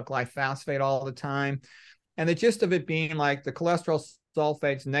writes about glyphosate all the time. And the gist of it being like the cholesterol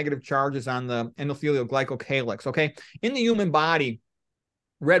sulfates, negative charges on the endothelial glycocalyx. Okay. In the human body,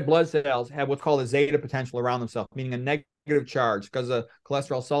 red blood cells have what's called a zeta potential around themselves, meaning a negative charge because of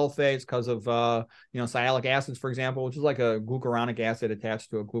cholesterol sulfates, because of sialic acids, for example, which is like a glucuronic acid attached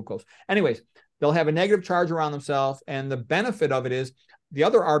to a glucose. Anyways, they'll have a negative charge around themselves, and the benefit of it is the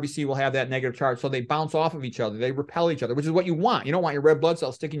other RBC will have that negative charge, so they bounce off of each other, they repel each other, which is what you want. You don't want your red blood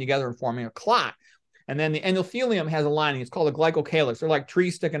cells sticking together and forming a clot. And then the endothelium has a lining. It's called a glycocalyx. They're like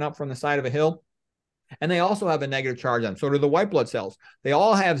trees sticking up from the side of a hill. And they also have a negative charge on them. So do the white blood cells. They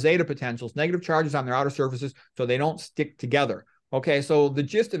all have zeta potentials, negative charges on their outer surfaces, so they don't stick together. Okay, so the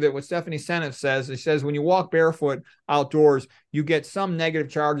gist of it, what Stephanie Seneff says, she says when you walk barefoot outdoors, you get some negative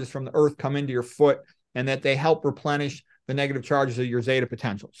charges from the earth come into your foot, and that they help replenish the negative charges of your zeta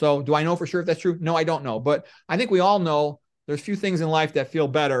potential. So do I know for sure if that's true? No, I don't know. But I think we all know there's few things in life that feel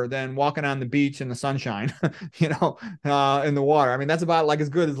better than walking on the beach in the sunshine, in the water. I mean, that's about like as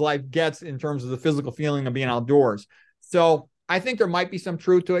good as life gets in terms of the physical feeling of being outdoors. So I think there might be some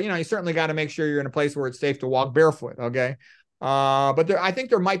truth to it. You certainly got to make sure you're in a place where it's safe to walk barefoot. Okay. But I think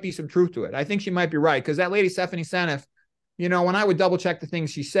there might be some truth to it. I think she might be right. Cause that lady, Stephanie Seneff, when I would double check the things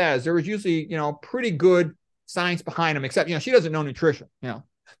she says, there was usually, pretty good science behind them, except, she doesn't know nutrition,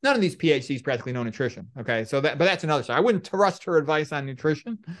 None of these PhDs practically know nutrition. Okay. But that's another side. I wouldn't trust her advice on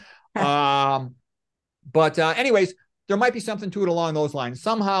nutrition. Anyways, there might be something to it along those lines. It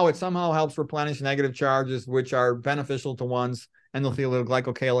somehow helps replenish negative charges, which are beneficial to one's endothelial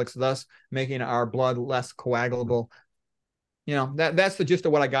glycocalyx, thus making our blood less coagulable. That's the gist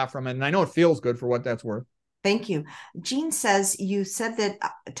of what I got from it. And I know it feels good for what that's worth. Thank you. Jean says, you said that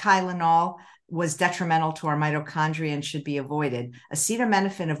Tylenol was detrimental to our mitochondria and should be avoided.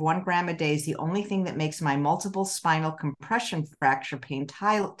 Acetaminophen of 1 gram a day is the only thing that makes my multiple spinal compression fracture pain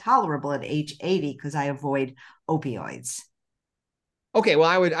tolerable at age 80 because I avoid opioids. Okay, well,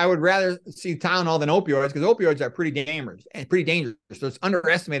 I would rather see Tylenol than opioids because opioids are pretty dangerous. So it's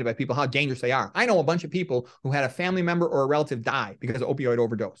underestimated by people how dangerous they are. I know a bunch of people who had a family member or a relative die because of opioid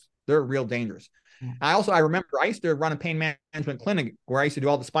overdose. They're real dangerous. I remember I used to run a pain management clinic where I used to do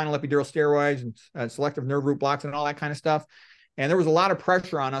all the spinal epidural steroids and selective nerve root blocks and all that kind of stuff. And there was a lot of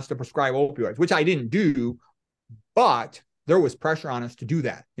pressure on us to prescribe opioids, which I didn't do, but there was pressure on us to do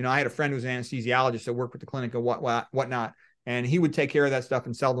that. I had a friend who was an anesthesiologist that worked with the clinic and whatnot, and he would take care of that stuff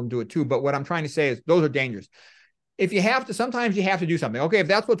and seldom do it too. But what I'm trying to say is those are dangerous. If you have to, sometimes you have to do something. Okay, if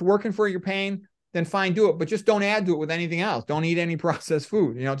that's what's working for your pain, then fine, do it. But just don't add to it with anything else. Don't eat any processed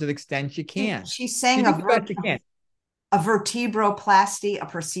food, to the extent you can. She's saying a vertebroplasty, a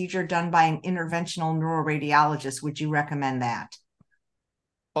procedure done by an interventional neuroradiologist. Would you recommend that?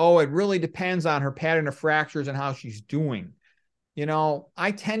 Oh, it really depends on her pattern of fractures and how she's doing.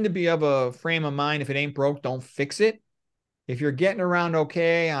 I tend to be of a frame of mind, if it ain't broke, don't fix it. If you're getting around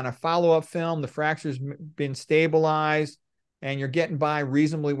okay on a follow-up film, the fracture's been stabilized, and you're getting by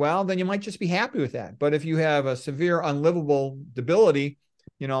reasonably well, then you might just be happy with that. But if you have a severe unlivable debility,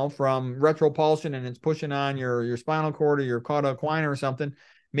 from retropulsion and it's pushing on your spinal cord or your cauda equina or something,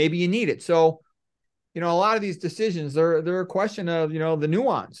 maybe you need it. So, a lot of these decisions, they're a question of, the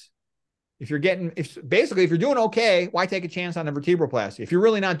nuance. If you're doing okay, why take a chance on the vertebroplasty? If you're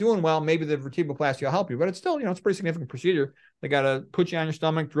really not doing well, maybe the vertebroplasty will help you, but it's still, it's a pretty significant procedure. They got to put you on your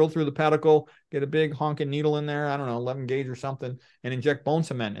stomach, drill through the pedicle, get a big honking needle in there, I don't know, 11 gauge or something, and inject bone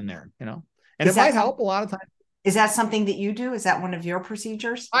cement in there, and it might help a lot of times. Is that something that you do? Is that one of your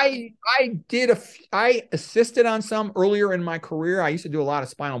procedures? I assisted on some earlier in my career. I used to do a lot of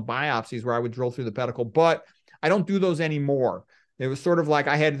spinal biopsies where I would drill through the pedicle, but I don't do those anymore. It was sort of like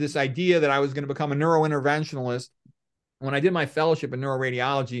I had this idea that I was going to become a neurointerventionalist. When I did my fellowship in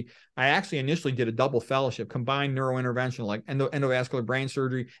neuroradiology, I actually initially did a double fellowship, combined neurointerventional, like endovascular brain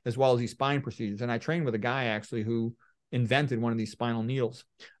surgery, as well as these spine procedures. And I trained with a guy actually who invented one of these spinal needles.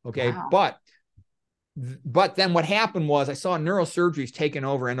 Okay. Wow. But then what happened was I saw neurosurgeries taking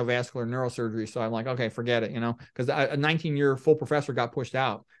over endovascular neurosurgery. So I'm like, okay, forget it, because a 19-year full professor got pushed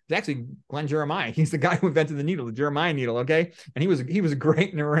out. It's actually Glenn Jeremiah. He's the guy who invented the needle, the Jeremiah needle. Okay. And he was a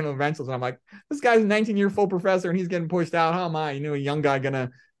great neurointerventionalist. And I'm like, this guy's a 19-year full professor and he's getting pushed out. How am I, a young guy going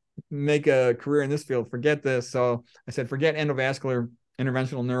to make a career in this field? Forget this. So I said, forget endovascular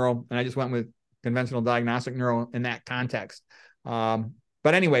interventional neuro. And I just went with conventional diagnostic neuro in that context. But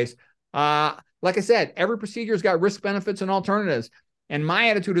anyways, like I said, every procedure's got risk, benefits, and alternatives. And my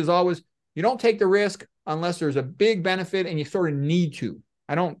attitude is always, you don't take the risk unless there's a big benefit and you sort of need to.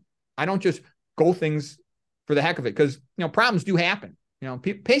 I don't just go things for the heck of it because, problems do happen.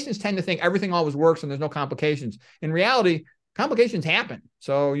 Patients tend to think everything always works and there's no complications. In reality, complications happen.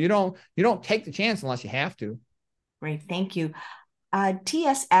 So you don't take the chance unless you have to. Great. Thank you.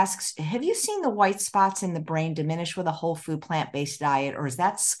 TS asks, have you seen the white spots in the brain diminish with a whole food plant-based diet, or is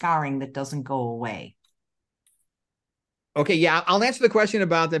that scarring that doesn't go away? Okay, yeah, I'll answer the question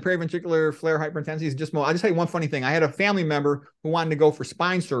about the periventricular flare hyperintensity. I'll just tell you one funny thing. I had a family member who wanted to go for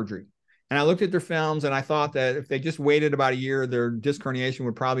spine surgery, and I looked at their films, and I thought that if they just waited about a year, their disc herniation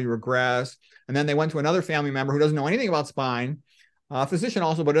would probably regress. And then they went to another family member who doesn't know anything about spine, a physician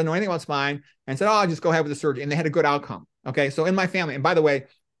also, but doesn't know anything about spine, and said, I'll just go ahead with the surgery. And they had a good outcome. Okay. So in my family, and by the way,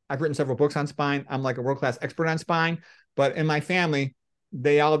 I've written several books on spine. I'm like a world-class expert on spine, but in my family,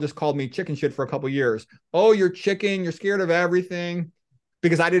 they all just called me chicken shit for a couple of years. Oh, you're chicken. You're scared of everything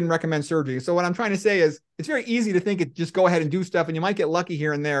because I didn't recommend surgery. So what I'm trying to say is it's very easy to think it just go ahead and do stuff and you might get lucky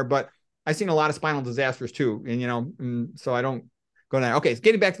here and there, but I've seen a lot of spinal disasters too. And, so I don't go there. Okay. So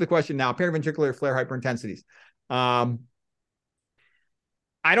getting back to the question now, periventricular flare hyperintensities.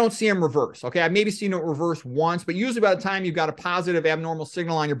 I don't see them reverse. Okay. I've maybe seen it reverse once, but usually by the time you've got a positive abnormal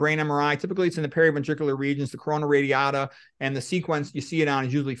signal on your brain MRI, typically it's in the periventricular regions, the corona radiata, and the sequence you see it on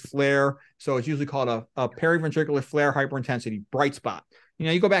is usually flare. So it's usually called a periventricular flare hyperintensity, bright spot.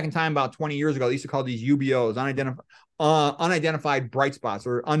 You go back in time about 20 years ago, they used to call these UBOs, unidentified bright spots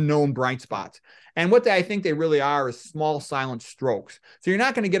or unknown bright spots. And what I think they really are is small silent strokes. So you're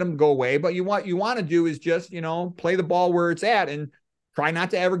not going to get them to go away, but you want to do is just, play the ball where it's at and try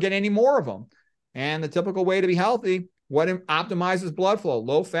not to ever get any more of them. And the typical way to be healthy, what optimizes blood flow,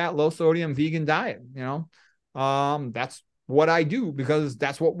 low fat, low sodium, vegan diet, that's what I do because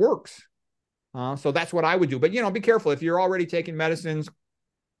that's what works. So that's what I would do. But, be careful. If you're already taking medicines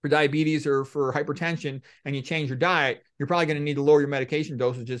for diabetes or for hypertension and you change your diet, you're probably going to need to lower your medication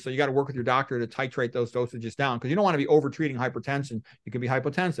dosages. So you got to work with your doctor to titrate those dosages down, because you don't want to be over-treating hypertension. You can be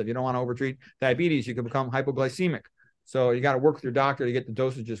hypotensive. You don't want to over-treat diabetes. You can become hypoglycemic. So you got to work with your doctor to get the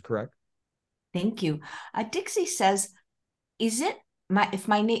dosages correct. Thank you. Dixie says, is it my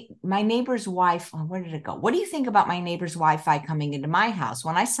neighbor's Wi-Fi, where did it go? What do you think about my neighbor's Wi-Fi coming into my house?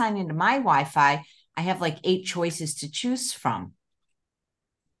 When I sign into my Wi-Fi, I have like 8 choices to choose from.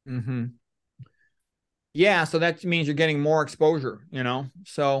 Mm-hmm. Yeah, so that means you're getting more exposure,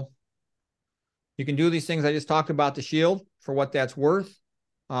 So you can do these things I just talked about, the Shield, for what that's worth.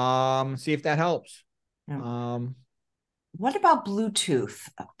 See if that helps. Yeah. What about Bluetooth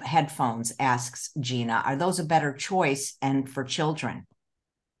headphones, asks Gina. Are those a better choice and for children?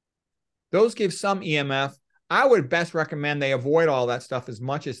 Those give some EMF. I would best recommend they avoid all that stuff as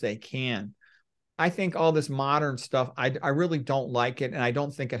much as they can. I think all this modern stuff, I really don't like it, and I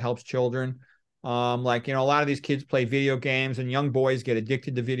don't think it helps children. A lot of these kids play video games, and young boys get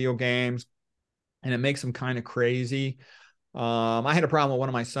addicted to video games, and it makes them kind of crazy. I had a problem with one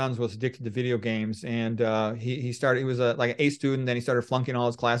of my sons was addicted to video games, and he was like an A student. Then he started flunking all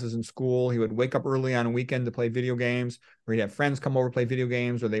his classes in school. He would wake up early on a weekend to play video games, or he'd have friends come over to play video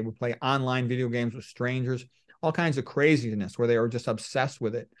games, or they would play online video games with strangers, all kinds of craziness where they were just obsessed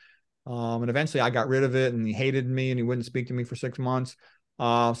with it. And eventually I got rid of it, and he hated me and he wouldn't speak to me for 6 months.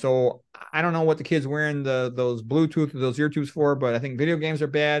 So I don't know what the kids wearing those Bluetooth or those ear tubes for, but I think video games are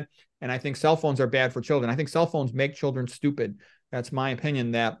bad. And I think cell phones are bad for children. I think cell phones make children stupid. That's my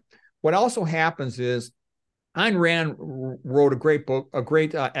opinion. That what also happens is Ayn Rand wrote a great book, a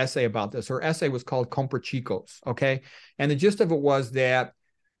great essay about this. Her essay was called Comprachicos. Okay. And the gist of it was that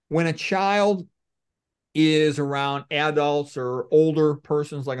when a child is around adults or older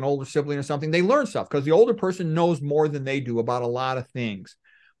persons, like an older sibling or something, they learn stuff because the older person knows more than they do about a lot of things.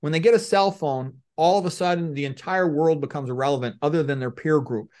 When they get a cell phone, all of a sudden the entire world becomes irrelevant other than their peer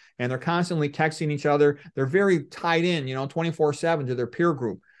group. And they're constantly texting each other. They're very tied in, 24/7 to their peer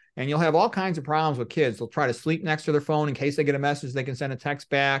group. And you'll have all kinds of problems with kids. They'll try to sleep next to their phone in case they get a message, they can send a text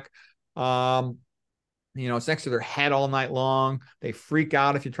back. It's next to their head all night long. They freak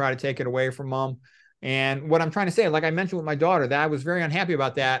out if you try to take it away from them. And what I'm trying to say, like I mentioned with my daughter, that I was very unhappy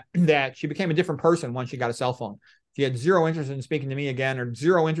about that she became a different person once she got a cell phone. She had zero interest in speaking to me again, or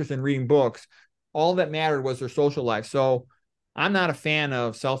zero interest in reading books. All that mattered was their social life. So I'm not a fan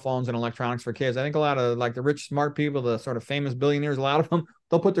of cell phones and electronics for kids. I think a lot of like the rich, smart people, the sort of famous billionaires, a lot of them,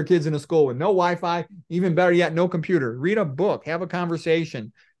 they'll put their kids in a school with no Wi-Fi, even better yet, no computer. Read a book, have a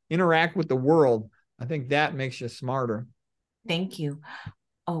conversation, interact with the world. I think that makes you smarter. Thank you.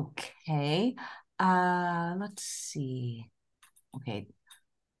 Okay. Let's see. Okay,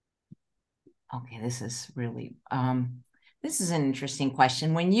 this is really, this is an interesting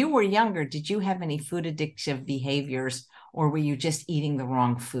question. When you were younger, did you have any food addictive behaviors, or were you just eating the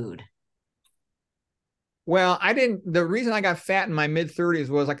wrong food? Well, I didn't. The reason I got fat in my mid-30s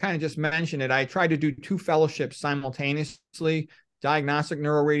was I kind of just mentioned it. I tried to do 2 fellowships simultaneously, diagnostic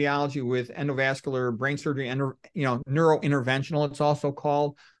neuroradiology with endovascular brain surgery, and neurointerventional, it's also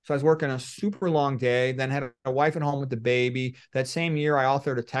called. So I was working a super long day, then had a wife at home with the baby. That same year, I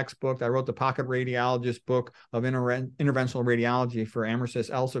authored a textbook. I wrote the Pocket Radiologist book of interventional radiology for Amorsis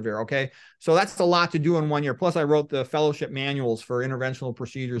Elsevier. Okay. So that's a lot to do in 1 year. Plus, I wrote the fellowship manuals for interventional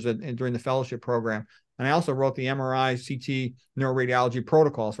procedures during the fellowship program. And I also wrote the MRI, CT, neuroradiology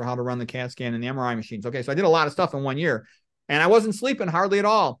protocols for how to run the CAT scan and the MRI machines. Okay. So I did a lot of stuff in 1 year. And I wasn't sleeping hardly at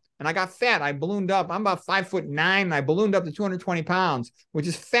all. And I got fat. I ballooned up. I'm about 5'9", and I ballooned up to 220 pounds, which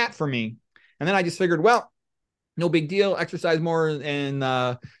is fat for me. And then I just figured, well, no big deal. Exercise more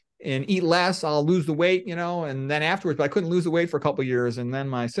and eat less. I'll lose the weight, And then afterwards, but I couldn't lose the weight for a couple of years. And then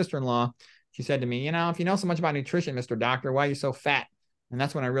my sister-in-law, she said to me, if you know so much about nutrition, Mr. Doctor, why are you so fat? And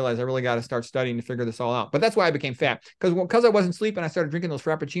that's when I realized I really got to start studying to figure this all out. But that's why I became fat. Because I wasn't sleeping, I started drinking those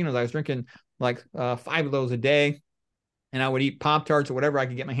Frappuccinos. I was drinking like 5 of those a day. And I would eat Pop-Tarts or whatever I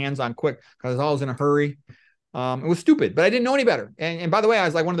could get my hands on quick because I was always in a hurry. It was stupid, but I didn't know any better. And by the way, I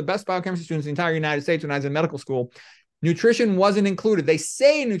was like one of the best biochemistry students in the entire United States when I was in medical school. Nutrition wasn't included. They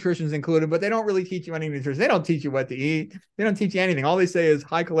say nutrition is included, but they don't really teach you any nutrition. They don't teach you what to eat. They don't teach you anything. All they say is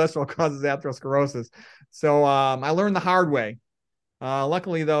high cholesterol causes atherosclerosis. So I learned the hard way.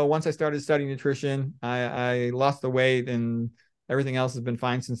 Luckily, though, once I started studying nutrition, I lost the weight, and everything else has been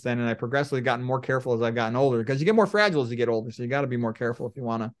fine since then. And I progressively gotten more careful as I've gotten older, because you get more fragile as you get older. So you got to be more careful if you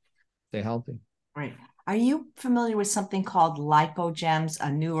want to stay healthy. Right. Are you familiar with something called lipogems,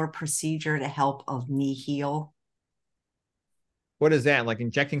 a newer procedure to help a knee heal? What is that? Like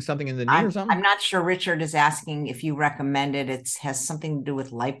injecting something in the knee or something? I'm not sure. Richard is asking if you recommend it. It has something to do with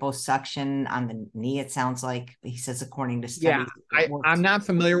liposuction on the knee. It sounds like he says, according to Yeah, studies, it I'm works. not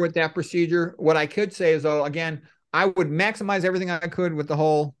familiar with that procedure. What I could say is, though, again, I would maximize everything I could with the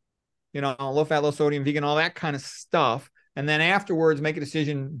whole, low fat, low sodium, vegan, all that kind of stuff. And then afterwards, make a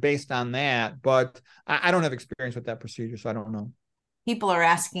decision based on that. But I don't have experience with that procedure, so I don't know. People are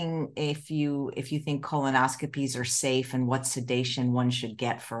asking if you think colonoscopies are safe and what sedation one should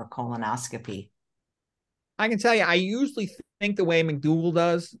get for a colonoscopy. I can tell you, I usually think the way McDougall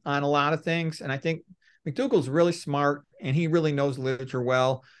does on a lot of things. And I think McDougall's really smart and he really knows literature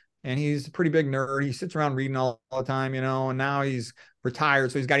well. And he's a pretty big nerd. He sits around reading all the time, and now he's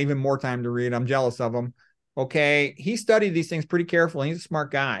retired. So he's got even more time to read. I'm jealous of him. Okay. He studied these things pretty carefully. He's a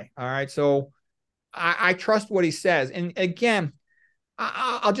smart guy. All right. So I trust what he says. And again,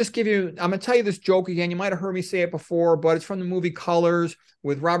 I'll just give you, I'm going to tell you this joke again. You might have heard me say it before, but it's from the movie Colors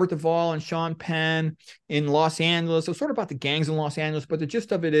with Robert Duvall and Sean Penn in Los Angeles. So sort of about the gangs in Los Angeles, but the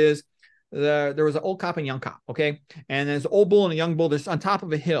gist of it is there was an old cop and young cop, okay? And there's an old bull and a young bull. They're on top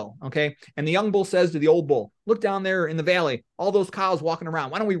of a hill, okay? And the young bull says to the old bull, look down there in the valley, all those cows walking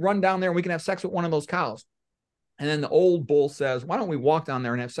around. Why don't we run down there and we can have sex with one of those cows? And then the old bull says, why don't we walk down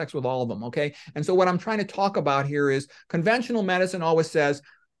there and have sex with all of them? Okay. And so what I'm trying to talk about here is conventional medicine always says,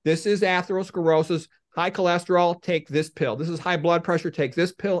 this is atherosclerosis, high cholesterol, take this pill. This is high blood pressure, take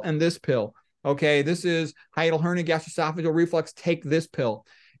this pill and this pill. Okay. This is hiatal hernia, gastroesophageal reflux, take this pill.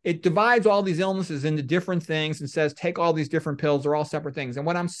 It divides all these illnesses into different things and says, take all these different pills. They're all separate things. And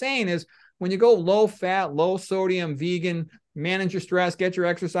what I'm saying is when you go low fat, low sodium, vegan, manage your stress, get your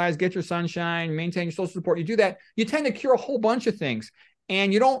exercise, get your sunshine, maintain your social support, you do that, you tend to cure a whole bunch of things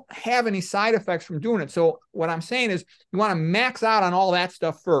and you don't have any side effects from doing it. So what I'm saying is you want to max out on all that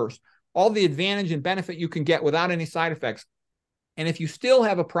stuff first, all the advantage and benefit you can get without any side effects. And if you still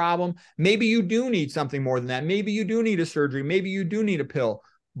have a problem, maybe you do need something more than that. Maybe you do need a surgery. Maybe you do need a pill,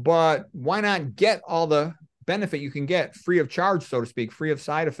 but why not get all the benefit you can get free of charge, so to speak, free of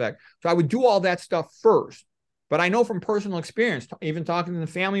side effect? So I would do all that stuff first. But I know from personal experience, even talking to the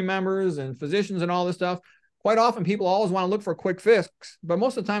family members and physicians and all this stuff, quite often people always want to look for a quick fix, but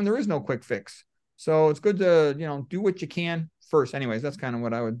most of the time there is no quick fix. So it's good to, do what you can first. Anyways, that's kind of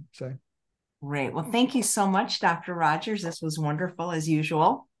what I would say. Great. Well, thank you so much, Dr. Rogers. This was wonderful as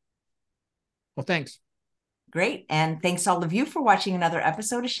usual. Well, thanks. Great. And thanks all of you for watching another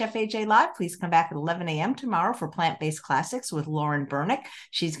episode of Chef AJ Live. Please come back at 11 a.m. tomorrow for Plant-Based Classics with Lauren Bernick.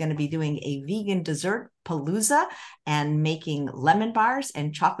 She's going to be doing a vegan dessert palooza and making lemon bars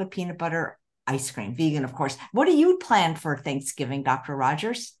and chocolate peanut butter ice cream. Vegan, of course. What do you plan for Thanksgiving, Dr.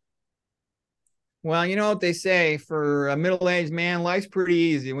 Rogers? Well, you know what they say, for a middle-aged man, life's pretty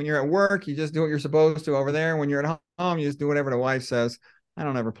easy. When you're at work, you just do what you're supposed to. Over there, when you're at home, you just do whatever the wife says. I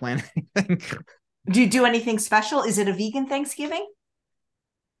don't ever plan anything. Do you do anything special? Is it a vegan Thanksgiving?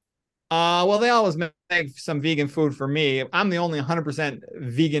 Well, they always make some vegan food for me. I'm the only 100%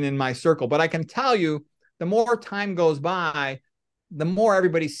 vegan in my circle, but I can tell you, the more time goes by, the more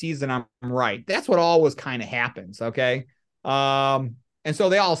everybody sees that I'm right. That's what always kind of happens. Okay. And so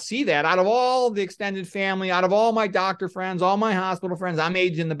they all see that out of all the extended family, out of all my doctor friends, all my hospital friends, I'm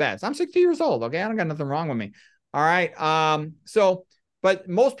aging the best. I'm 60 years old. Okay. I don't got nothing wrong with me. All right. But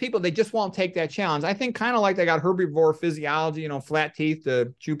most people, they just won't take that challenge. I think kind of like they got herbivore physiology, flat teeth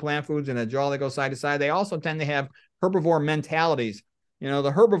to chew plant foods and a jaw that goes side to side. They also tend to have herbivore mentalities. The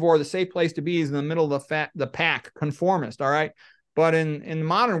herbivore, the safe place to be is in the middle of the pack, conformist. All right. But in the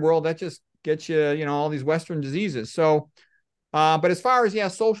modern world, that just gets you, all these Western diseases. So, but as far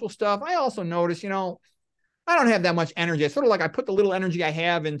as, social stuff, I also notice, I don't have that much energy. It's sort of like I put the little energy I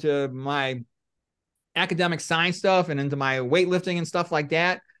have into my academic science stuff and into my weightlifting and stuff like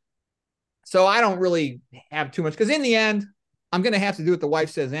that. So I don't really have too much, because in the end, I'm going to have to do what the wife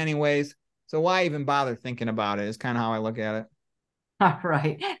says anyways. So why even bother thinking about it is kind of how I look at it. All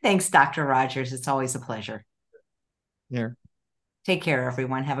right. Thanks, Dr. Rogers. It's always a pleasure. Yeah. Take care,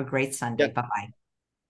 everyone. Have a great Sunday. Yep. Bye-bye.